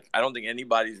think we're like I don't think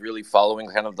anybody's really following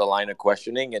kind of the line of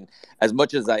questioning. And as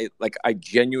much as I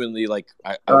genuinely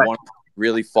I all right. want to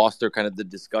really foster kind of the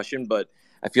discussion, but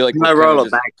I feel like Can we're I kind of roll it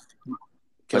just back?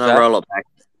 Can what's I that? roll it back?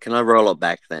 Can I roll it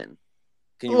back then?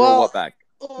 Can you roll what Well, back?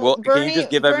 Well, can you just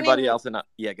give everybody Bernie, else an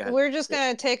yeah? Go ahead. we're just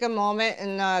gonna take a moment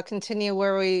and continue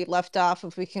where we left off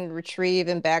if we can retrieve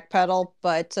and backpedal.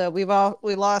 But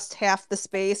we lost half the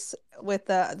space with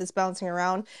this bouncing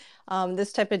around.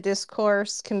 This type of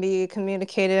discourse can be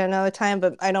communicated another time,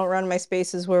 but I don't run my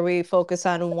spaces where we focus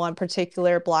on one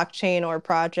particular blockchain or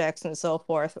projects and so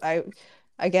forth. I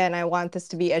want this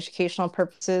to be educational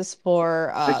purposes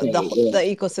for Okay. Yeah. the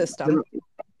ecosystem.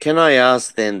 Can I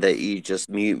ask then that you just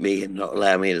mute me and not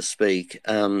allow me to speak?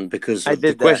 Because I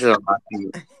the did that. question I'm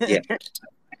asking, yeah,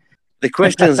 the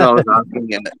questions I was asking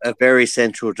are very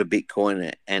central to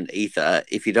Bitcoin and Ether.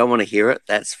 If you don't want to hear it,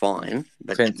 that's fine.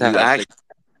 But Fantastic.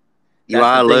 you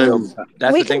That's the are thing, though. learning.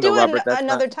 That's We the can thing, though, do it Robert. That's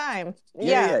not. another time.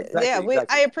 Yeah, Yeah, exactly,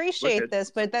 I exactly. We're appreciate good.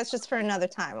 this, but that's just for another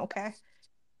time, okay?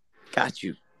 Got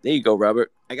you. There you go,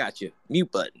 Robert. I got you.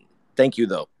 Mute button. Thank you,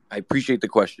 though. I appreciate the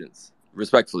questions.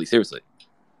 Respectfully, seriously.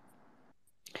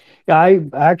 Yeah, I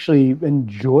actually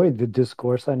enjoyed the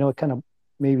discourse. I know it kind of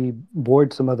maybe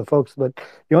bored some other folks, but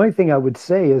the only thing I would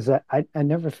say is that I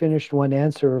never finished one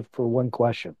answer for one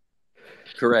question.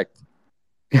 Correct.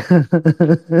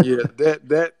 Yeah,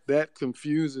 that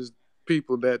confuses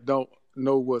people that don't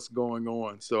know what's going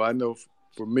on. So I know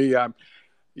for me,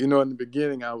 in the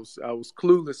beginning I was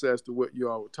clueless as to what you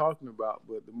all were talking about,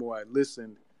 but the more I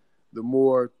listened, the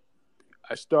more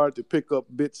I started to pick up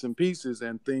bits and pieces,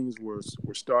 and things were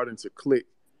starting to click.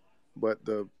 But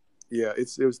yeah,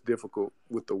 it was difficult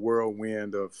with the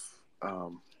whirlwind of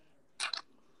um,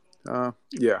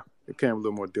 yeah, it became a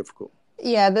little more difficult.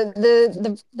 Yeah,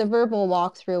 the verbal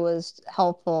walkthrough was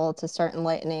helpful to start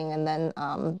enlightening, and then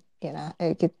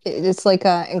it's like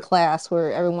in class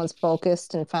where everyone's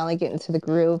focused and finally get into the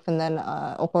groove, and then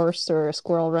a horse or a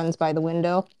squirrel runs by the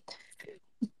window.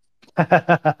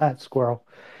 Squirrel.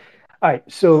 All right,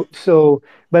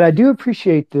 but I do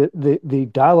appreciate the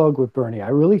dialogue with Bernie. I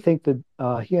really think that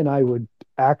he and I would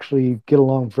actually get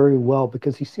along very well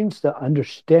because he seems to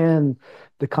understand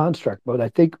the construct. But I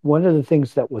think one of the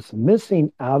things that was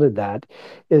missing out of that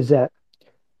is that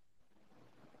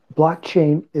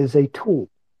blockchain is a tool.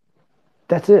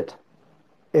 That's it.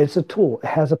 It's a tool. It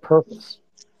has a purpose,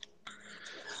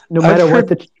 no I've matter heard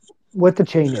what the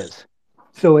chain is.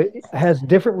 So it has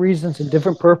different reasons and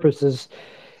different purposes.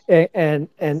 And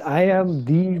I am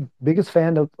the biggest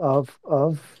fan of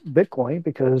Bitcoin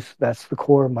because that's the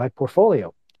core of my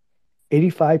portfolio.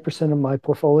 85% of my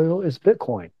portfolio is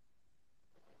Bitcoin.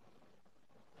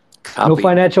 Copy.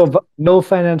 No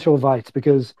financial advice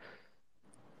because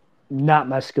not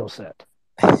my skill set.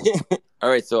 All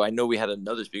right, so I know we had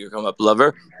another speaker come up.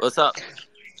 Lover, what's up?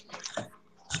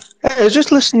 I was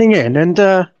just listening in, and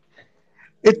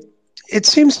it it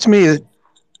seems to me that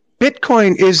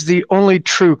Bitcoin is the only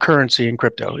true currency in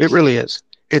crypto. It really is.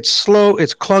 It's slow,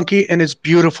 it's clunky, and it's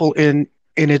beautiful in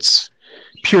its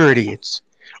purity. It's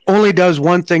only does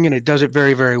one thing, and it does it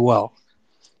very, very well.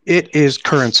 It is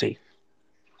currency.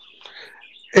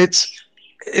 It's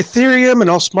Ethereum and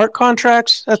all smart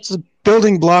contracts. That's the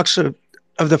building blocks of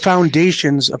the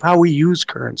foundations of how we use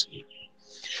currency.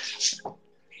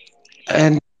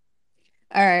 And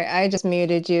All right, I just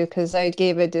muted you because I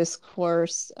gave a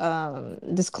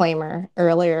disclaimer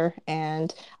earlier,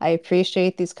 and I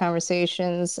appreciate these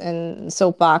conversations and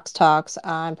soapbox talks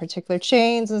on particular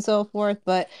chains and so forth,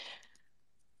 but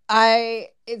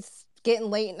it's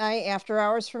getting late night after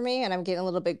hours for me, and I'm getting a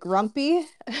little bit grumpy.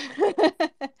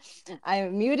 I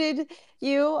muted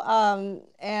you,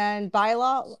 and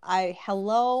bylaw,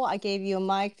 I gave you a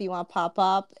mic if you want to pop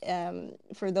up.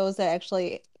 For those that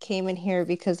actually came in here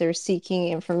because they're seeking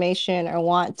information or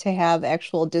want to have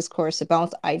actual discourse to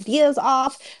bounce ideas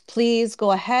off, please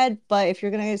go ahead. But if you're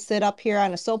going to sit up here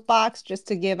on a soapbox just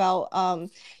to give out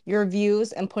your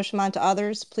views and push them on to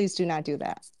others, please do not do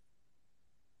that.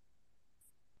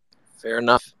 Fair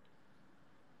enough.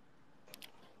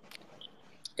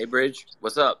 Hey, Bridge,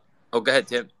 what's up? Oh, go ahead,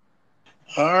 Tim.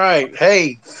 All right.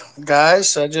 Hey,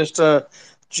 guys, I just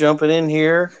jumping in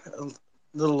here, a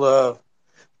little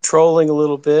trolling a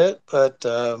little bit, but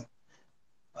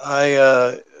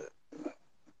I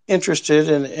interested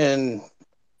in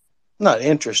not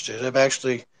interested. I've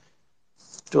actually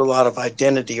do a lot of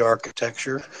identity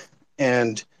architecture,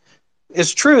 and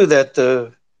it's true that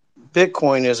the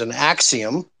Bitcoin is an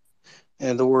axiom,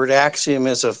 and the word axiom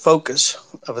is a focus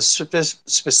of a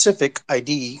specific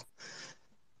ID,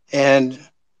 and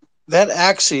that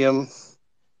axiom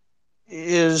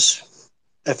is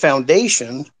a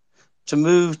foundation to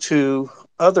move to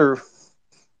other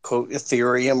quote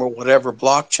Ethereum or whatever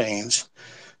blockchains.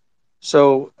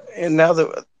 So, and now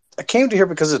that I came to here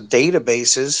because of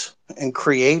databases and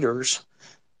creators,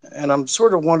 and I'm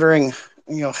sort of wondering,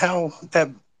 how that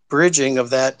bridging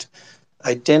of that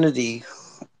identity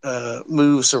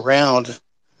moves around,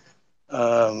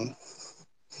 um,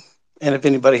 and if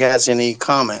anybody has any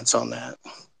comments on that.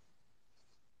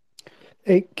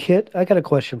 Hey, Kit, I got a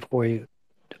question for you.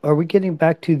 Are we getting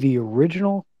back to the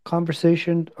original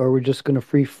conversation, or are we just going to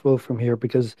free flow from here?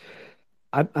 Because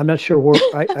I'm not sure where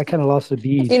I kind of lost the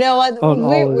bead You know what? on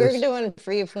all of We're this. doing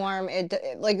free form.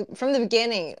 Like from the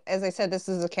beginning, as I said, this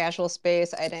is a casual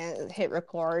space. I didn't hit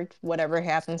record. Whatever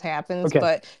happens, happens. Okay.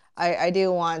 But I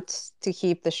do want to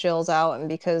keep the shills out, and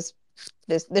because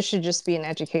this should just be an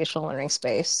educational learning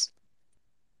space.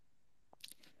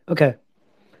 Okay.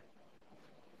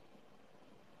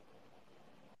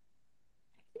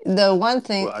 The one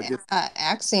thing, Well, I guess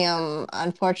Axiom,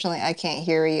 unfortunately, I can't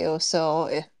hear you. So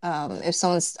if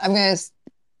someone's, I'm gonna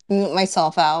mute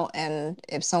myself out, and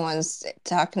if someone's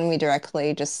talking to me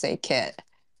directly, just say Kit.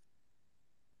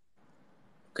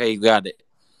 Okay, you got it.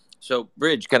 So,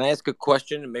 Bridge, can I ask a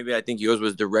question? Maybe I think yours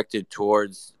was directed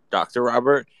towards Dr.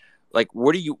 Robert. Like,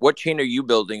 what chain are you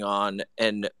building on,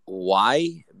 and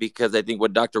why? Because I think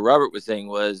what Dr. Robert was saying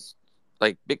was,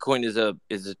 like, Bitcoin is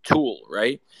a tool,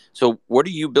 right? So, what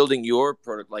are you building your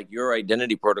product, like your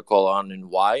identity protocol on, and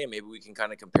why? And maybe we can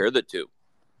kind of compare the two.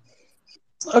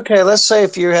 Okay, let's say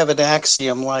if you have an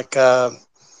axiom like I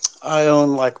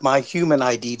own like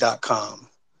myhumanid.com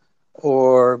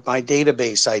or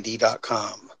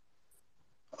myDatabaseID.com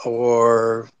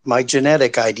or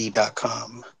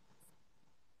mygeneticid.com.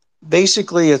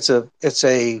 Basically, it's a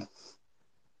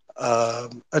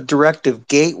directive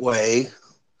gateway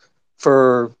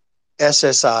for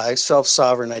SSI, self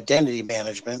sovereign identity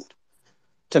management,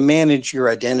 to manage your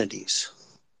identities.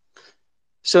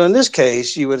 So in this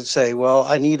case, you would say, well,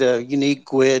 I need a unique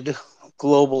GUID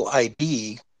global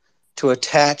ID to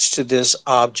attach to this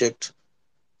object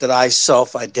that I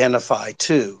self identify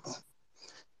to.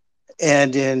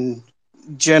 And in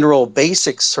general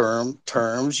basic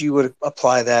terms, you would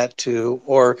apply that to,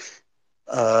 or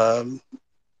um,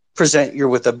 present you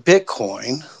with a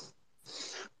Bitcoin.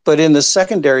 But in the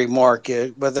secondary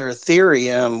market, whether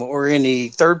Ethereum or any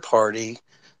third party,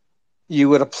 you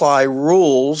would apply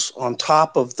rules on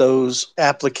top of those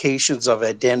applications of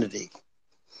identity.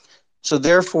 So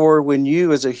therefore, when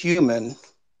you as a human,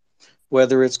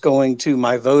 whether it's going to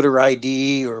my voter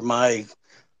ID or my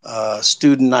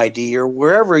student ID or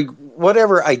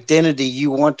whatever identity you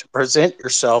want to present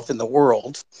yourself in the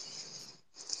world,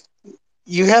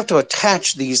 you have to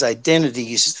attach these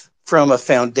identities from a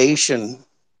foundation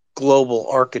global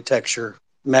architecture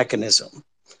mechanism.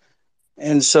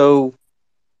 And so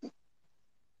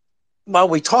while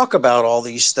we talk about all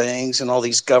these things and all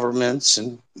these governments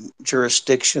and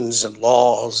jurisdictions and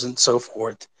laws and so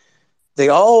forth, they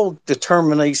all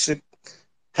determination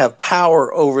have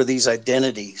power over these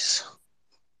identities.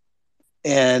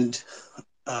 And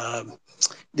um,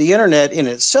 the internet in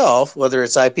itself, whether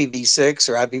it's IPv6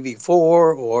 or IPv4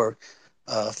 or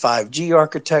 5G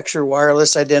architecture,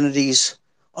 wireless identities,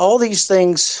 all these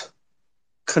things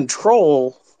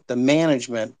control the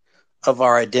management of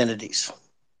our identities.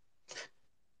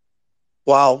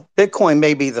 While Bitcoin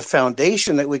may be the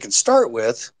foundation that we can start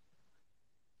with,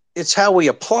 it's how we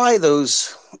apply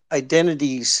those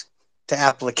identities to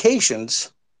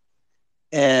applications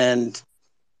and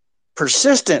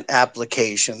persistent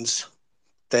applications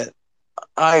that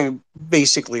I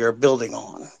basically are building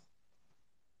on.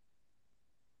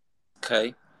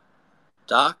 Okay.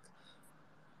 Doc?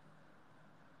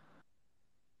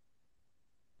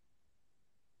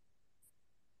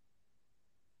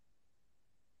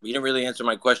 You didn't really answer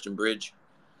my question, Bridge.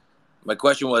 My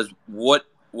question was, what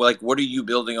are you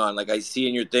building on? Like, I see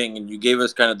in your thing, and you gave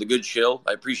us kind of the good shill.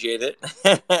 I appreciate it.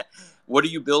 What are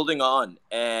you building on?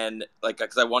 And like,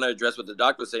 because I want to address what the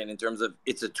doc was saying in terms of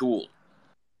it's a tool.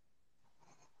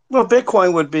 Well,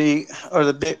 Bitcoin would be, or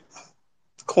the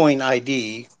Bitcoin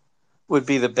ID would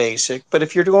be the basic. But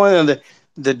if you're going on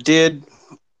the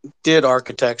did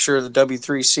architecture, the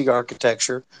W3C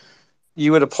architecture,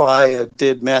 you would apply a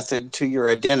did method to your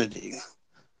identity.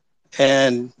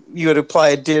 And you would apply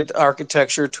a did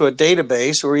architecture to a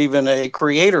database or even a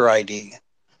creator ID.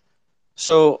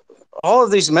 So all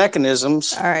of these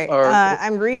mechanisms All right. are.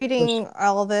 I'm reading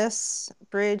all this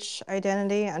bridge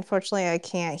identity. Unfortunately, I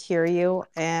can't hear you.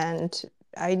 And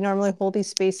I normally hold these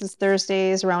spaces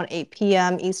Thursdays around 8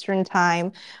 p.m. Eastern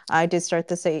time. I did start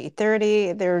this at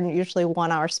 8:30. They're usually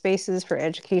 1 hour spaces for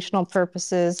educational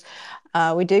purposes.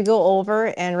 We did go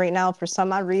over, and right now, for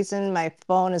some odd reason, my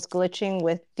phone is glitching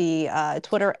with the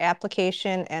Twitter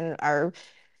application, and our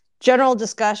general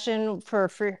discussion for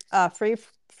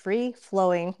free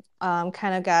flowing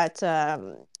kind of got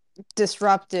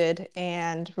disrupted,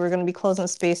 and we're going to be closing the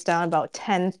space down about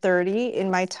 10:30 in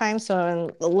my time, so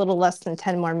in a little less than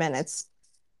 10 more minutes.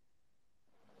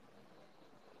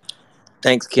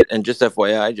 Thanks, Kit. And just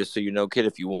FYI, just so you know, Kit,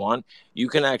 if you want, you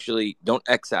can actually don't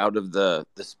X out of the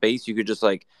space. You could just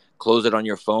like close it on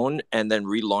your phone and then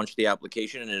relaunch the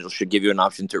application, and it should give you an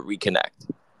option to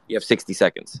reconnect. You have 60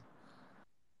 seconds.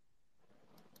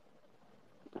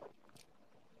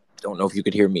 Don't know if you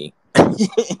could hear me.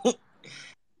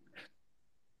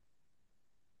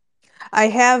 I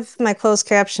have my closed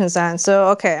captions on, so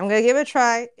okay, I'm gonna give it a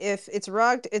try. If it's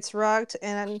rugged, it's rugged,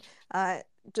 and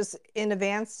just in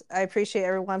advance, I appreciate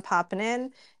everyone popping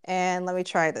in, and let me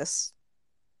try this.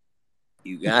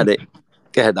 You got it.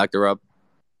 Go ahead, Dr. Rob.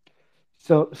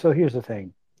 So here's the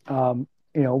thing.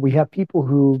 We have people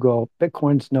who go,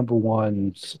 Bitcoin's number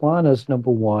one, Solana's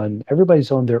number one,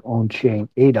 everybody's on their own chain,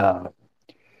 ADA,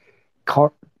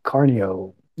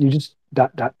 Carnio, you just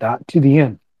dot to the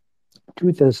end.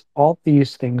 Truth is, all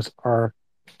these things are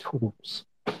tools,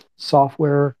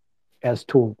 software as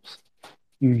tools.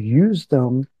 You use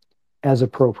them as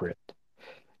appropriate.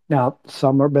 Now,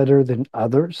 some are better than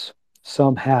others.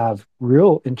 Some have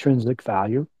real intrinsic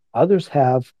value. Others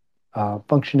have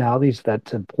functionalities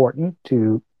that's important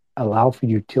to allow for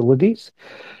utilities.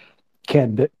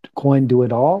 Can Bitcoin do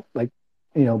it all? Like,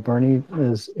 Bernie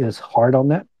is hard on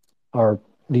that, or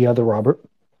the other Robert.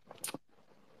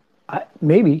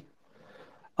 Maybe.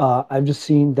 I've just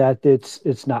seen that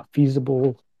it's not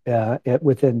feasible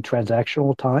within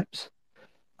transactional times.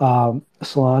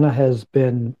 Solana has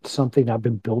been something I've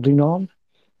been building on.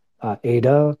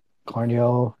 Ada,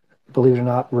 Carnio, believe it or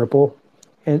not, Ripple.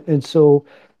 And so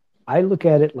I look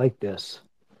at it like this.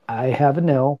 I have a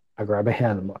nail, I grab a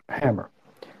hammer.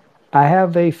 I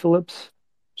have a Phillips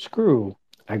screw,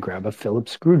 I grab a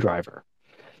Phillips screwdriver.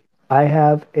 I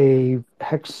have a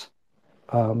hex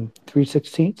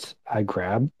 3/16, I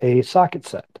grab a socket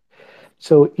set.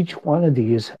 So each one of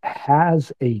these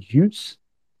has a use.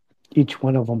 Each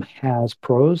one of them has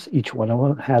pros. Each one of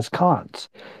them has cons.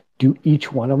 Do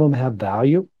each one of them have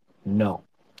value? No.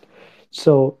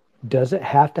 So does it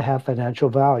have to have financial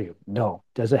value? No.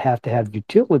 Does it have to have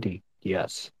utility?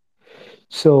 Yes.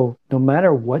 So no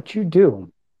matter what you do,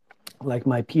 like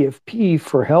my PFP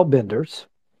for Hellbenders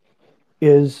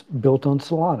is built on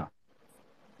Solana.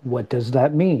 What does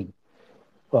that mean?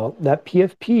 Well, that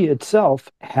PFP itself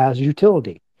has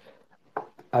utility.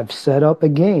 I've set up a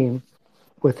game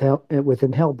within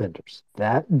Hellbenders.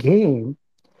 That game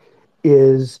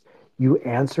is you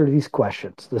answer these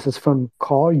questions. This is from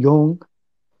Carl Jung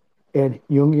and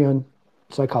Jungian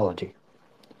psychology.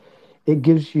 It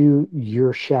gives you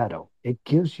your shadow. It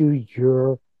gives you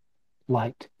your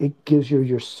light. It gives you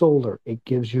your solar. It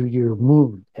gives you your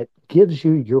moon. It gives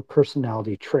you your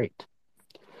personality trait.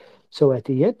 So at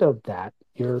the end of that,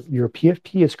 your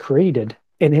PFP is created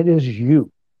and it is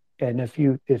you. And if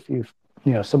you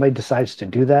somebody decides to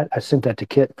do that, I sent that to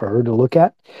Kit for her to look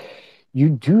at. You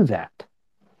do that.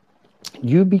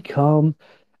 You become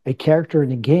a character in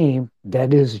the game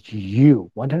that is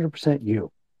you, 100%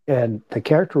 you. And the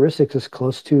characteristics is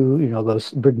close to,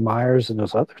 those Big Myers and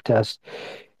those other tests.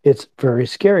 It's very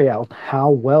scary out how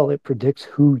well it predicts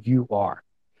who you are.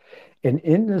 And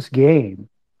in this game,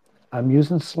 I'm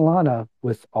using Solana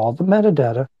with all the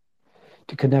metadata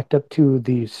to connect up to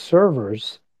the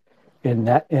servers in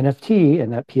that NFT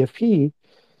and that PFP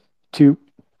to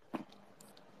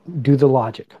do the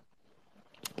logic.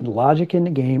 The logic in the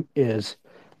game is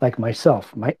like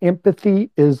myself. My empathy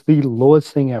is the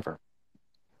lowest thing ever.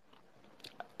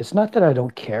 It's not that I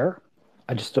don't care,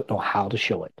 I just don't know how to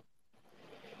show it.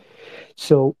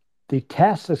 So the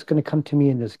task that's going to come to me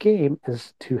in this game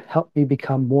is to help me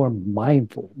become more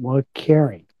mindful, more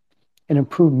caring, and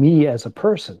improve me as a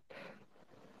person.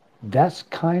 That's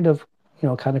kind of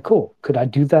cool. Could I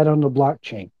do that on the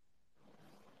blockchain?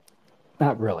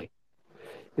 Not really.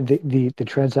 The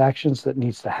transactions that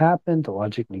needs to happen, the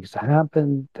logic needs to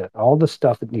happen, that all the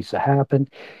stuff that needs to happen,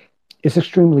 it's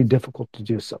extremely difficult to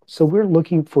do so. So we're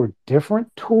looking for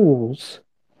different tools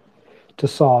to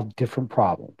solve different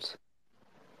problems.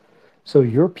 So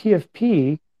your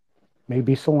PFP may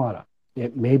be Solana,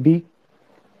 it may be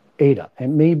Ada, it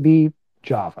may be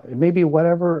Java, it may be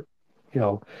whatever you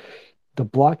know the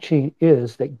blockchain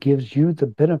is that gives you the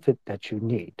benefit that you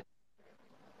need.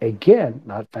 Again,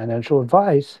 not financial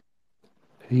advice.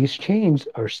 These chains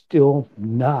are still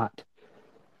not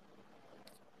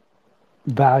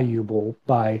valuable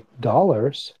by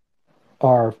dollars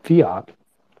or fiat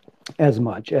as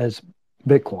much as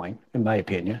Bitcoin, in my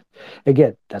opinion.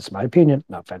 Again, that's my opinion,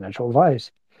 not financial advice,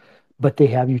 but they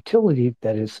have utility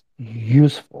that is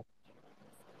useful.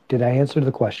 Did I answer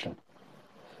the question?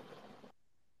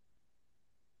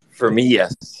 For me,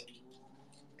 yes.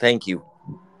 Thank you.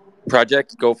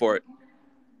 Project, go for it.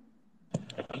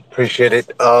 Appreciate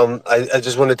it. I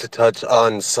just wanted to touch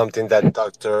on something that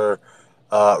Dr.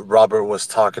 Robert was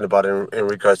talking about in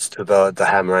regards to the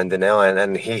hammer and the nail,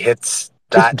 and he hits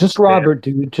Just that. just Robert,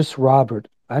 dude, just Robert.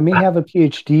 I may have a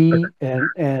PhD and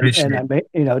I Appreciate may,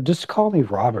 just call me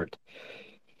Robert.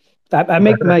 I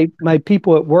make my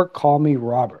people at work call me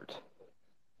Robert.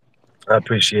 I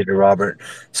appreciate it, Robert.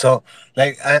 So,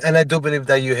 and I do believe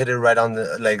that you hit it right on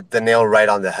the nail right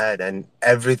on the head. And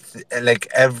every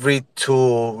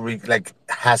tool,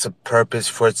 has a purpose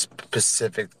for its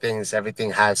specific things.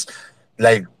 Everything has,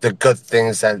 the good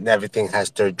things, and everything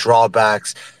has their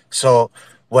drawbacks. So,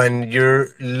 when you're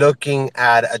looking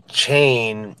at a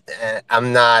chain,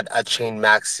 I'm not a chain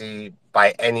maxi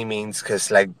by any means,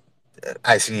 because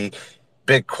I see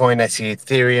Bitcoin, I see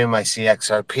Ethereum, I see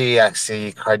XRP, I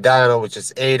see Cardano, which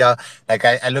is ADA.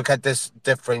 I look at this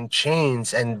different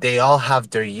chains and they all have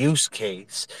their use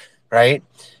case, right?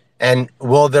 And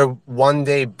will there one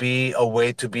day be a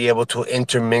way to be able to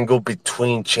intermingle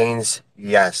between chains?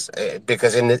 Yes,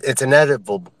 because it's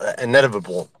inevitable.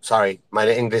 Inevitable. Sorry, my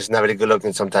English is not very good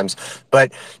looking sometimes,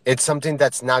 but it's something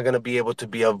that's not going to be able to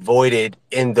be avoided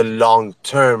in the long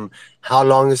term. How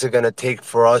long is it going to take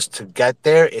for us to get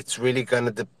there? It's really going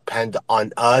to depend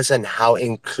on us and how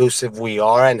inclusive we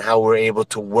are and how we're able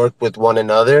to work with one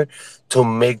another to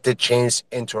make the chains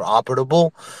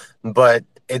interoperable. But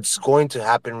it's going to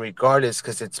happen regardless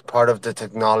because it's part of the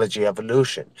technology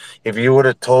evolution. If you would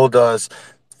have told us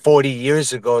 40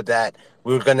 years ago that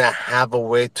we were going to have a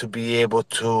way to be able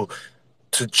to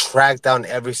track down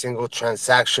every single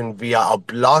transaction via a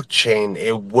blockchain,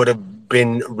 it would have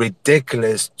been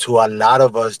ridiculous to a lot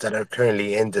of us that are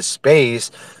currently in the space.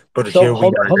 But So here we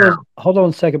are now. hold on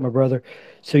a second, my brother.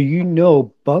 So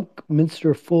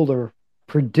Buckminster Fuller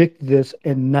predicted this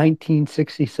in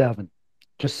 1967.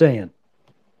 Just saying.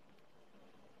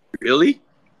 Really?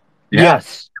 Yeah.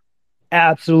 Yes,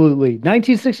 absolutely.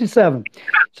 1967.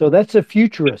 So that's a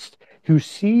futurist who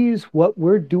sees what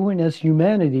we're doing as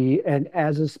humanity and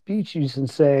as a species and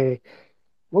say,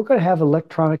 we're going to have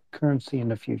electronic currency in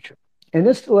the future. And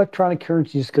this electronic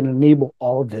currency is going to enable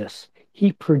all of this.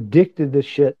 He predicted this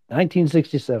shit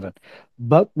 1967.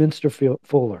 Buckminster Fuller.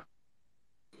 Wow.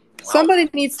 Somebody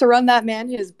needs to run that man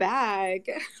his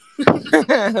bag.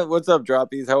 What's up,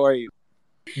 Droppies? How are you?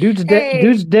 Dude's dead. Hey,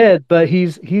 Dude's dead, but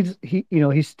he's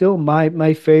still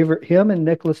my favorite. Him and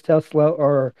Nicholas Tesla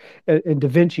are and Da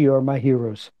Vinci are my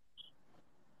heroes.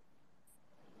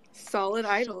 Solid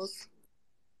idols.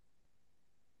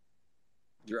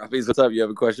 Droppies, what's up? You have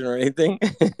a question or anything?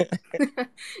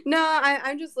 No,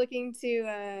 I'm just looking to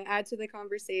add to the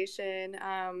conversation.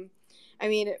 I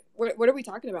mean, what are we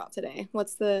talking about today?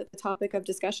 What's the topic of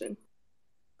discussion?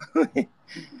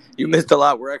 You missed a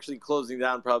lot. We're actually closing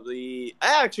down probably.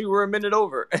 Actually, we're a minute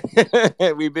over.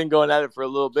 We've been going at it for a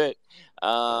little bit.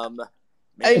 Man,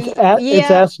 Yeah.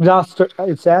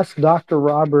 It's Ask Dr.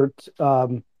 Robert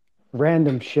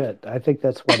random shit. I think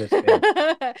that's what it's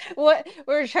been. What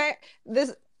we're trying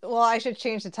this well, I should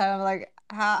change the title. I'm like,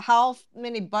 how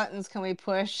many buttons can we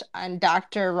push on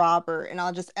Dr. Robert? And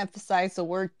I'll just emphasize the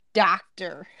word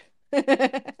doctor.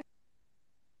 but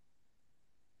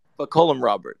call him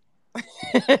Robert.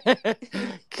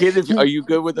 Kid, are you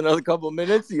good with another couple of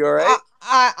minutes? You all right?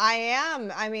 I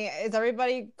am. I mean, is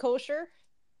everybody kosher?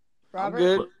 I'm Robert?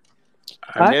 good.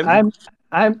 I, Tim?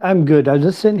 I'm good. I'm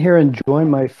just sitting here enjoying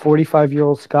my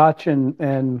 45-year-old scotch,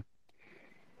 and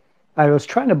I was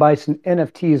trying to buy some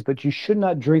NFTs, but you should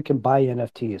not drink and buy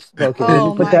NFTs. Okay, let me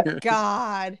Oh put my that.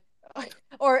 God.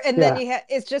 And then Yeah.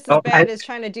 it's just as Oh, bad as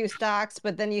trying to do stocks,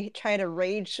 but then you try to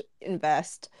rage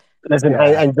invest. listen,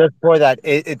 Yeah. and just for that,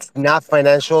 it's not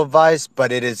financial advice,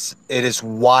 but it is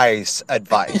wise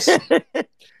advice. Tim,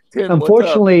 what's up?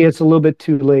 Unfortunately, it's a little bit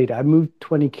too late. I moved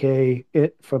 20K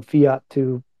from fiat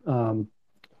to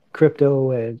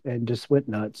crypto and just went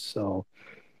nuts. So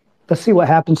let's see what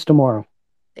happens tomorrow.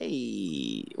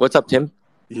 Hey, what's up, Tim?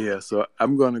 Yeah, so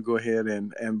I'm going to go ahead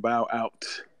and bow out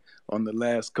on the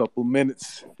last couple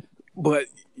minutes. But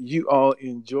you all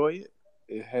enjoy it.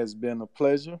 It has been a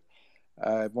pleasure.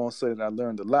 I won't say that I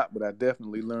learned a lot, but I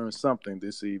definitely learned something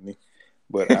this evening.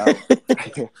 But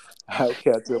I'll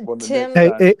catch up on the next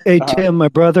Tim, time. Tim, my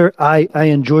brother, I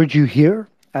enjoyed you here.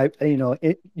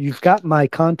 You've got my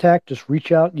contact. Just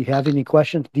reach out. You have any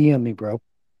questions? DM me, bro.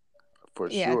 For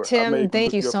yeah, sure. I may Tim, even thank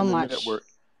look you you up so in the much. network.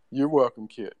 You're welcome,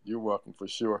 kid. You're welcome for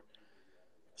sure.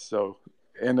 So,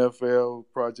 NFL,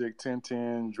 Project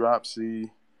 1010, Dropsy,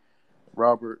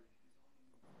 Robert,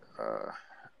 uh,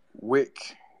 Wick,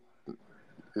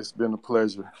 it's been a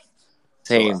pleasure.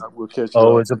 So, Same. we'll catch you all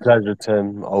Always a soon. pleasure,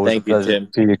 Tim. Always a Thank you, pleasure to Tim.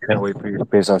 see you. Can't wait for your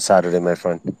space on Saturday, my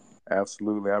friend.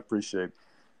 Absolutely. I appreciate it.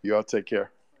 You all take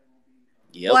care.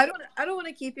 Well, Yep. I don't want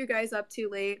to keep you guys up too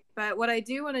late, but what I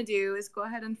do want to do is go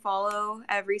ahead and follow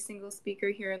every single speaker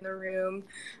here in the room.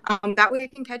 That way I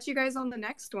can catch you guys on the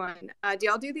next one. Do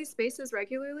y'all do these spaces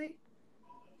regularly?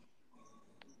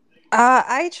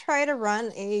 I try to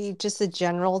run just a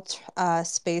general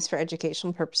space for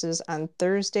educational purposes on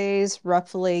Thursdays,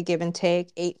 roughly give and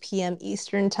take 8 p.m.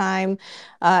 Eastern time.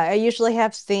 I usually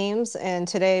have themes, and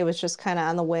today was just kind of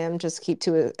on the whim, just keep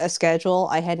to a schedule.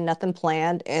 I had nothing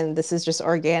planned, and this is just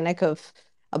organic of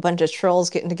a bunch of trolls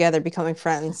getting together, becoming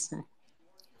friends.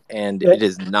 And Eh, it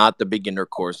is not the beginner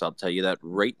course. I'll tell you that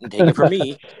right and take it from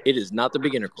me. It is not the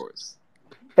beginner course.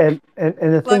 and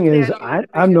the thing Luckily, I is, don't need a I'm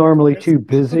beginner normally course. too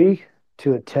busy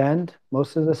to attend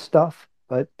most of this stuff,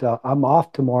 but I'm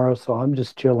off tomorrow, so I'm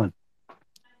just chilling.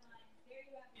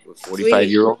 With Sweet.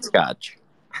 45-year-old scotch.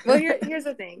 Well, here's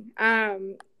the thing.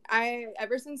 I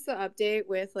ever since the update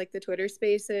with like the Twitter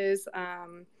Spaces,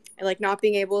 and like not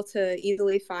being able to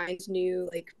easily find new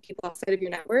like people outside of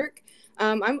your network,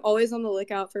 I'm always on the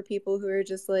lookout for people who are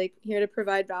just like here to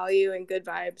provide value and good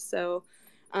vibes. So,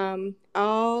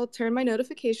 I'll turn my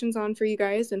notifications on for you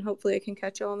guys, and hopefully I can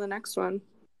catch you on the next one.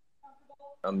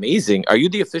 Amazing. Are you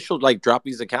the official like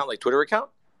Droppy's account, like Twitter account?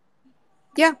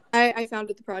 Yeah, I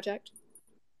founded the project.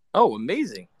 Oh,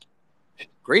 amazing.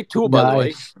 Great tool, by the way.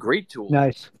 Nice, Great tool.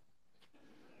 nice.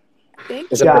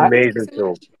 Thank It's an Yeah, you. Thank you amazing so tool.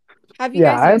 much. Have you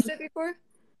yeah. guys used it before?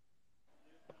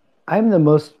 I'm the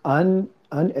most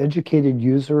uneducated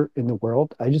user in the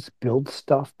world. I just build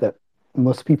stuff that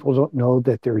most people don't know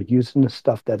that they're using the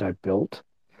stuff that I built.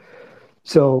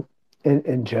 So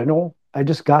in general, I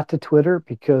just got to Twitter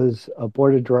because a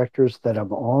board of directors that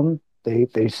I'm on, they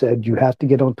said you have to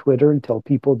get on Twitter and tell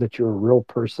people that you're a real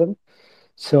person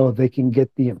so they can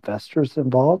get the investors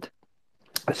involved.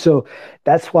 So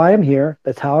that's why I'm here.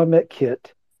 That's how I met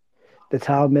Kit. That's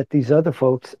how I met these other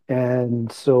folks.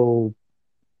 And so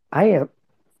I am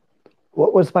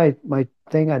what was my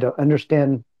thing? I don't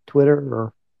understand Twitter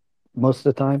or most of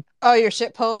the time. Oh, your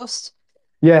shit post?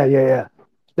 Yeah.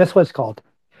 That's what it's called.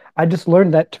 I just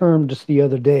learned that term just the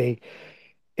other day.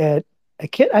 And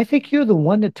I think you're the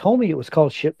one that told me it was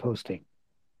called shit posting.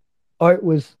 Or it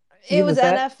was It either was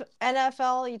that.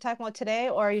 NFL you talking about today,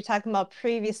 or are you talking about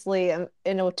previously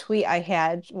in a tweet I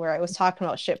had where I was talking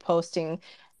about shit posting?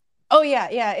 Oh yeah,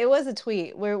 it was a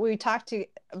tweet where we talked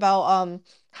about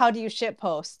how do you shit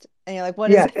post, And you're like, what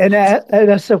is Yeah, that? and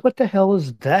I said, what the hell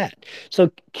is that? So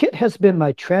Kit has been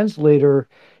my translator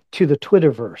to the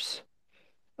Twitterverse.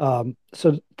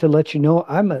 So to let you know,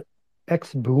 I'm a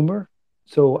ex-boomer,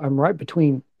 so I'm right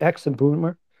between X and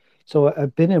boomer. So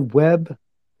I've been in web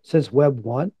since Web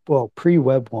one, well,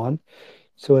 pre-Web one.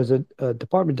 So as a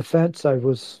Department of Defense, I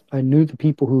knew the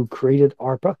people who created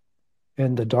ARPA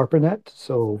and the DARPANet.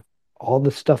 So all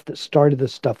the stuff that started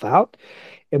this stuff out.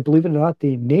 And believe it or not,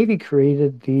 the Navy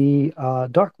created the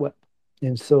dark web.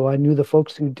 And so I knew the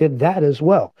folks who did that as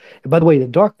well. And by the way, the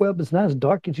dark web is not as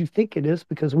dark as you think it is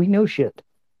because we know shit.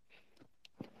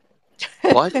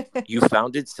 What? You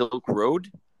founded Silk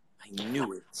Road? I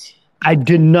knew it. I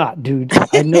did not, dude.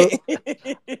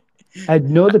 I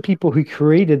know the people who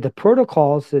created the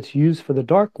protocols that's used for the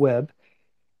dark web,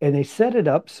 and they set it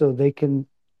up so they can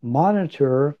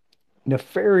monitor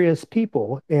nefarious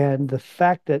people. And the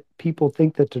fact that people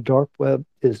think that the dark web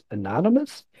is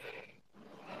anonymous,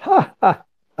 ha, ha,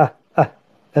 ha, ha.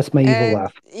 That's my evil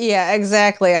laugh. Yeah,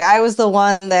 exactly. I was the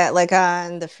one that like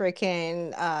on the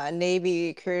freaking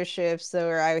Navy cruise ships so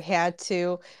where I had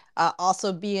to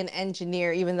also be an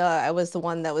engineer, even though I was the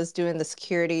one that was doing the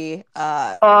security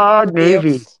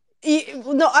review. Navy.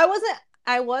 No,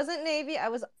 I wasn't Navy, I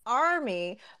was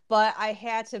Army, but I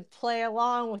had to play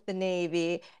along with the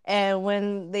Navy. And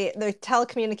when the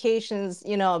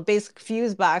telecommunications, basic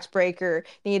fuse box breaker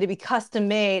needed to be custom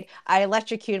made, I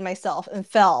electrocuted myself and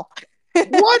fell.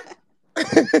 What?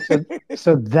 So,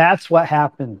 so that's what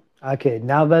happened. Okay,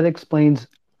 now that explains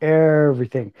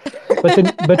everything. But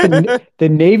the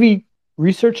Navy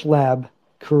Research Lab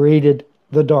created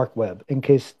the dark web, in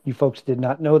case you folks did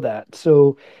not know that.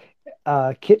 So,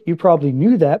 Kit, you probably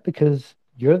knew that because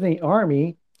you're the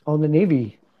Army on the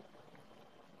Navy.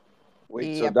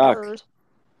 Wait, so Yeah, Doc. bird.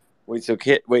 Wait, so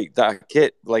Kit. Wait, Doc.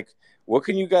 Kit. Like, what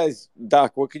can you guys,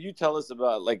 Doc? What could you tell us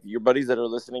about like your buddies that are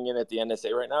listening in at the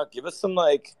NSA right now? Give us some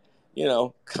like,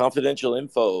 confidential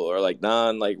info or like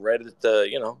like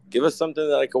Reddit. Give us something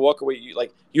that I could walk away.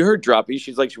 You heard Droppy.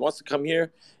 She's like she wants to come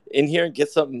in here and get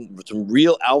some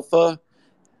real alpha.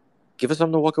 Give us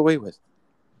something to walk away with.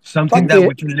 Something Fuck that we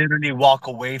it. can literally walk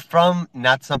away from,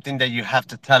 not something that you have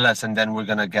to tell us and then we're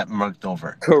gonna get murked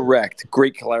over. Correct.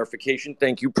 Great clarification.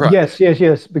 Thank you, Prime. Yes, yes,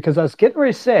 yes. Because I was getting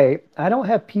ready to say, I don't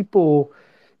have people,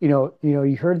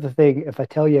 you heard the thing, if I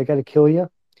tell you I got to kill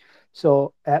you.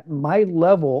 So at my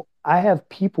level, I have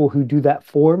people who do that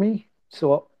for me.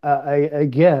 So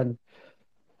again,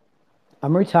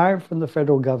 I'm retiring from the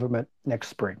federal government next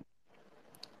spring.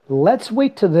 Let's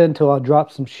wait till then till I'll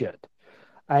drop some shit.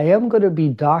 I am going to be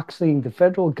doxing the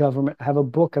federal government. I have a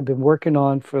book I've been working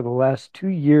on for the last 2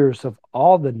 years of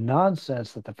all the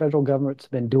nonsense that the federal government's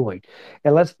been doing.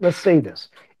 And let's say this: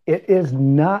 it is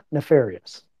not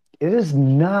nefarious. It is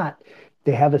not.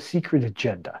 They have a secret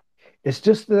agenda. It's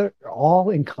just they're all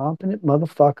incompetent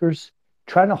motherfuckers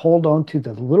trying to hold on to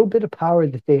the little bit of power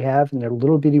that they have in their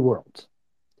little bitty worlds.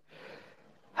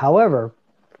 However,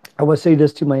 I want to say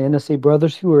this to my NSA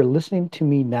brothers who are listening to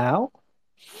me now.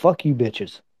 Fuck you,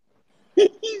 bitches.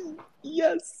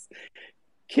 Yes.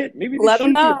 Kit, maybe this Let them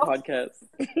should be a know. podcast.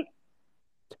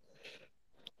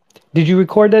 Did you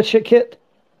record that shit, Kit?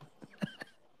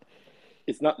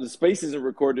 It's not the space isn't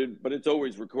recorded, but it's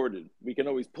always recorded. We can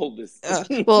always pull this.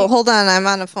 Well, hold on. I'm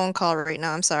on a phone call right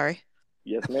now. I'm sorry.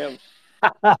 Yes, ma'am.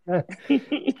 That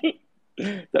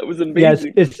was Yes,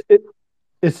 amazing.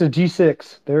 it's a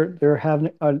G6. They're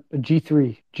having a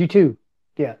G3, G2.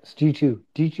 Yeah, it's G2.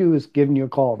 G2 is giving you a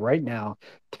call right now,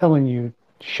 telling you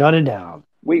shut it down.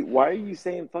 Wait, why are you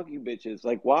saying "fuck you, bitches"?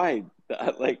 Like, why?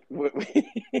 Like, what?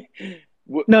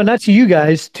 What? No, not to you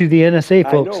guys, to the NSA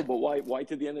I know, folks, but why? Why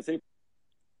to the NSA?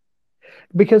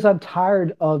 because I'm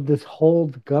tired of this whole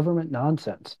government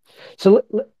nonsense. So,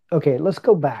 okay, let's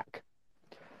go back.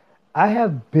 I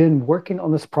have been working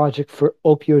on this project for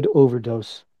opioid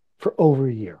overdose for over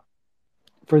a year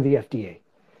for the FDA.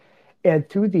 And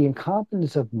through the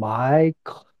incompetence of my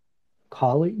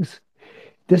colleagues,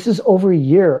 this is over a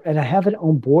year, and I haven't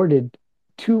onboarded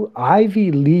two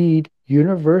Ivy League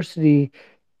university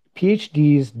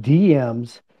PhDs,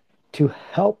 DMs to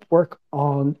help work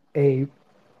on a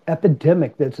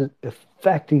epidemic that's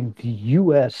affecting the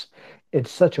US in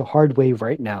such a hard way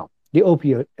right now, the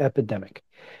opioid epidemic.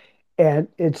 And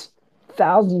it's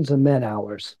thousands of man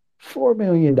hours, $4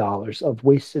 million of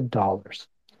wasted dollars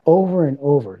over and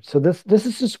over. So this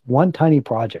is just one tiny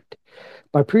project.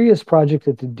 My previous project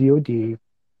at the DoD,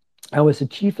 I was the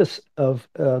chief of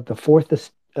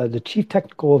the chief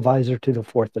technical advisor to the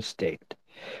fourth estate.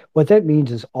 What that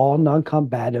means is all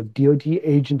non-combative DoD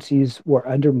agencies were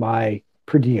under my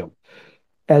per diem,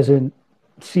 as in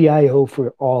CIO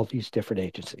for all these different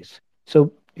agencies.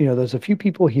 So, there's a few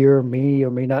people here may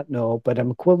or may not know, but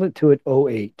I'm equivalent to an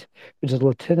O8, which is a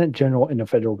lieutenant general in the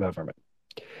federal government.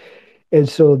 And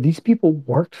so these people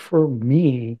worked for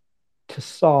me to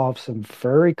solve some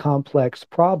very complex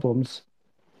problems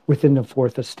within the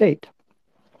fourth estate.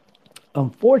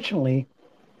 Unfortunately,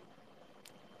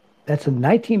 that's a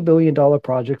 $19 billion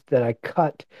project that I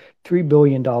cut $3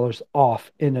 billion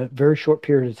off in a very short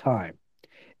period of time.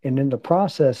 And in the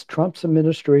process, Trump's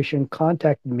administration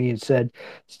contacted me and said,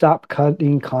 stop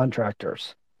cutting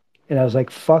contractors. And I was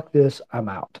like, fuck this, I'm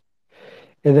out.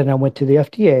 And then I went to the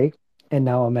FDA, and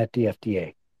now I'm at the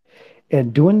FDA.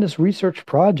 And doing this research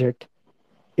project,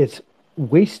 it's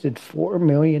wasted $4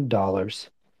 million,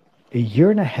 a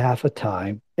year and a half of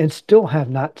time, and still have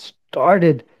not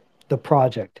started the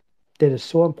project that is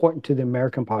so important to the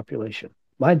American population.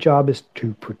 My job is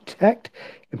to protect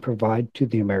and provide to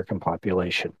the American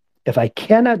population. If I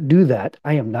cannot do that,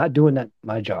 I am not doing that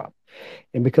my job.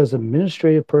 And because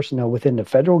administrative personnel within the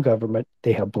federal government,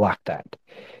 they have blocked that.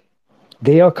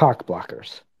 They are cock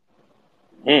blockers.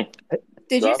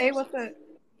 Did you say what the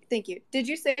Thank you. Did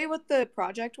you say what the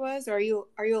project was? Or are you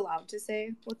allowed to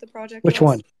say what the project Which was?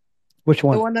 one? Which The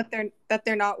one? one that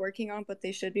they're not working on, but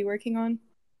they should be working on?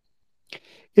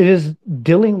 It is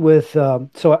dealing with.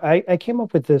 So I came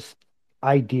up with this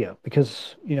idea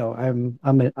because I'm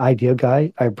an idea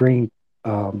guy. I bring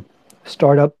um,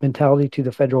 startup mentality to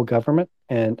the federal government,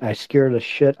 and I scare the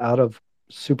shit out of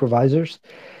supervisors.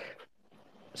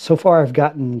 So far, I've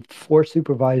gotten four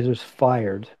supervisors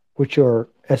fired, which are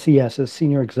SESs,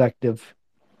 senior executive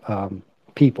um,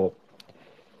 people,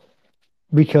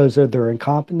 because of their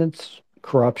incompetence,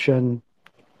 corruption,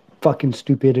 fucking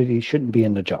stupidity, shouldn't be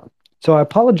in the job. So I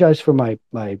apologize for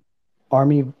my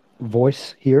army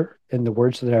voice here and the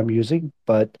words that I'm using,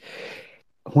 but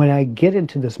when I get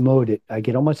into this mode, I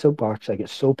get on my soapbox. I get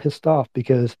so pissed off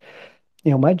because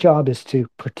my job is to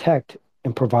protect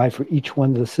and provide for each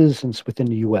one of the citizens within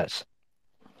the U.S.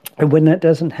 And when that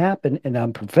doesn't happen, and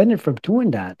I'm prevented from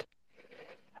doing that,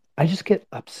 I just get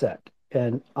upset.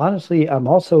 And honestly, I'm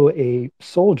also a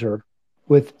soldier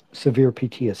with severe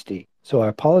PTSD. So I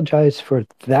apologize for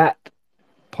that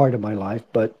part of my life,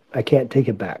 but I can't take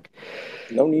it back.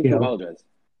 No need You to know, apologize.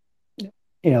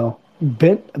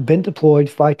 been deployed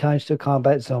 5 times to a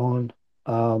combat zone.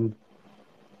 Um,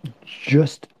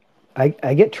 just I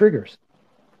get triggers,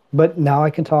 but now I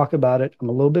can talk about it. I'm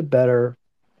a little bit better.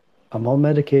 I'm on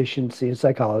medication, seeing a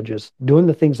psychologist, doing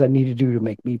the things I need to do to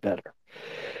make me better.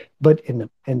 But in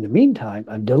the meantime,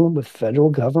 I'm dealing with federal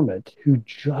government who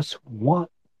just want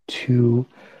to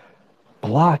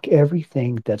block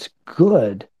everything that's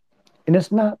good, and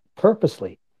it's not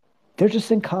purposely. They're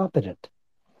just incompetent.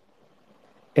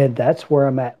 And that's where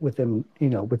I'm at within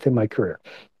my career.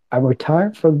 I'm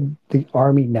retired from the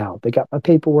Army now. They got my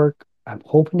paperwork. I'm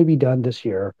hoping to be done this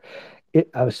year.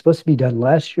 I was supposed to be done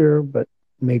last year, but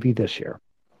maybe this year.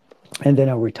 And then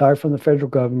I'll retire from the federal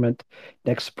government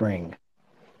next spring.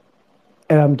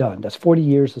 And I'm done. That's 40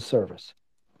 years of service.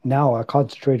 Now I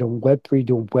concentrate on Web3,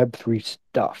 doing Web3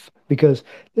 stuff because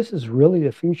this is really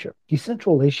the future.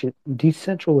 Decentralization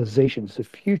is the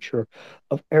future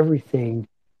of everything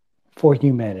for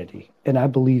humanity. And I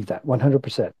believe that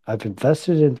 100%. I've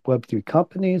invested in Web3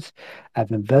 companies.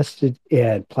 I've invested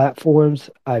in platforms.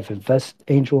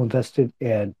 Angel invested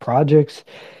in projects.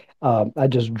 I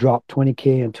just dropped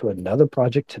 20K into another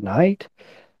project tonight.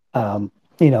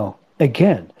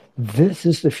 Again, this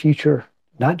is the future,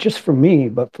 not just for me,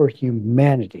 but for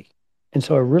humanity. And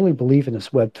so I really believe in this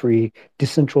Web3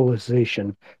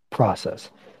 decentralization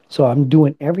process. So I'm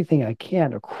doing everything I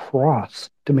can across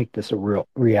to make this a real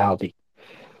reality.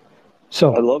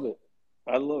 I So, love it.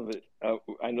 I love it.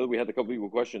 I know we had a couple people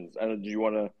questions. I do you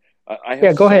want to? I have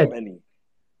yeah, go so ahead. many.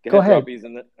 Go Go ahead, ahead. droppies,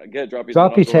 and then go ahead, droppies, and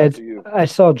then I'll Droppy's go after head. you. I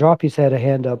saw Droppy's had a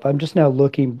hand up. I'm just now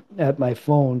looking at my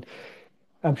phone.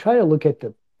 I'm trying to look at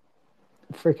the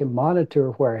freaking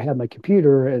monitor where I have my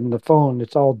computer and the phone.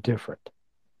 It's all different.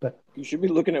 But You should be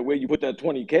looking at where you put that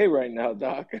 20K right now,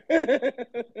 Doc.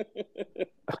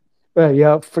 well,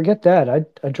 yeah, forget that. I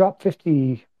dropped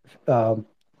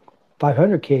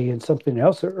 500K in something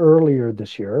else earlier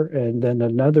this year, and then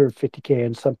another 50K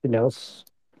in something else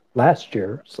last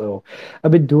year. So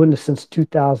I've been doing this since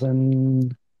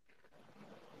 2014,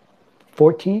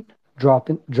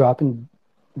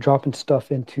 dropping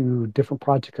stuff into different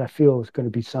projects I feel is going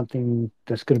to be something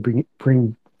that's going to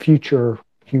bring future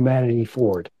humanity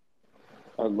forward.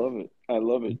 I love it. I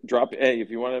love it. Drop. Hey,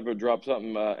 if you want to ever drop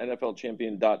something, NFL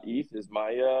champion.eth is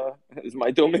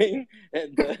my domain,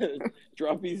 and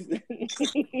droppies.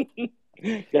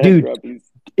 Go ahead, Dude, droppies.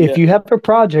 if Yeah. you have a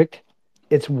project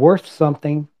it's worth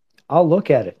something, I'll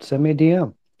look at it. Send me a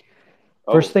DM.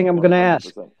 First Oh, thing I'm going to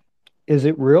ask, 100%. is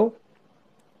it real?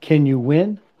 Can you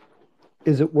win?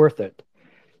 Is it worth it?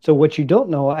 So, what you don't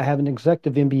know, I have an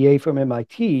executive MBA from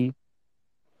MIT,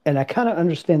 and I kind of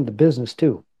understand the business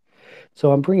too.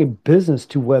 So, I'm bringing business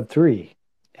to Web3.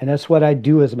 And that's what I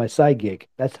do as my side gig.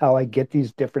 That's how I get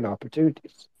these different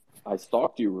opportunities. I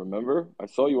stalked you, remember? I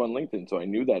saw you on LinkedIn, so I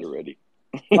knew that already.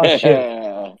 Oh,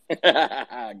 shit.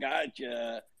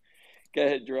 Gotcha. Go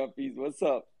ahead, Droppies. What's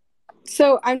up?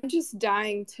 So I'm just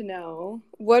dying to know,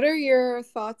 what are your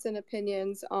thoughts and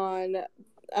opinions on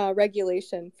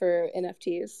regulation for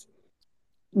NFTs?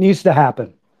 Needs to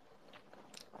happen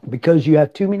because you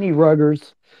have too many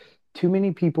ruggers, too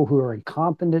many people who are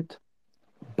incompetent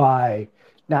by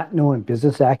not knowing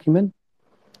business acumen.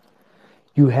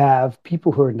 You have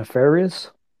people who are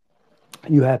nefarious.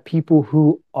 You have people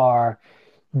who are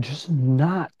just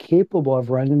not capable of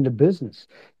running the business.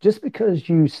 Just because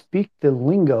you speak the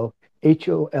lingo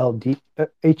HODL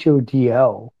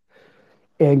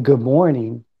and good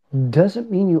morning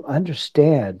doesn't mean you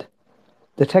understand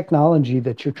the technology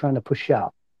that you're trying to push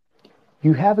out.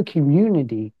 You have a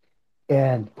community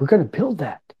and we're going to build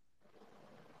that.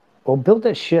 Well, build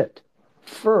that shit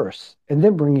first and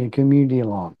then bring your community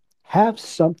along. Have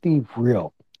something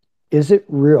real. Is it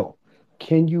real?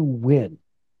 Can you win?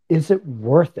 Is it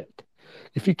worth it?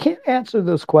 If you can't answer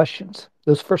those questions,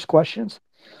 those first questions,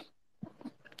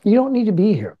 you don't need to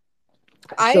be here.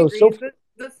 I So agree.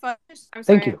 The funnest, I'm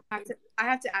thank sorry, you. I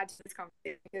have to add to this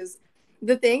conversation because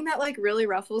the thing that like really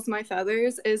ruffles my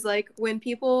feathers is like when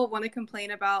people want to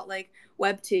complain about like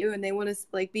Web 2 and they want to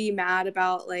like be mad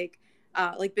about like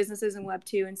businesses in Web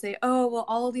 2 and say, oh, well,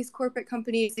 all of these corporate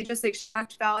companies, they just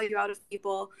extract value out of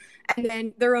people. And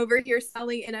then they're over here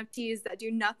selling NFTs that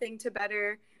do nothing to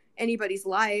better anybody's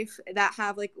life, that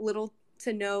have like little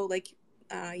to no like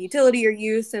utility or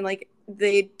use, and like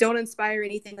they don't inspire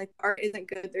anything. Like art isn't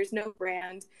good. There's no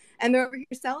brand, and they're over here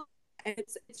selling. And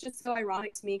it's just so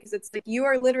ironic to me because it's like you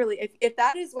are literally, if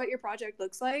that is what your project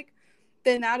looks like,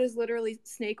 then that is literally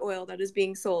snake oil that is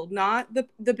being sold, not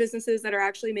the businesses that are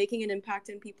actually making an impact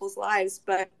in people's lives.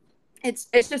 But it's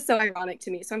just so ironic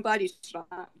to me. So I'm glad you touched on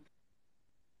that.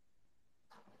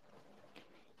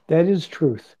 That is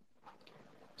truth.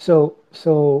 So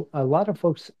a lot of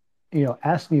folks,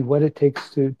 ask me what it takes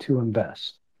to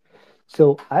invest.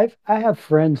 So I have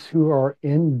friends who are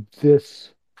in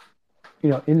this,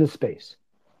 in this space.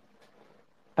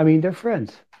 I mean, they're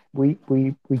friends. We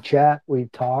chat, we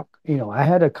talk. I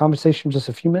had a conversation just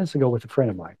a few minutes ago with a friend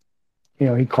of mine.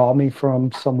 He called me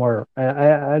from somewhere.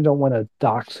 I don't want to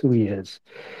dox who he is,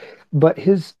 but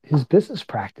his business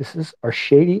practices are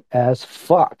shady as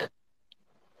fuck.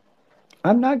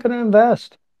 I'm not going to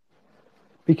invest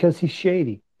because he's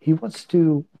shady. He wants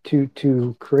to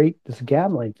create this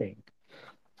gambling thing.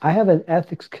 I have an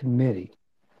ethics committee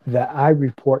that I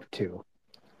report to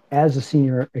as a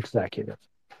senior executive.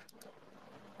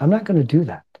 I'm not going to do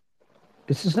that.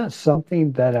 This is not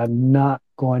something that I'm not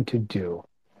going to do,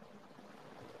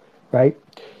 right?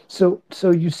 So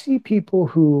you see people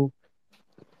who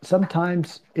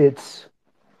sometimes it's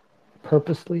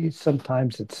purposely,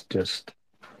 sometimes it's just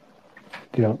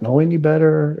they don't know any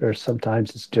better, or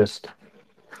sometimes it's just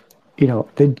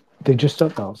they just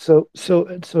don't know. So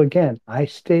again, I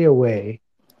stay away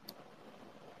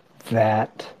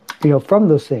that from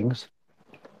those things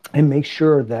and make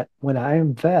sure that when I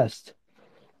invest,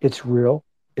 it's real,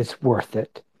 it's worth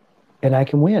it, and I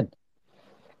can win.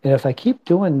 And if I keep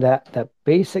doing that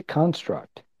basic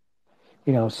construct,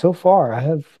 so far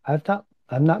I've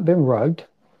not been rugged.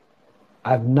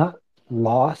 I've not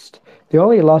lost. The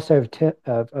only loss I've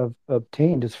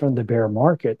obtained is from the bear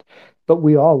market, but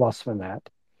we all lost from that.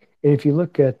 And if you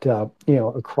look at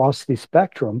across the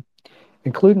spectrum,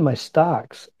 including my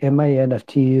stocks and my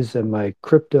NFTs and my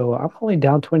crypto, I'm only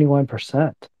down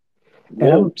 21%. And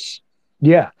Whoa.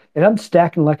 yeah, and I'm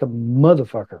stacking like a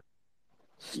motherfucker.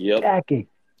 Yep. Stacking.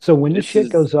 So when this This shit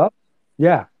is goes up,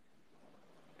 yeah,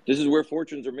 this is where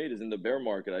fortunes are made, is in the bear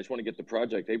market. I just want to get the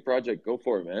project. Hey, project, go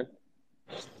for it, man.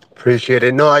 Appreciate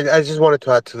it. No, I just wanted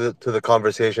to add to the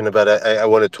conversation about it. I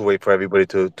wanted to wait for everybody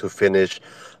to finish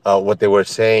what they were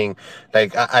saying.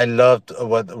 Like I loved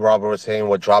what Robert was saying,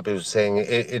 what Droppy was saying.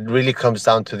 It really comes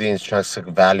down to the intrinsic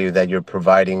value that you're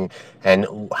providing, and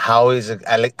how is it,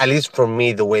 at least for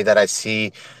me, the way that I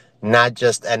see not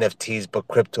just NFTs but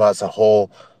crypto as a whole,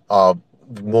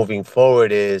 moving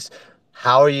forward, is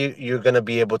how are you're going to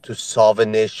be able to solve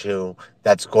an issue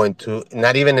that's going to,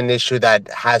 not even an issue that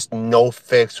has no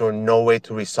fix or no way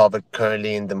to resolve it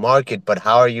currently in the market, but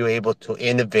how are you able to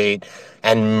innovate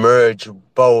and merge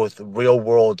both real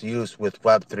world use with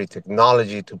Web3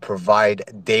 technology to provide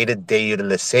day to day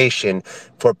utilization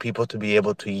for people to be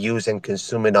able to use and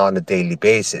consume it on a daily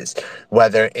basis,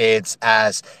 whether it's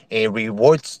as a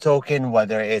rewards token,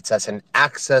 whether it's as an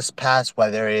access pass,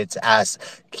 whether it's as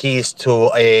keys to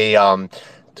a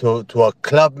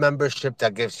club membership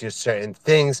that gives you certain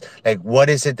things. Like, what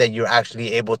is it that you're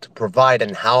actually able to provide,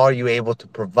 and how are you able to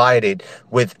provide it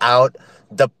without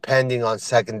depending on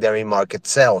secondary market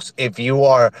sales? If you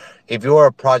are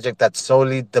a project that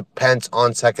solely depends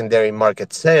on secondary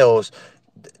market sales,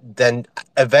 then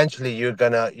eventually you're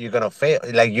gonna fail,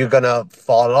 like you're gonna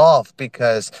fall off,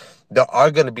 because there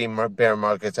are gonna be bear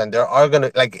markets, and there are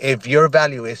gonna, like, if your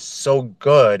value is so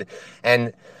good,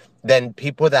 and then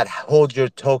people that hold your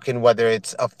token, whether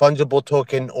it's a fungible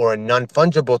token or a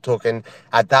non-fungible token,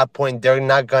 at that point they're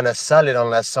not gonna sell it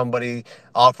unless somebody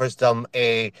offers them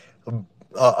a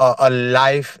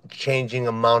life-changing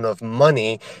amount of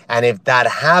money. And if that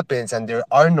happens and there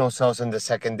are no sales in the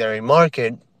secondary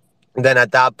market, then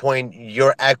at that point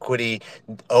your equity,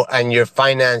 and your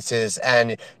finances,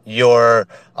 and your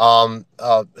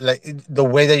like the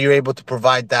way that you're able to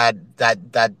provide that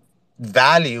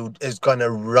value is going to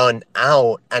run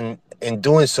out, and in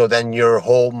doing so, then your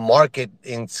whole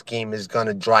marketing scheme is going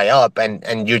to dry up,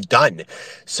 and you're done.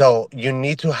 So you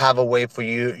need to have a way for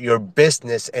your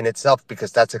business in itself,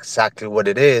 because that's exactly what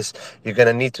it is. You're going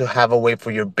to need to have a way for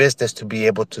your business to be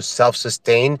able to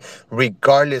self-sustain,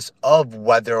 regardless of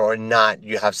whether or not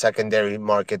you have secondary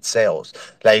market sales.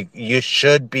 Like, you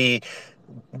should be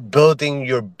building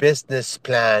your business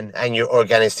plan and your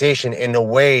organization in a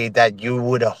way that you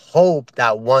would hope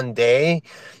that one day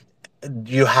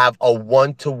you have a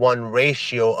one-to-one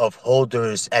ratio of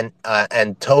holders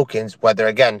and tokens, whether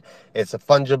again it's a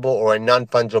fungible or a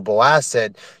non-fungible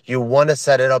asset. You want to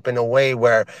set it up in a way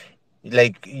where,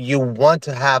 like, you want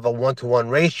to have a one-to-one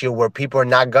ratio where people are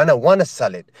not gonna want to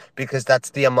sell it, because that's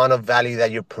the amount of value that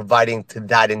you're providing to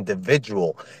that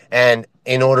individual. And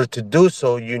in order to do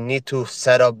so, you need to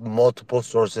set up multiple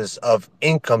sources of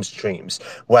income streams,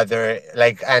 whether,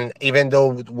 like, and even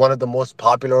though one of the most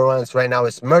popular ones right now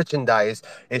is merchandise,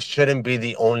 it shouldn't be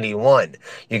the only one.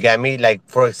 You get me? Like,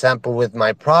 for example, with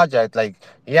my project, like,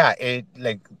 yeah, it,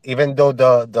 like, even though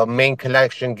the main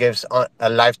collection gives a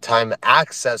lifetime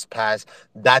access pass,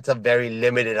 that's a very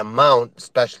limited amount,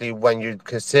 especially when you're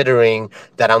considering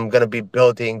that I'm gonna be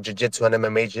building jiu-jitsu and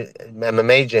MMA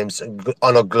gyms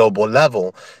on a global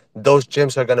level. Those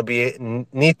gyms are going to be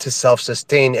need to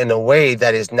self-sustain in a way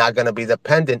that is not going to be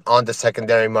dependent on the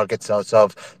secondary market sales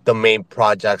of the main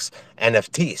projects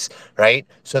NFTs, right?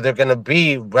 So they're going to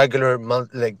be regular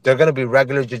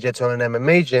jiu-jitsu and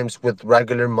MMA gyms with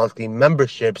regular monthly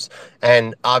memberships.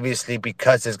 And obviously,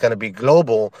 because it's going to be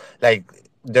global, like,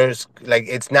 there's, like,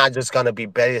 it's not just going to be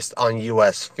based on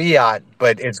US fiat,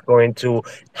 but it's going to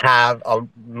have a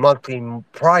monthly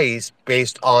price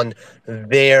based on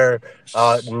their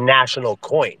national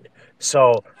coin.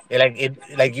 So,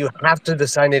 like, you have to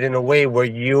design it in a way where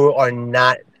you are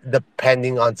not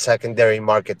depending on secondary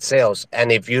market sales.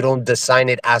 And if you don't design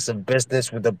it as a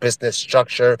business with a business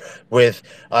structure, with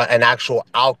an actual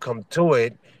outcome to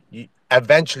it,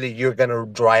 eventually you're going to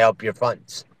dry up your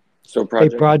funds. So, Hey,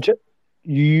 project. Project,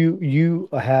 you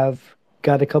have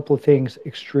got a couple of things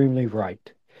extremely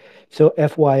right. So,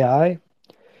 FYI,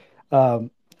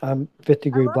 I'm fifth I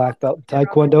degree love black belt in how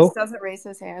Robert just Taekwondo. doesn't raise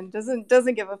his hand.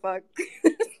 Doesn't give a fuck.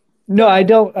 No, Go I ahead.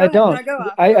 don't. Go I ahead. don't. No, go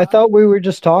off. I, Go I off. thought we were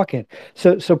just talking.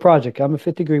 So Project, I'm a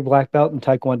fifth degree black belt in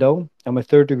Taekwondo. I'm a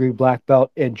third degree black belt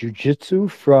in Jiu-Jitsu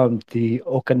from the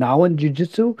Okinawan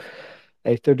Jiu-Jitsu,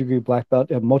 a third degree black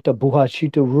belt in Mota Buha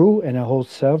Shito Ru, and I hold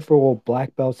several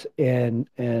black belts in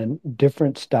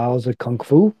different styles of Kung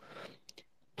Fu.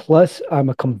 Plus, I'm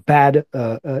a combative,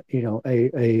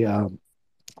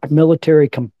 military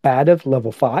combative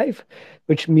level 5,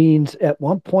 which means at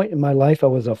one point in my life I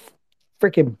was a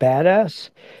freaking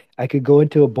badass. I could go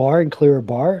into a bar and clear a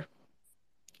bar.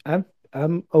 I'm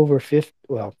I'm over 50.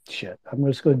 Well, shit. I'm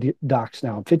just going to docs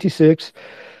now. I'm 56.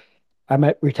 I'm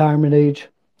at retirement age.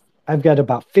 I've got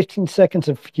about 15 seconds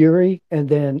of fury, and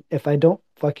then if I don't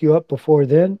fuck you up before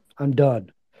then, I'm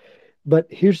done. But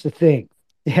here's the thing.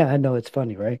 Yeah, I know it's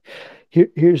funny, right?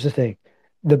 Here's the thing.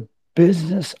 The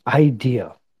business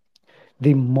idea,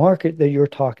 the market that you're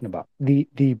talking about, the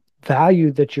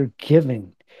value that you're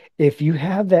giving, if you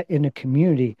have that in a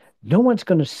community, no one's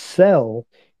going to sell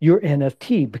your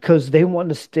NFT because they want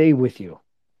to stay with you,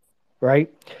 right?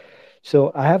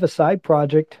 So I have a side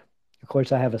project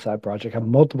course, I have a side project. I have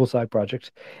multiple side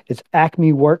projects. It's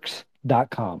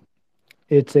acmeworks.com.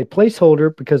 It's a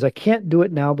placeholder because I can't do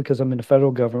it now because I'm in the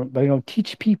federal government, but I'm going to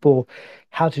teach people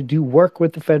how to do work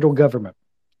with the federal government.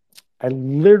 I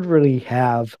literally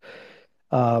have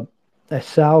uh, a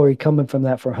salary coming from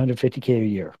that for 150K a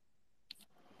year.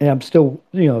 And I'm still,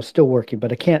 still working,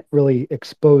 but I can't really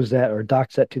expose that or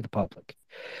dox that to the public.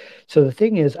 So the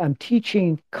thing is, I'm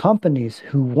teaching companies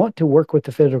who want to work with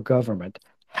the federal government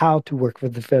how to work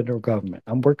with the federal government.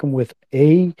 I'm working with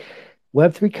a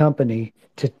Web3 company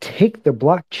to take their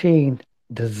blockchain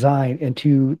design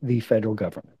into the federal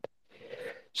government.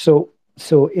 So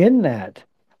in that,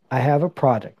 I have a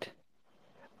product.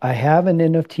 I have an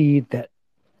NFT that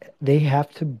they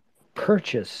have to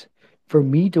purchase for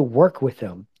me to work with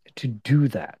them to do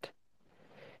that.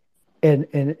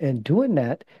 And doing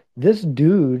that, this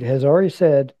dude has already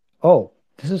said, "Oh,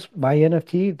 this is my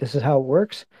NFT. This is how it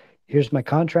works. Here's my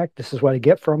contract. This is what I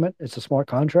get from it. It's a smart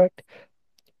contract."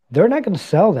 They're not going to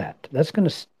sell that. That's going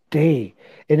to stay.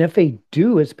 And if they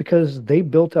do, it's because they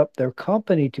built up their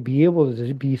company to be able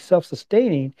to be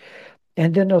self-sustaining,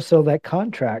 and then they'll sell that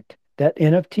contract, that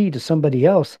NFT to somebody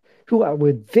else who I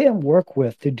would then work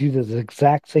with to do the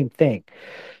exact same thing.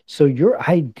 So your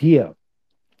idea,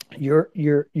 your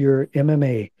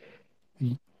MMA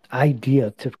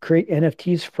idea to create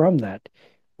NFTs from that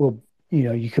will,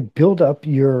 you could build up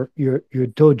your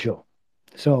dojo.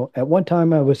 So at one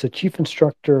time I was a chief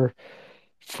instructor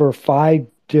for 5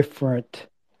 different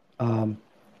um,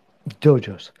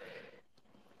 dojos.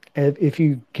 And if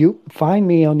you find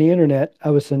me on the internet,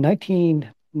 I was the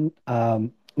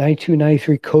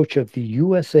 1992-93 coach of the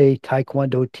USA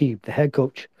Taekwondo team, the head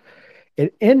coach.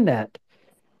 And in that,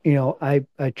 I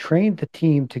trained the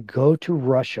team to go to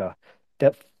Russia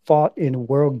that fought in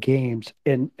world games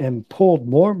and pulled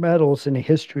more medals in the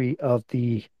history of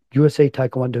the USA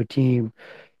Taekwondo team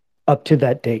up to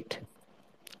that date.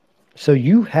 So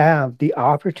you have the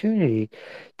opportunity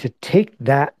to take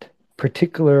that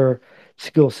particular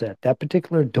skill set, that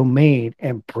particular domain,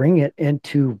 and bring it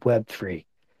into Web3.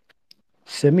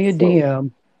 Send me a So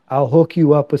DM. I'll hook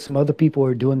you up with some other people who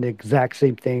are doing the exact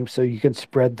same thing so you can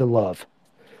spread the love.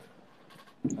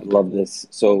 I love this.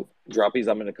 So, Droppies,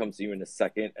 I'm going to come to you in a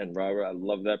second. And Robert, I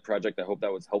love that project. I hope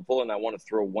that was helpful. And I want to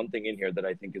throw one thing in here that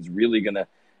I think is really going to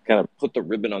kind of put the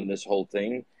ribbon on this whole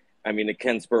thing. I mean, it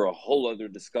can spur a whole other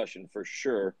discussion for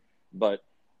sure, but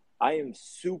I am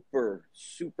super,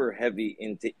 super heavy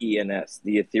into ENS,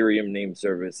 the Ethereum name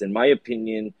service. In my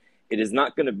opinion, it is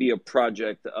not going to be a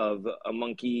project of a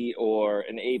monkey or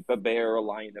an ape, a bear, a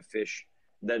lion, a fish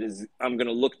that is I'm going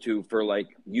to look to for like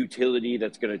utility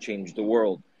that's going to change the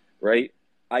world, right?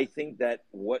 I think that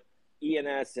what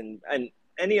ENS and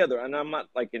any other, and I'm not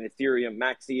like an Ethereum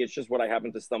maxi, it's just what I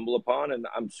happen to stumble upon, and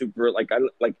I'm super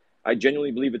I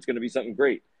genuinely believe it's going to be something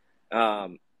great.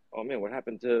 Oh man, what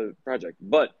happened to project?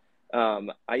 But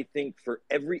I think for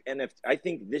every NFT, I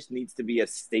think this needs to be a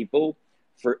staple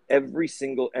for every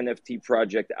single NFT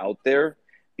project out there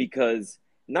because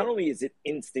not only is it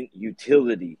instant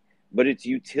utility, but it's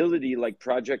utility like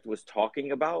Project was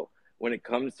talking about when it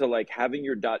comes to like having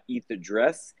your .eth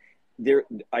address.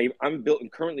 I'm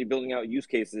currently building out use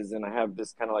cases, and I have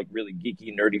this kind of like really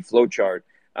geeky, nerdy flowchart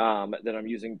that I'm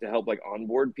using to help like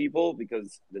onboard people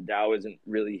because the DAO isn't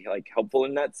really like helpful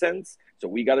in that sense. So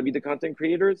we got to be the content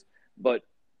creators, but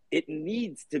it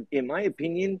needs to, in my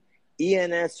opinion,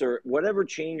 ENS or whatever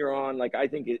chain you're on. Like I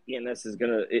think ENS is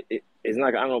gonna, it is not.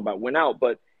 I don't know about win out,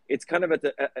 but it's kind of at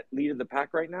the lead of the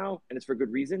pack right now, and it's for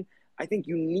good reason. I think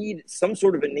you need some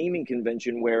sort of a naming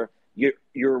convention where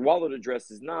your wallet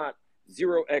address is not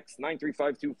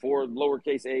 0x93524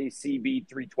 lowercase a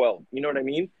cb312. You know what I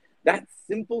mean? That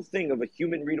simple thing of a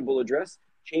human readable address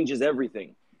changes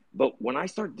everything. But when I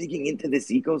start digging into this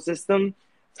ecosystem,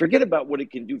 forget about what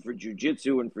it can do for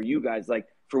jujitsu and for you guys. Like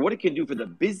for what it can do for the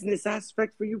business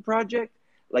aspect for you, project.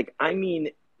 Like I mean,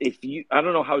 if you, I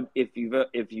don't know how if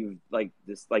you've like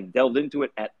this like delved into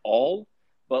it at all,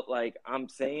 but like I'm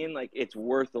saying, like it's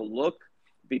worth a look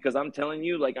because I'm telling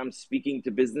you, like I'm speaking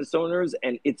to business owners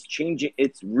and it's changing.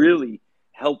 It's really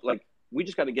helped. Like we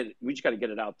just got to get it. We just got to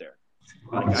get it out there.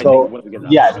 Like I think So once we get it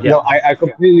out there, yeah, yeah. no, I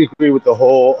completely agree with the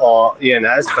whole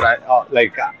ENS, but I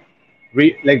like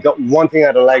the one thing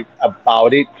I don't like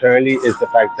about it currently is the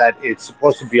fact that it's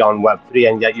supposed to be on Web3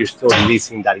 and yet you're still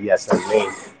releasing that ESN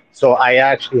name. So I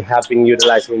actually have been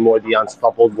utilizing more the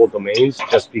unstoppable domains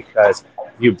just because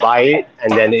you buy it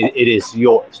and then it is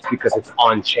yours because it's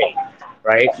on chain,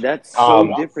 right? That's so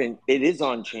Um, different. It is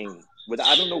on chain.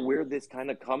 I don't know where this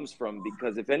kind of comes from,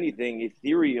 because if anything,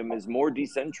 Ethereum is more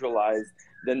decentralized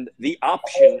than the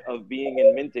option of being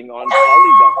and minting on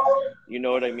Polygon. You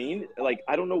know what I mean? Like,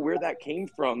 I don't know where that came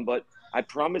from, but I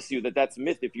promise you that that's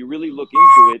myth. If you really look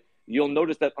into it, you'll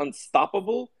notice that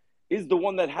Unstoppable is the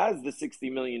one that has the 60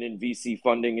 million in VC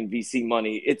funding and VC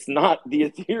money. It's not the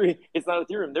Ethereum. It's not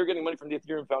Ethereum. They're getting money from the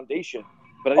Ethereum Foundation.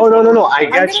 But I Oh just no, wanted no, to no! make I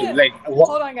sure. I'm get you. gonna Like,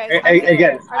 hold on, guys.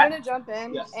 again, I'm gonna jump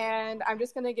in, yes. and I'm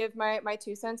just gonna give my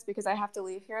 2 cents because I have to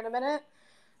leave here in a minute.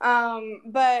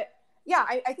 But yeah,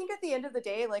 I think at the end of the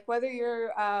day, like whether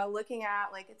you're looking at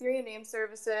like Ethereum name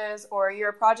services or you're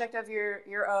a project of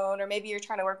your own, or maybe you're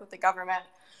trying to work with the government,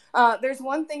 there's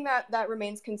one thing that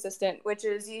remains consistent, which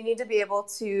is you need to be able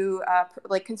to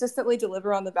like consistently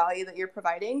deliver on the value that you're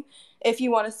providing if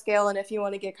you want to scale and if you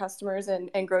want to get customers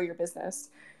and grow your business.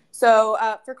 So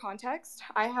for context,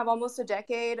 I have almost a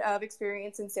decade of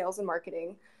experience in sales and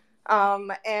marketing.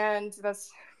 And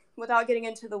that's without getting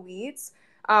into the weeds.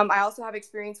 I also have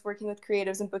experience working with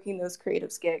creatives and booking those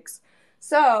creatives gigs.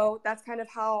 So that's kind of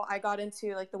how I got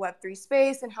into like the Web3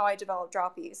 space and how I developed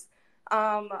Droppies.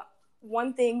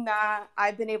 One thing that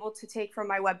I've been able to take from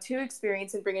my Web2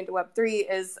 experience and bring into Web3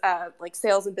 is like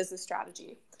sales and business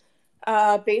strategy.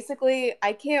 Basically,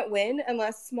 I can't win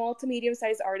unless small to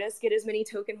medium-sized artists get as many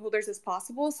token holders as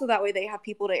possible, so that way they have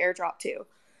people to airdrop to.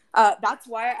 That's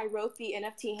why I wrote the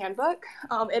NFT handbook.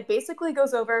 It basically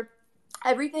goes over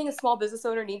everything a small business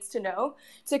owner needs to know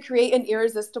to create an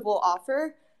irresistible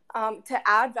offer, to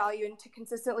add value and to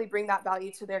consistently bring that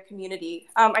value to their community.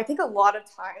 I think a lot of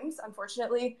times,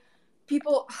 unfortunately,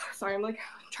 people, sorry, I'm like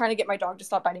trying to get my dog to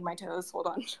stop biting my toes. Hold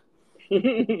on.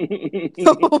 You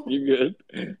good?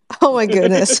 Oh my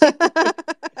goodness.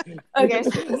 Okay,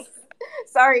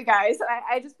 sorry guys,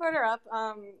 I just put her up.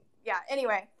 Yeah,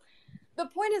 anyway, the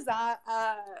point is that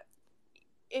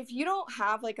if you don't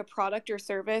have like a product or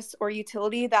service or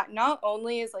utility that not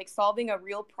only is like solving a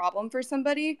real problem for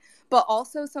somebody, but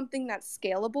also something that's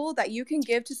scalable that you can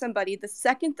give to somebody the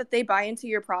second that they buy into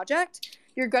your project,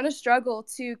 you're going to struggle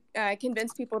to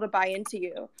convince people to buy into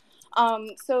you.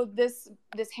 So this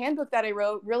handbook that I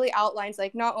wrote really outlines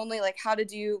like not only like how to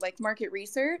do like market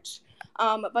research,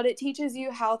 but it teaches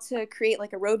you how to create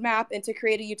like a roadmap and to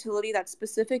create a utility that's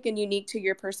specific and unique to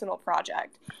your personal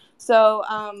project. So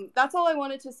that's all I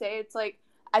wanted to say. It's like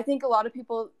I think a lot of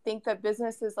people think that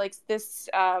business is like this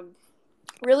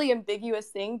really ambiguous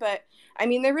thing, but I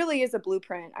mean there really is a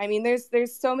blueprint. I mean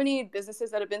there's so many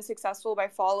businesses that have been successful by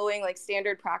following like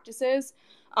standard practices.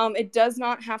 It does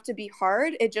not have to be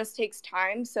hard. It just takes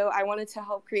time. So I wanted to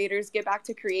help creators get back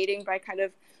to creating by kind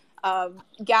of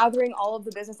gathering all of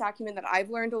the business acumen that I've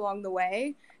learned along the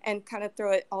way and kind of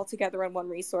throw it all together in one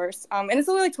resource. And it's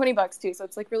only like $20 too, so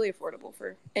it's like really affordable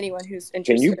for anyone who's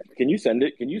interested. Can you send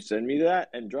it? Can you send me that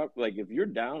and drop, like, if you're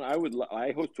down?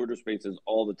 I host Twitter Spaces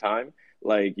all the time.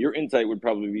 Like, your insight would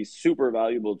probably be super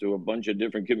valuable to a bunch of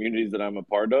different communities that I'm a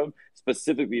part of,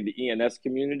 specifically the ENS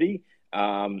community.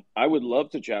 I would love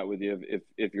to chat with you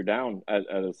if you're down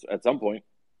at some point.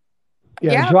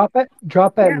 Yeah, Yeah, drop that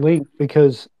yeah. link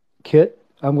because Kit,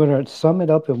 I'm gonna sum it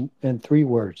up in 3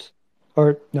 words.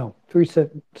 Or no,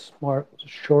 smart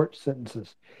short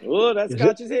sentences. Oh, that Is it?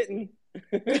 scotch is hitting.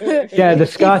 Yeah, the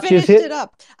He scotch is finished it hit.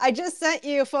 up. I just sent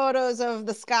you photos of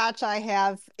the scotch I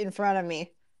have in front of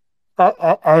me.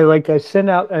 I sent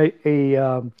out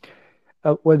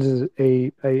what is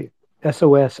it, a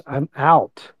SOS. I'm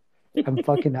out. I'm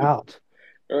fucking out.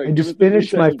 All I right, give just us the three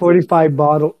finished my sentences.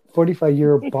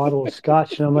 45-year bottle of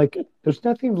scotch, and I'm like, there's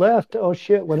nothing left. Oh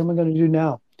shit, what am I going to do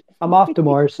now? I'm off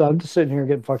tomorrow, so I'm just sitting here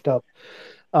getting fucked up.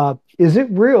 Is it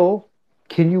real?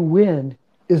 Can you win?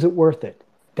 Is it worth it?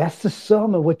 That's the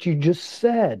sum of what you just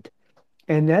said.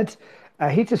 And that's,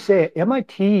 I hate to say it,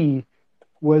 MIT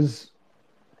was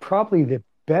probably the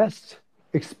best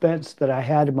expense that I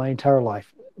had in my entire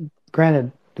life.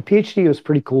 Granted, the PhD was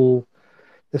pretty cool.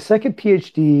 The second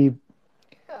PhD,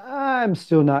 I'm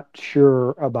still not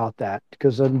sure about that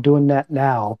because I'm doing that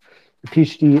now, the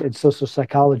PhD in social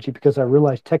psychology, because I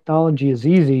realize technology is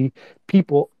easy.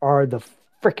 People are the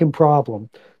freaking problem.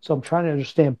 So I'm trying to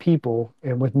understand people,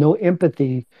 and with no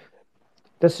empathy,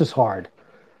 this is hard.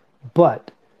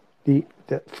 But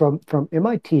from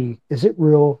MIT, is it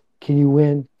real? Can you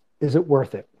win? Is it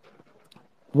worth it?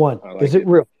 One, I is like it it.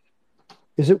 real?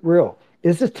 Is it real?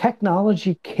 Is the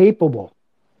technology capable?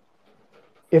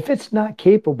 If it's not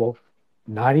capable,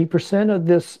 90% of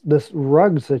this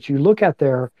rugs that you look at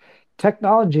there,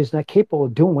 technology is not capable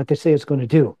of doing what they say it's going to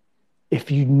do. If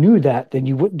you knew that, then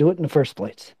you wouldn't do it in the first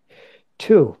place.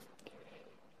 Two,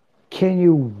 can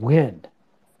you win?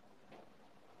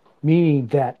 Meaning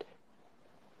that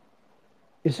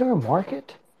Is there a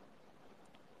market?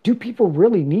 Do people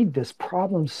really need this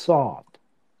problem solved?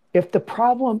 If the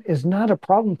problem is not a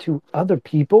problem to other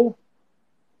people,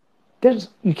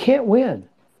 you can't win.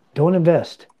 Don't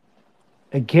invest.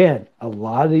 Again, a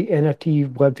lot of the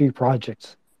NFT Web3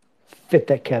 projects fit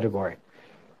that category.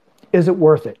 Is it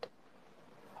worth it?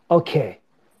 Okay,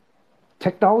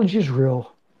 technology is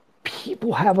real.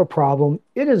 People have a problem.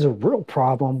 It is a real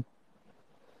problem,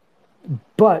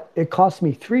 but it cost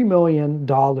me $3 million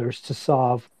to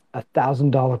solve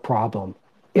 $1,000 problem.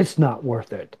 It's not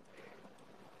worth it.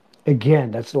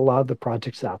 Again, that's a lot of the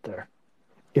projects out there.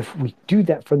 If we do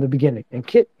that from the beginning, and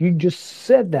Kit, you just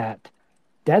said that,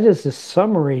 that is the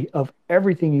summary of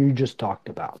everything you just talked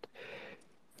about.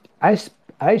 I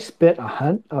I spent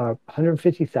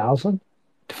 150,000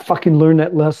 to fucking learn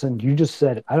that lesson. You just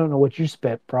said it. I don't know what you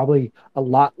spent, probably a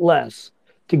lot less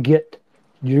to get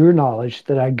your knowledge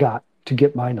that I got to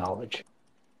get my knowledge.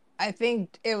 I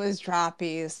think it was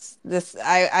droppies.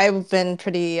 I've been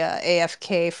pretty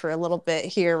AFK for a little bit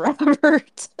here,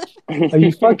 Robert. Are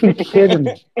you fucking kidding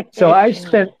me? So I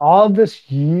spent all these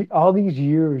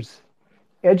years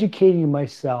educating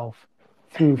myself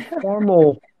through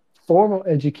formal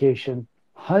education,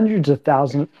 hundreds of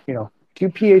thousands, 2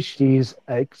 PhDs,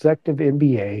 executive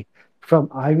MBA from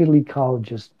Ivy League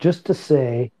colleges, just to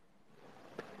say,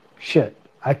 shit,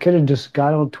 I could have just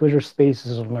got on Twitter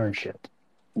Spaces and learned shit.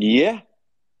 Yeah,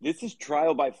 this is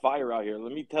trial by fire out here.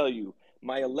 Let me tell you,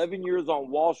 my 11 years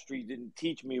on Wall Street didn't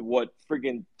teach me what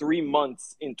friggin' 3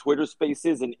 months in Twitter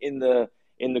Spaces and in the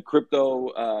crypto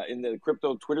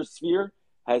Twitter sphere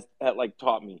has like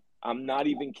taught me. I'm not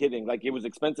even kidding. Like, it was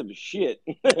expensive as shit.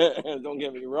 Don't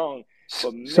get me wrong,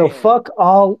 but So man, fuck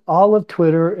all of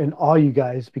Twitter and all you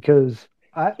guys because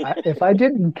if I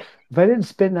didn't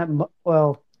spend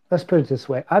well, let's put it this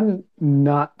way. I'm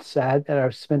not sad that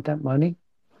I've spent that money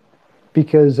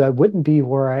because I wouldn't be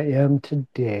where I am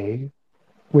today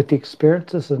with the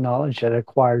experiences and knowledge that I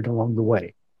acquired along the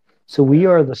way. So we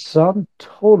are the sum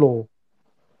total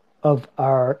of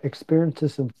our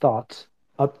experiences and thoughts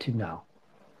up to now.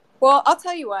 Well, I'll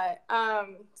tell you what.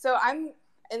 So I'm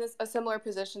in a similar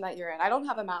position that you're in. I don't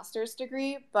have a master's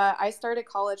degree, but I started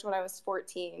college when I was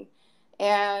 14.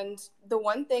 And the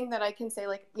one thing that I can say,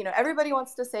 like, everybody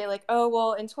wants to say, like, oh,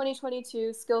 well, in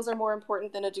 2022, skills are more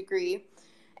important than a degree.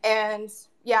 And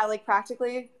yeah, like,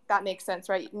 practically, that makes sense,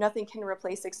 right? Nothing can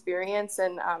replace experience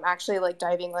and actually, like,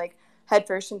 diving, like,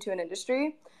 headfirst into an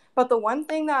industry. But the one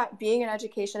thing that being in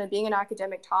education and being an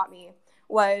academic taught me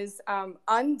was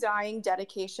undying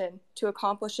dedication to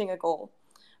accomplishing a goal.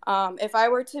 If I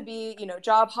were to be,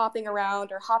 job hopping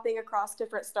around or hopping across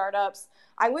different startups,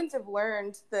 I wouldn't have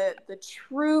learned the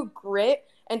true grit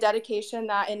and dedication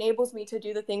that enables me to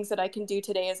do the things that I can do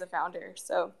today as a founder.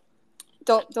 So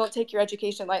don't take your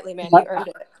education lightly, man. You earned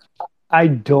it. I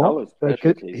don't. y'all are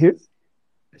special cases.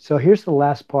 So here's the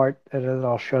last part, and then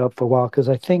I'll shut up for a while because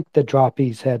I think the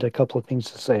droppies had a couple of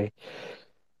things to say.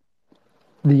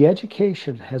 The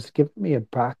education has given me a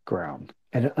background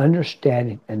and an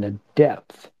understanding and a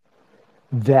depth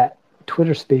that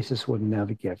Twitter Spaces would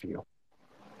never give you.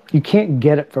 You can't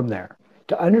get it from there.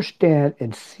 To understand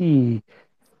and see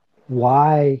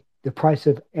why the price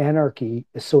of anarchy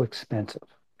is so expensive,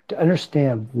 to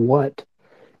understand what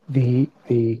the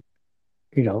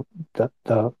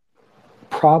the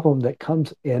problem that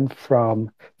comes in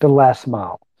from the last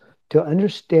mile, to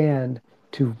understand,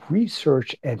 to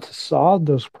research and to solve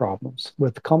those problems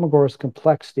with Komagura's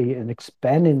complexity and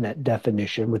expanding that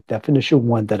definition with definition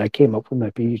one that I came up with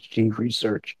my PhD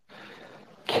research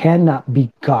cannot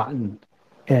be gotten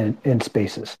in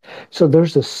spaces. So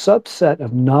there's a subset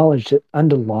of knowledge that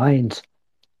underlines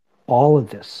all of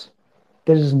this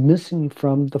that is missing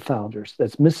from the founders,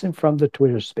 that's missing from the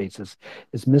Twitter spaces,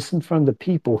 is missing from the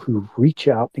people who reach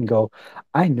out and go,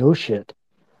 I know shit.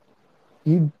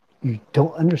 You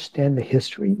don't understand the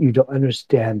history, you don't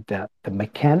understand the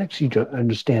mechanics, you don't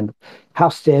understand how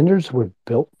standards were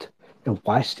built and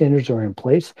why standards are in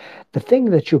place. The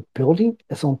thing that you're building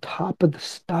is on top of the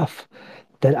stuff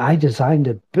that I designed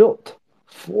and built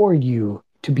for you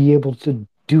to be able to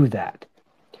do that.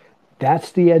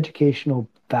 That's the educational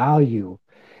value.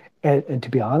 And to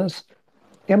be honest,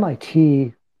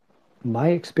 MIT, my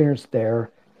experience there,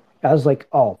 I was like,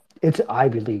 oh, it's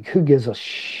Ivy League. Who gives a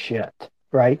shit?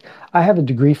 Right? I have a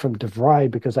degree from DeVry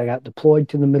because I got deployed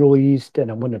to the Middle East and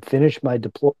I wanted to finish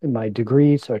my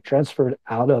degree. So I transferred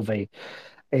out of a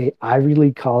Ivy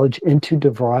League college into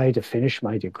DeVry to finish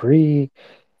my degree.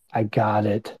 I got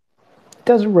it. It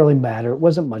doesn't really matter. It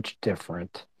wasn't much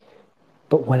different.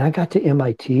 But when I got to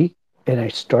MIT and I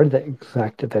started that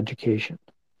executive education,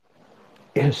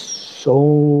 it is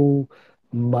so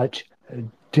much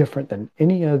different than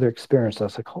any other experience. I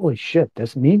was like, holy shit,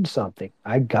 this means something.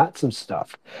 I got some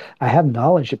stuff. I have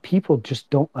knowledge that people just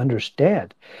don't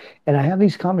understand. And I have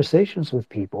these conversations with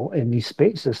people in these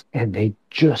spaces, and they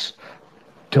just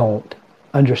don't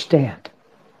understand.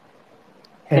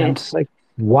 And I'm just like,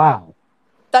 wow.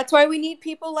 That's why we need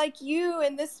people like you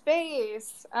in this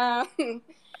space.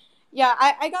 Yeah,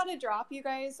 I got to drop you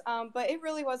guys, but it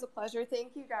really was a pleasure.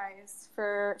 Thank you guys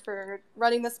for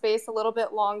running the space a little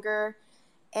bit longer.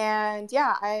 And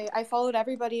yeah, I followed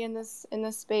everybody in this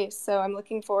space, so I'm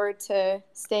looking forward to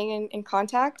staying in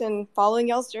contact and following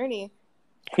y'all's journey.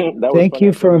 That was Thank funny.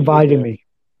 you I said for we did inviting there. me.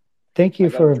 Thank I you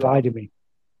got to for drop. inviting me.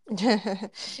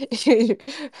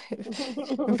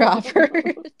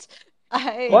 Robert,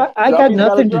 I Well, I got Droppy's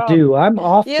got to nothing to drop. do. I'm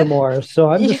off yeah, tomorrow, so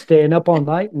I'm you just staying up all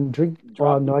night and drink.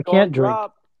 Well, no, Droppy's I gone can't drink.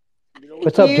 drop. You know what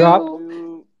What's up, time it is, Drop?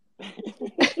 you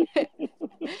dude?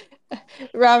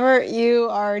 Robert, you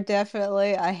are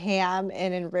definitely a ham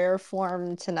and in rare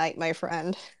form tonight, my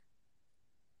friend.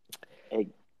 Hey,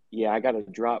 yeah, I got to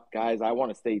drop, guys. I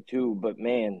want to stay too, but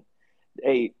man,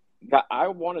 hey, I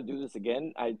want to do this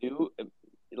again. I do,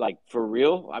 like for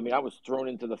real. I mean, I was thrown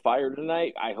into the fire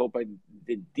tonight. I hope I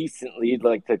did decently,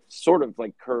 like to sort of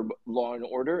like curb law and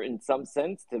order in some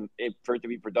sense for it to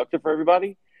be productive for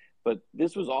everybody. But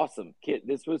this was awesome, Kit.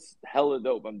 This was hella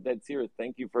dope. I'm dead serious.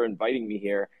 Thank you for inviting me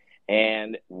here,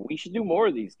 and we should do more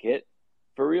of these, Kit,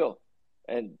 for real.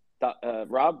 And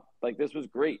Rob, like this was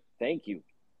great. Thank you.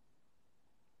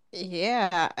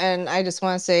 Yeah, and I just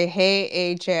want to say, hey,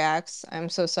 Ajax, I'm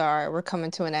so sorry, we're coming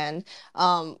to an end.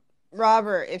 Um,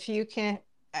 Robert, if you can,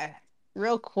 uh,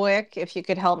 real quick, if you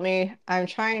could help me, I'm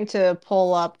trying to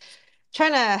pull up,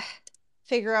 trying to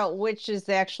figure out which is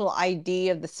the actual ID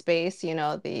of the space,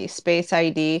 the space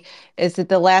ID. Is it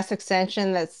the last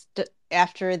extension that's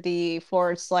after the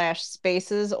forward slash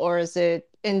spaces, or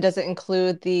and does it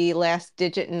include the last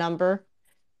digit number?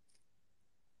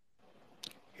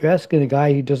 You're asking a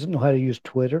guy who doesn't know how to use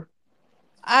Twitter?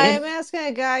 I'm asking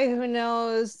a guy who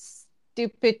knows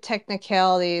stupid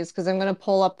technicalities because I'm going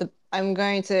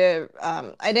to,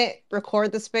 I didn't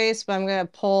record the space, but I'm going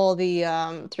to pull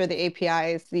through the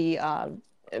APIs, the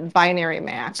binary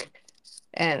Mac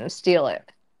and steal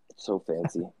it. So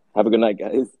fancy. Have a good night,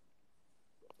 guys.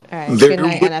 All right. There Good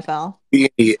night, wouldn't NFL.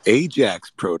 be any Ajax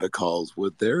protocols,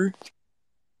 would there?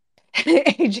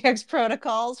 Ajax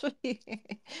protocols.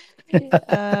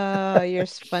 Oh, you're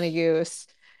funny goose.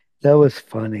 That was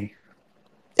funny.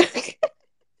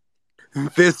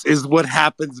 This is what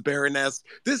happens, Baroness.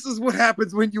 This is what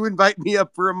happens when you invite me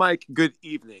up for a mic. Good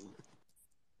evening.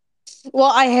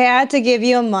 Well, I had to give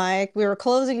you a mic. We were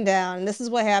closing down. This is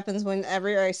what happens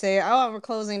whenever I say, "Oh, we're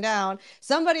closing down."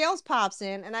 Somebody else pops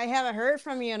in, and I haven't heard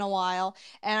from you in a while.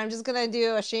 And I'm just gonna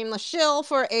do a shameless shill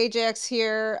for Ajax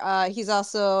here. He's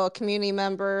also a community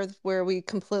member where we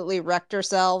completely wrecked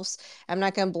ourselves. I'm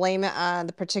not gonna blame it on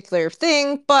the particular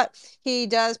thing, but he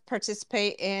does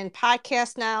participate in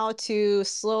podcasts now to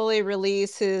slowly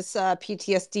release his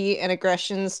PTSD and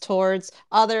aggressions towards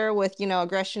other with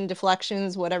aggression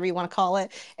deflections, whatever you want to call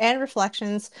it, and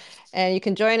reflections. And you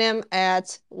can join him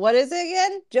at, what is it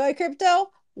again, Joey Crypto?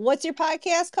 What's your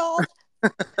podcast called?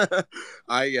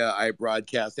 I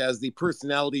broadcast as the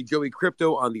personality Joey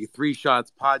Crypto on the Three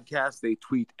Shots podcast. They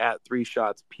tweet at Three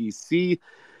Shots PC.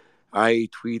 I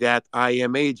tweet at I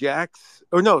am Ajax.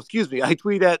 Oh no, excuse me. I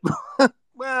tweet at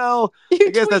well, You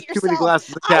I guess tweet that's too many yourself,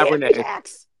 glasses of "I am Cabernet.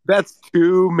 Ajax." That's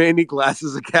too many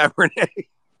glasses of Cabernet.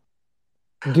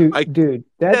 I Dude,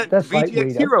 that that's VGX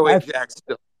lightweight. I've, Hero I've Ajax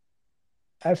still.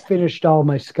 I've finished all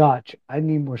my scotch. I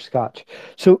need more scotch.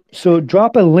 So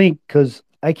drop a link because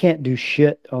I can't do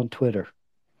shit on Twitter.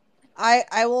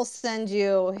 I will send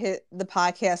you the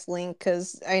podcast link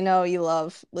because I know you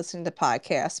love listening to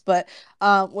podcasts. But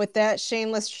with that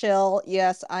shameless chill,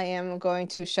 yes, I am going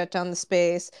to shut down the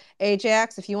space.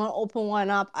 Ajax, if you want to open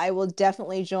one up, I will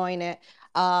definitely join it.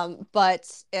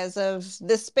 But as of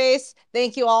this space,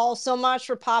 thank you all so much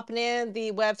for popping in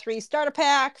the Web3 Starter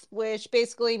Pack, which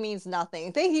basically means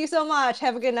nothing. Thank you so much.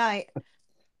 Have a good night.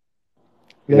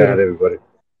 Good night, Later. everybody.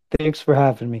 Thanks for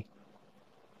having me.